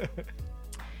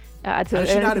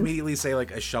should not immediately say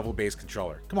like a shovel-based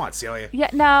controller. Come on, Celia. Yeah,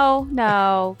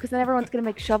 no, because then everyone's gonna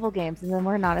make shovel games, and then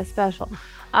we're not as special.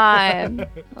 What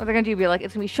they're gonna do be like,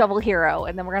 it's gonna be Shovel Hero,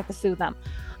 and then we're gonna have to sue them.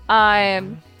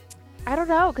 I don't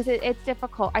know, because it's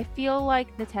difficult. I feel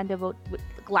like Nintendo with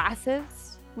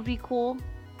glasses would be cool,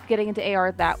 getting into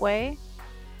AR that way.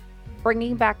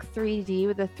 Bringing back 3D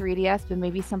with the 3DS, but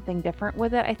maybe something different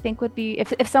with it, I think would be,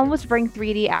 if someone was to bring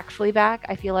 3D actually back,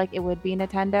 I feel like it would be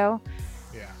Nintendo.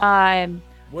 Yeah.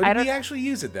 Would we actually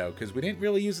use it though? Because we didn't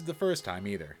really use it the first time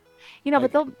either.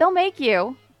 But they'll make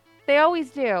you. They always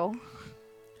do.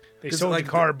 They sold like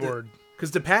cardboard.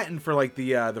 Because the patent for like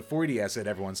the 4DS that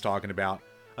everyone's talking about,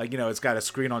 like it's got a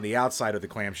screen on the outside of the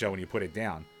clamshell when you put it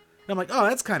down. And I'm like, oh,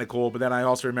 that's kind of cool. But then I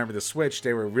also remember the Switch.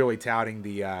 They were really touting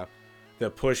the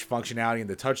push functionality and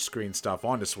the touchscreen stuff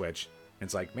on the Switch. And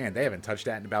it's like, man, they haven't touched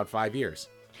that in about 5 years.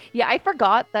 Yeah, I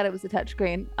forgot that it was a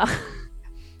touchscreen.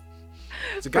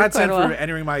 It's a godsend for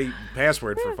entering my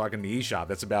password for fucking the eShop.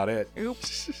 That's about it.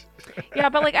 Oops. Yeah,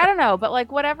 but like, I don't know. But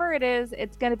like, whatever it is,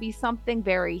 it's going to be something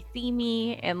very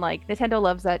themey. And like, Nintendo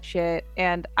loves that shit.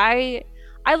 And I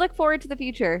look forward to the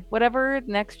future. Whatever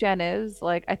next gen is,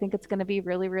 like, I think it's going to be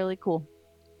really, really cool.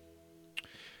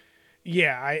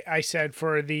 Yeah, I said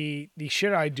for the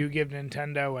shit I do give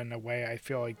Nintendo, in a way I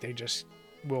feel like they just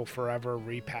will forever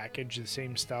repackage the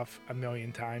same stuff a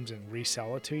million times and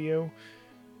resell it to you.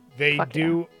 They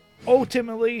do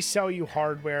ultimately sell you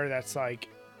hardware that's like,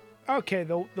 okay,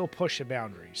 they'll push the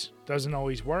boundaries. Doesn't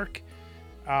always work,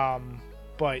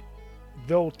 but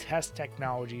they'll test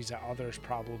technologies that others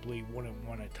probably wouldn't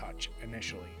want to touch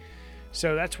initially.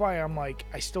 So that's why I'm like,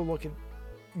 I still look at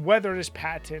whether this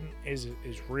patent is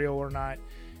real or not.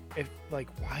 If like,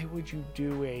 why would you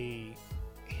do a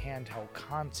handheld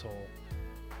console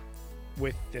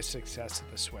with the success of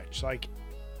the Switch? Like,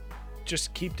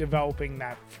 just keep developing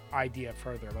that idea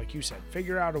further. Like you said,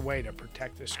 figure out a way to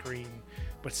protect the screen,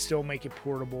 but still make it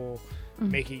portable,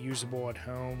 make it usable at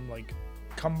home. Like,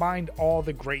 combine all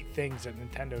the great things that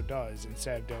Nintendo does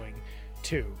instead of doing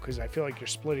two, because I feel like you're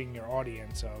splitting your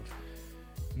audience of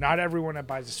not everyone that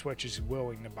buys a Switch is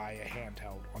willing to buy a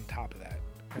handheld on top of that.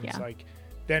 And it's like,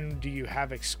 then do you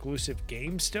have exclusive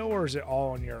games still, or is it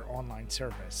all on your online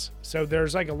service? So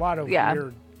there's like a lot of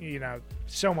weird,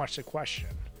 so much to question.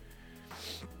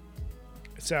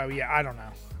 So, yeah, I don't know.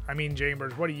 I mean,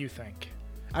 Chambers, what do you think?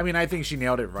 I mean, I think she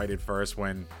nailed it right at first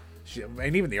when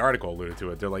and even the article alluded to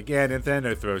it. They're like, yeah,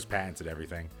 Nintendo throws patents at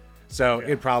everything. So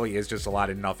it probably is just a lot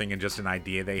of nothing and just an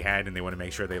idea they had, and they want to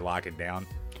make sure they lock it down.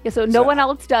 Yeah, so no one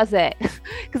else does it.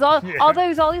 Because all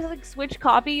these like Switch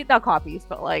not copies,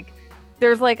 but like,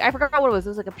 there's like, I forgot what it was. It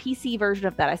was like a PC version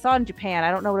of that. I saw it in Japan.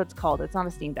 I don't know what it's called. It's on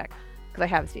a Steam Deck, because I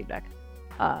have a Steam Deck.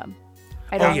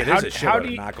 There's a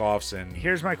shitload of knockoffs. And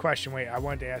here's my question. Wait, I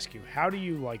wanted to ask you, how do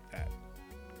you like that?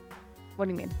 What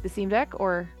do you mean? The Steam Deck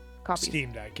or copies?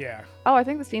 Steam Deck, yeah. Oh, I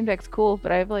think the Steam Deck's cool,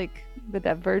 but I have like the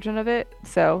dev version of it,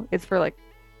 so it's for like,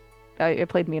 I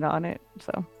played Mina on it,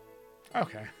 so.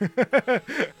 Okay.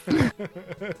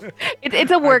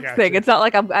 It's a work thing. It's not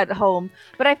like I'm at home,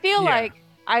 but I feel like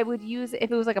I would use,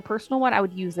 if it was like a personal one, I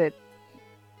would use it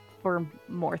for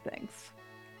more things.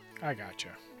 I gotcha.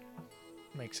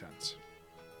 Makes sense.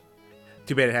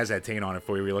 Too bad it has that taint on it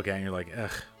for you. We look at it and you're like,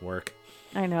 ugh, work.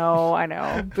 I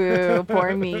know. Boo,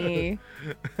 poor me.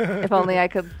 If only I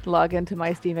could log into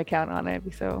my Steam account on it. It'd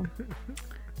be so.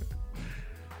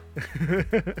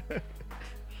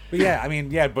 But yeah, I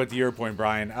mean, yeah, but to your point,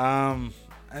 Brian, I'm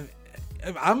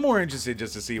more interested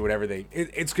just to see whatever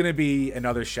it's going to be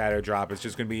another shadow drop. It's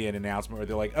just going to be an announcement where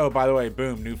they're like, oh, by the way,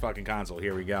 boom, new fucking console.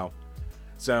 Here we go.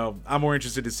 So I'm more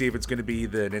interested to see if it's going to be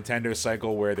the Nintendo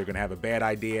cycle where they're going to have a bad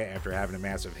idea after having a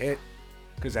massive hit.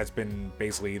 Because that's been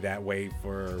basically that way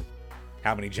for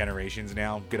how many generations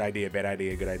now? Good idea, bad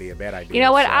idea, good idea, bad idea. You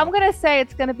know what? So, I'm going to say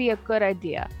it's going to be a good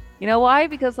idea. You know why?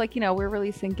 Because, we're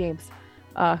releasing games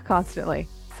constantly.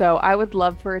 So I would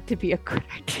love for it to be a good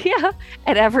idea,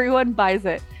 and everyone buys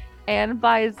it and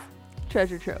buys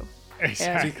Treasure Trove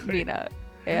and Mina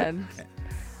and.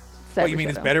 What you mean?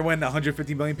 It's better when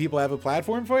 150 million people have a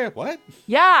platform for you? What?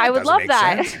 Yeah, I would love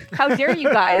that. How dare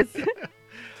you guys?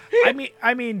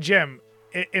 I mean, Jim.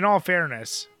 In all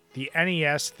fairness, the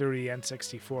NES through the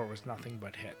N64 was nothing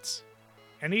but hits,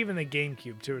 and even the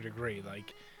GameCube to a degree.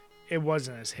 Like, it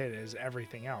wasn't as hit as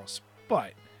everything else,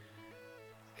 but.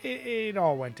 It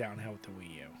all went downhill with the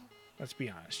Wii U. Let's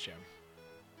be honest, Jim.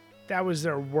 That was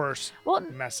their worst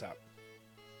mess up.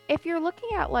 If you're looking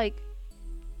at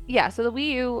so the Wii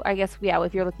U, I guess,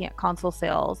 if you're looking at console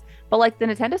sales, but the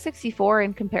Nintendo 64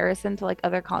 in comparison to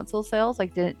other console sales,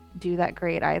 didn't do that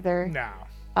great either. No.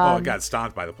 It got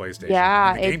stomped by the PlayStation.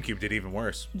 Yeah. And the GameCube did even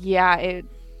worse. Yeah, it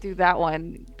do that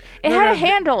one. It had a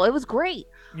handle. It was great.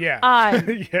 Yeah.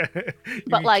 Yeah.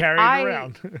 But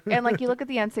around. And you look at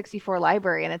the N64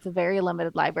 library, and it's a very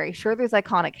limited library. Sure, there's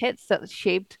iconic hits that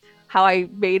shaped how I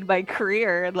made my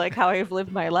career and how I've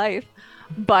lived my life.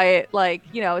 But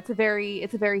it's a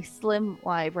very slim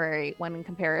library when in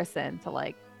comparison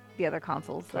to the other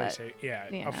consoles.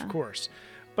 Of course.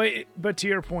 But to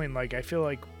your point, I feel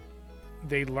like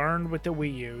they learned with the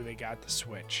Wii U, they got the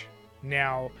Switch.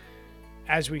 Now,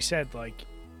 as we said,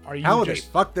 are you how will they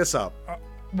fuck this up?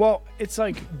 Well, it's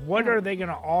what are they going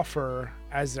to offer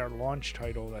as their launch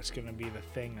title that's going to be the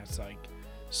thing that's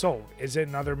sold? Is it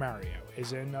another Mario?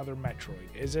 Is it another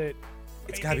Metroid? Is it...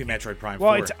 It's got to be Metroid Prime 4.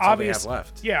 Well, it's obvious. All they have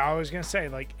left. Yeah, I was going to say,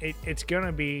 it's going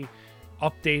to be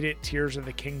updated Tears of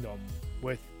the Kingdom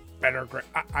with better...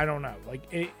 I don't know.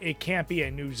 It can't be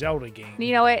a new Zelda game.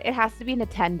 You know, it has to be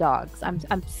Nintendogs.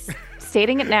 I'm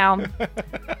stating it now.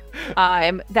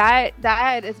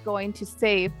 That is going to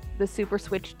save the Super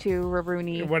Switch 2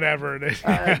 Raruni. Whatever it is.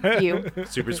 U.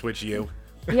 Super Switch U.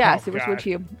 Yeah, Super Switch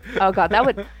U. Oh god,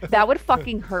 that would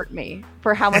fucking hurt me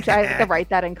for how much I have to write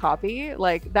that in copy.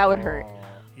 That would hurt.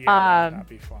 Yeah, that'd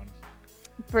be fun.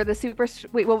 For the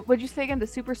what would you say again? The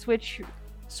Super Switch.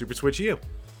 Super Switch U.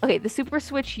 Okay, the Super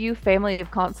Switch U family of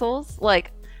consoles.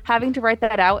 Having to write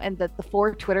that out, and the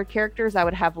 4 Twitter characters I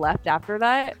would have left after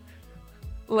that.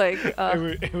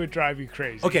 It would drive you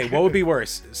crazy. Okay, what would be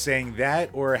worse, saying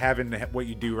that or having what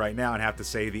you do right now and have to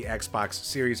say the Xbox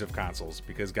series of consoles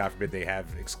because God forbid they have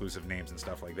exclusive names and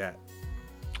stuff like that?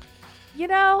 You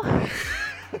know,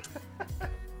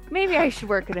 maybe I should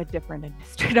work in a different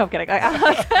industry. No, I'm kidding.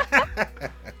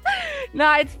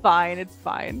 Nah, it's fine. It's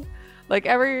fine.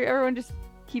 Everyone just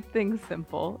keep things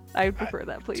simple. I prefer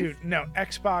that, please. Dude, no,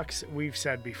 Xbox, we've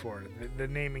said before, the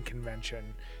naming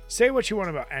convention. Say what you want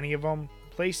about any of them.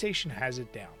 PlayStation has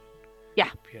it down. Yeah.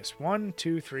 PS1,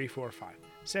 2, 3, 4, 5,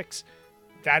 6.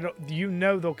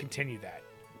 They'll continue that.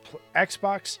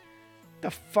 Xbox, the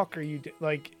fuck are you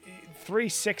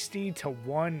 360 to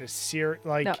 1 to series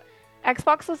no.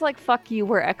 Xbox was fuck you,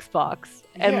 we're Xbox.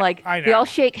 And I know. They all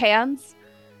shake hands.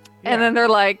 Yeah. And then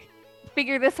they're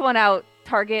figure this one out,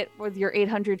 Target with your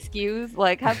 800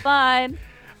 SKUs, have fun.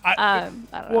 I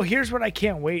don't know. Well, here's what I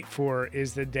can't wait for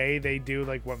is the day they do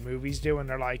what movies do, and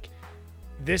they're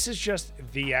this is just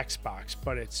the Xbox,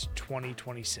 but it's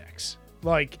 2026.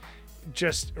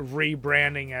 Just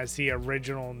rebranding as the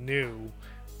original new,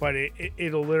 but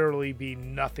it'll literally be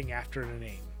nothing after the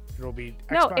name. It'll be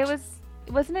Xbox.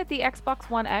 No, wasn't it the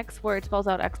Xbox One X where it spells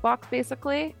out Xbox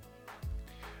basically?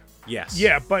 Yes.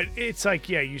 Yeah, but it's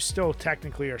you still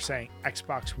technically are saying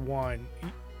Xbox One.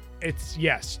 It's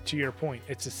yes, to your point,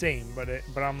 it's the same, but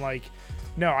I'm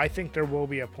no, I think there will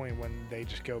be a point when they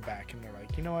just go back and they're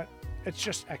you know what? It's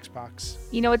just Xbox.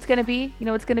 You know what's gonna be? It's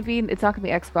not gonna be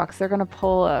Xbox. They're gonna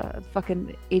pull a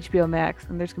fucking HBO Max,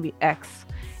 and there's gonna be X,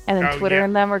 and then Twitter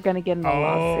and them are gonna get in a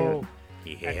lawsuit.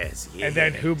 Yes. And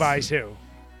then who buys who?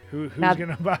 Who's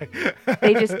gonna buy?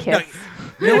 They just kiss.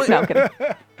 No, I'm kidding.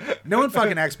 No one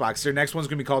fucking Xbox. Their next one's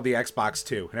gonna be called the Xbox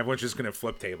 2, and everyone's just gonna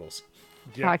flip tables.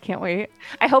 Yeah. Oh, I can't wait.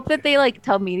 I hope that they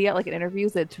tell media in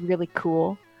interviews that it's really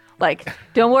cool. Like,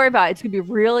 don't worry about it. It's gonna be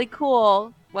really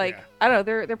cool. Like, Yeah. I don't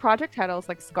know, their project titles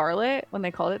like Scarlet when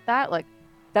they called it that. Like,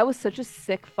 that was such a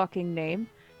sick fucking name.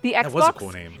 The That was a Xbox,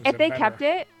 cool name. if they better. kept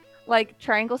it, like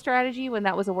Triangle Strategy when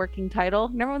that was a working title.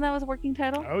 Remember when that was a working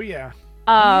title? Oh yeah.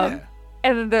 Um, Yeah.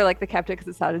 and then they're like they kept it because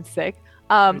it sounded sick.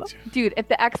 Me too. Dude, if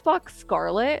the Xbox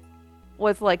Scarlet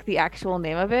was like the actual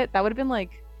name of it, that would have been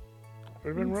like Would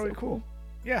have been really so cool.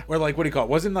 Yeah. Or like, what do you call it?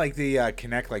 Wasn't like the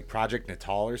Kinect like Project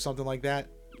Natal or something like that?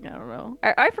 I don't know.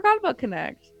 I forgot about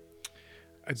Connect.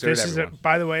 So did This is everyone.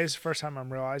 by the way, it's the first time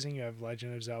I'm realizing you have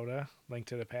Legend of Zelda: Link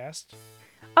to the Past.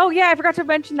 Oh yeah, I forgot to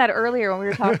mention that earlier when we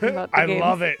were talking about the I games.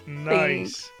 love it.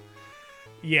 Nice.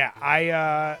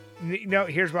 Yeah,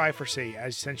 here's what I foresee.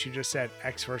 As since you just said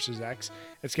X versus X,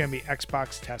 it's gonna be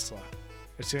Xbox Tesla.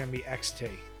 It's gonna be XT.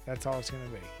 That's all it's gonna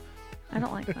be. I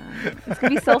don't like that. It's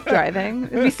gonna be self-driving.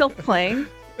 It'll be self-playing.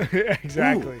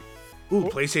 Exactly. Ooh,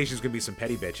 PlayStation's gonna be some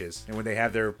petty bitches, and when they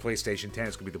have their PlayStation 10,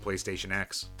 it's gonna be the PlayStation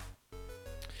X.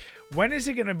 When is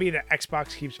it gonna be that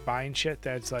Xbox keeps buying shit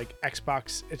that's like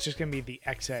Xbox? It's just gonna be the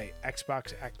XA,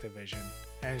 Xbox Activision,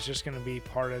 and it's just gonna be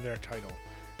part of their title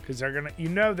because they're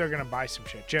gonna buy some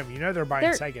shit. Jim, they're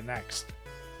buying Sega next.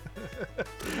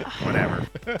 Whatever.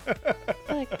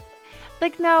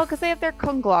 Like no, because they have their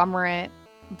conglomerate.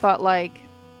 But like,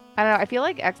 I don't know. I feel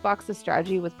like Xbox's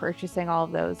strategy with purchasing all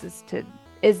of those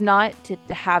is not to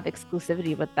have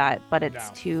exclusivity with that, but it's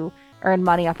to earn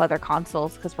money off other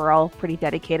consoles because we're all pretty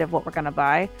dedicated of what we're gonna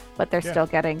buy, but they're still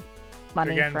getting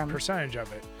money from percentage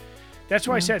of it. That's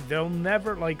why I said they'll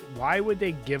never why would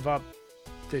they give up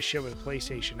this shit with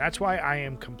PlayStation? That's why I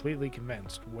am completely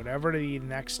convinced whatever the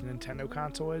next Nintendo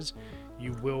console is,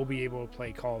 you will be able to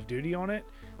play Call of Duty on it,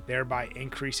 thereby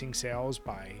increasing sales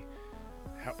by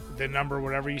the number,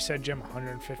 whatever you said, Jim,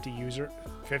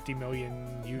 50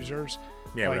 million users.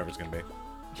 Yeah, whatever it's gonna be.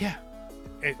 Yeah.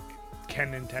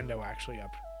 Can Nintendo actually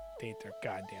update their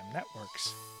goddamn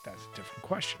networks? That's a different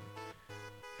question.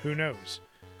 Who knows?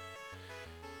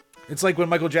 It's like when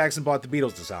Michael Jackson bought the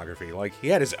Beatles discography. Like, he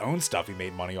had his own stuff he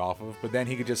made money off of, but then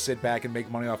he could just sit back and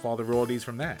make money off all the royalties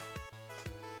from that.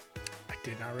 I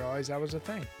did not realize that was a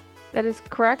thing. That is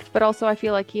correct, but also I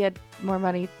feel like he had more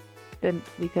money than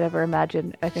we could ever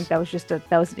imagine. I think that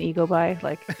was an ego buy.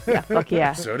 Like, yeah, fuck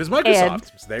yeah. So does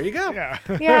Microsoft. So there you go. Yeah.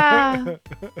 Yeah.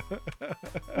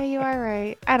 Yeah, you are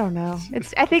right. I don't know.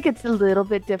 I think it's a little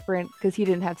bit different because he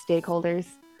didn't have stakeholders.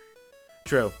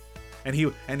 True. And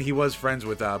he was friends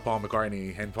with Paul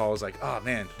McCartney, and Paul was like, "Oh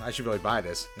man, I should really buy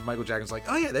this." And Michael Jackson's like,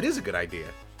 "Oh yeah, that is a good idea."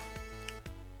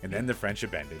 And then the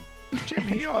friendship ended. Jim,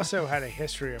 he also had a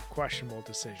history of questionable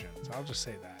decisions. I'll just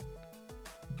say that.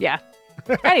 Yeah.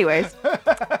 Anyways,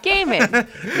 gaming.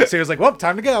 So he was like, "Well,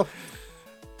 time to go."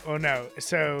 Oh no.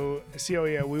 So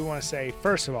Celia, we want to say,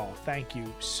 first of all, thank you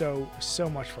so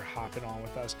much for hopping on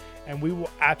with us. And we will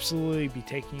absolutely be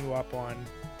taking you up on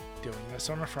doing this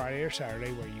on a Friday or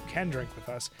Saturday where you can drink with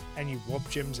us and you whoop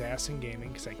Jim's ass in gaming,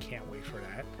 because I can't wait for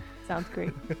that. Sounds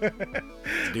great.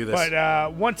 Let's do this.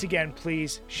 But once again,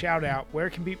 please shout out, where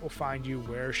can people find you?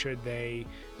 Where should they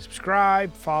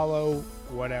subscribe, follow,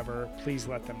 whatever? Please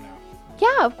let them know.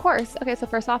 Yeah, of course. Okay, so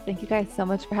first off, thank you guys so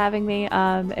much for having me.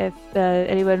 If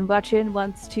anyone watching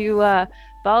wants to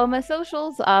follow my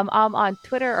socials, I'm on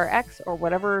Twitter or X or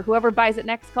whoever buys it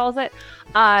next calls it.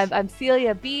 I'm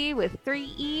Celia B with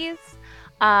 3 E's.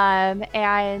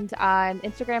 And on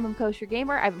Instagram, I'm Kosher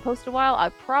Gamer. I haven't posted a while. I'll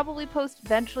probably post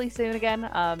eventually soon again.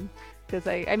 Because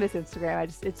I miss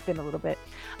Instagram. It's been a little bit.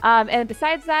 And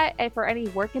besides that, for any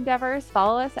work endeavors,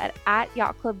 follow us at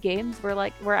Yacht Club Games.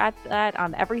 We're at that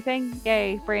on everything.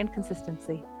 Yay, brand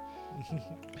consistency.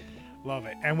 Love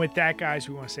it. And with that, guys,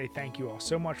 we want to say thank you all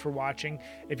so much for watching.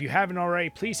 If you haven't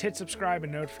already, please hit subscribe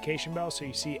and notification bell so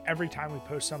you see every time we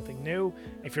post something new.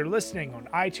 If you're listening on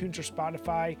iTunes or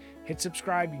Spotify, hit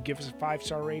subscribe. You give us a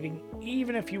 5-star rating.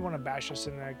 Even if you want to bash us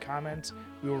in the comments,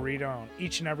 we will read on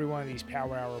each and every one of these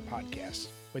Power Hour podcasts.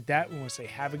 With that, we want to say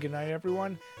have a good night,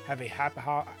 everyone. Have a happy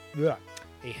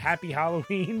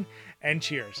Halloween, and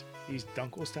cheers. These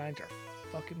Dunkelsteins are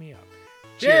fucking me up.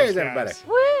 Cheers, everybody.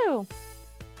 Woo!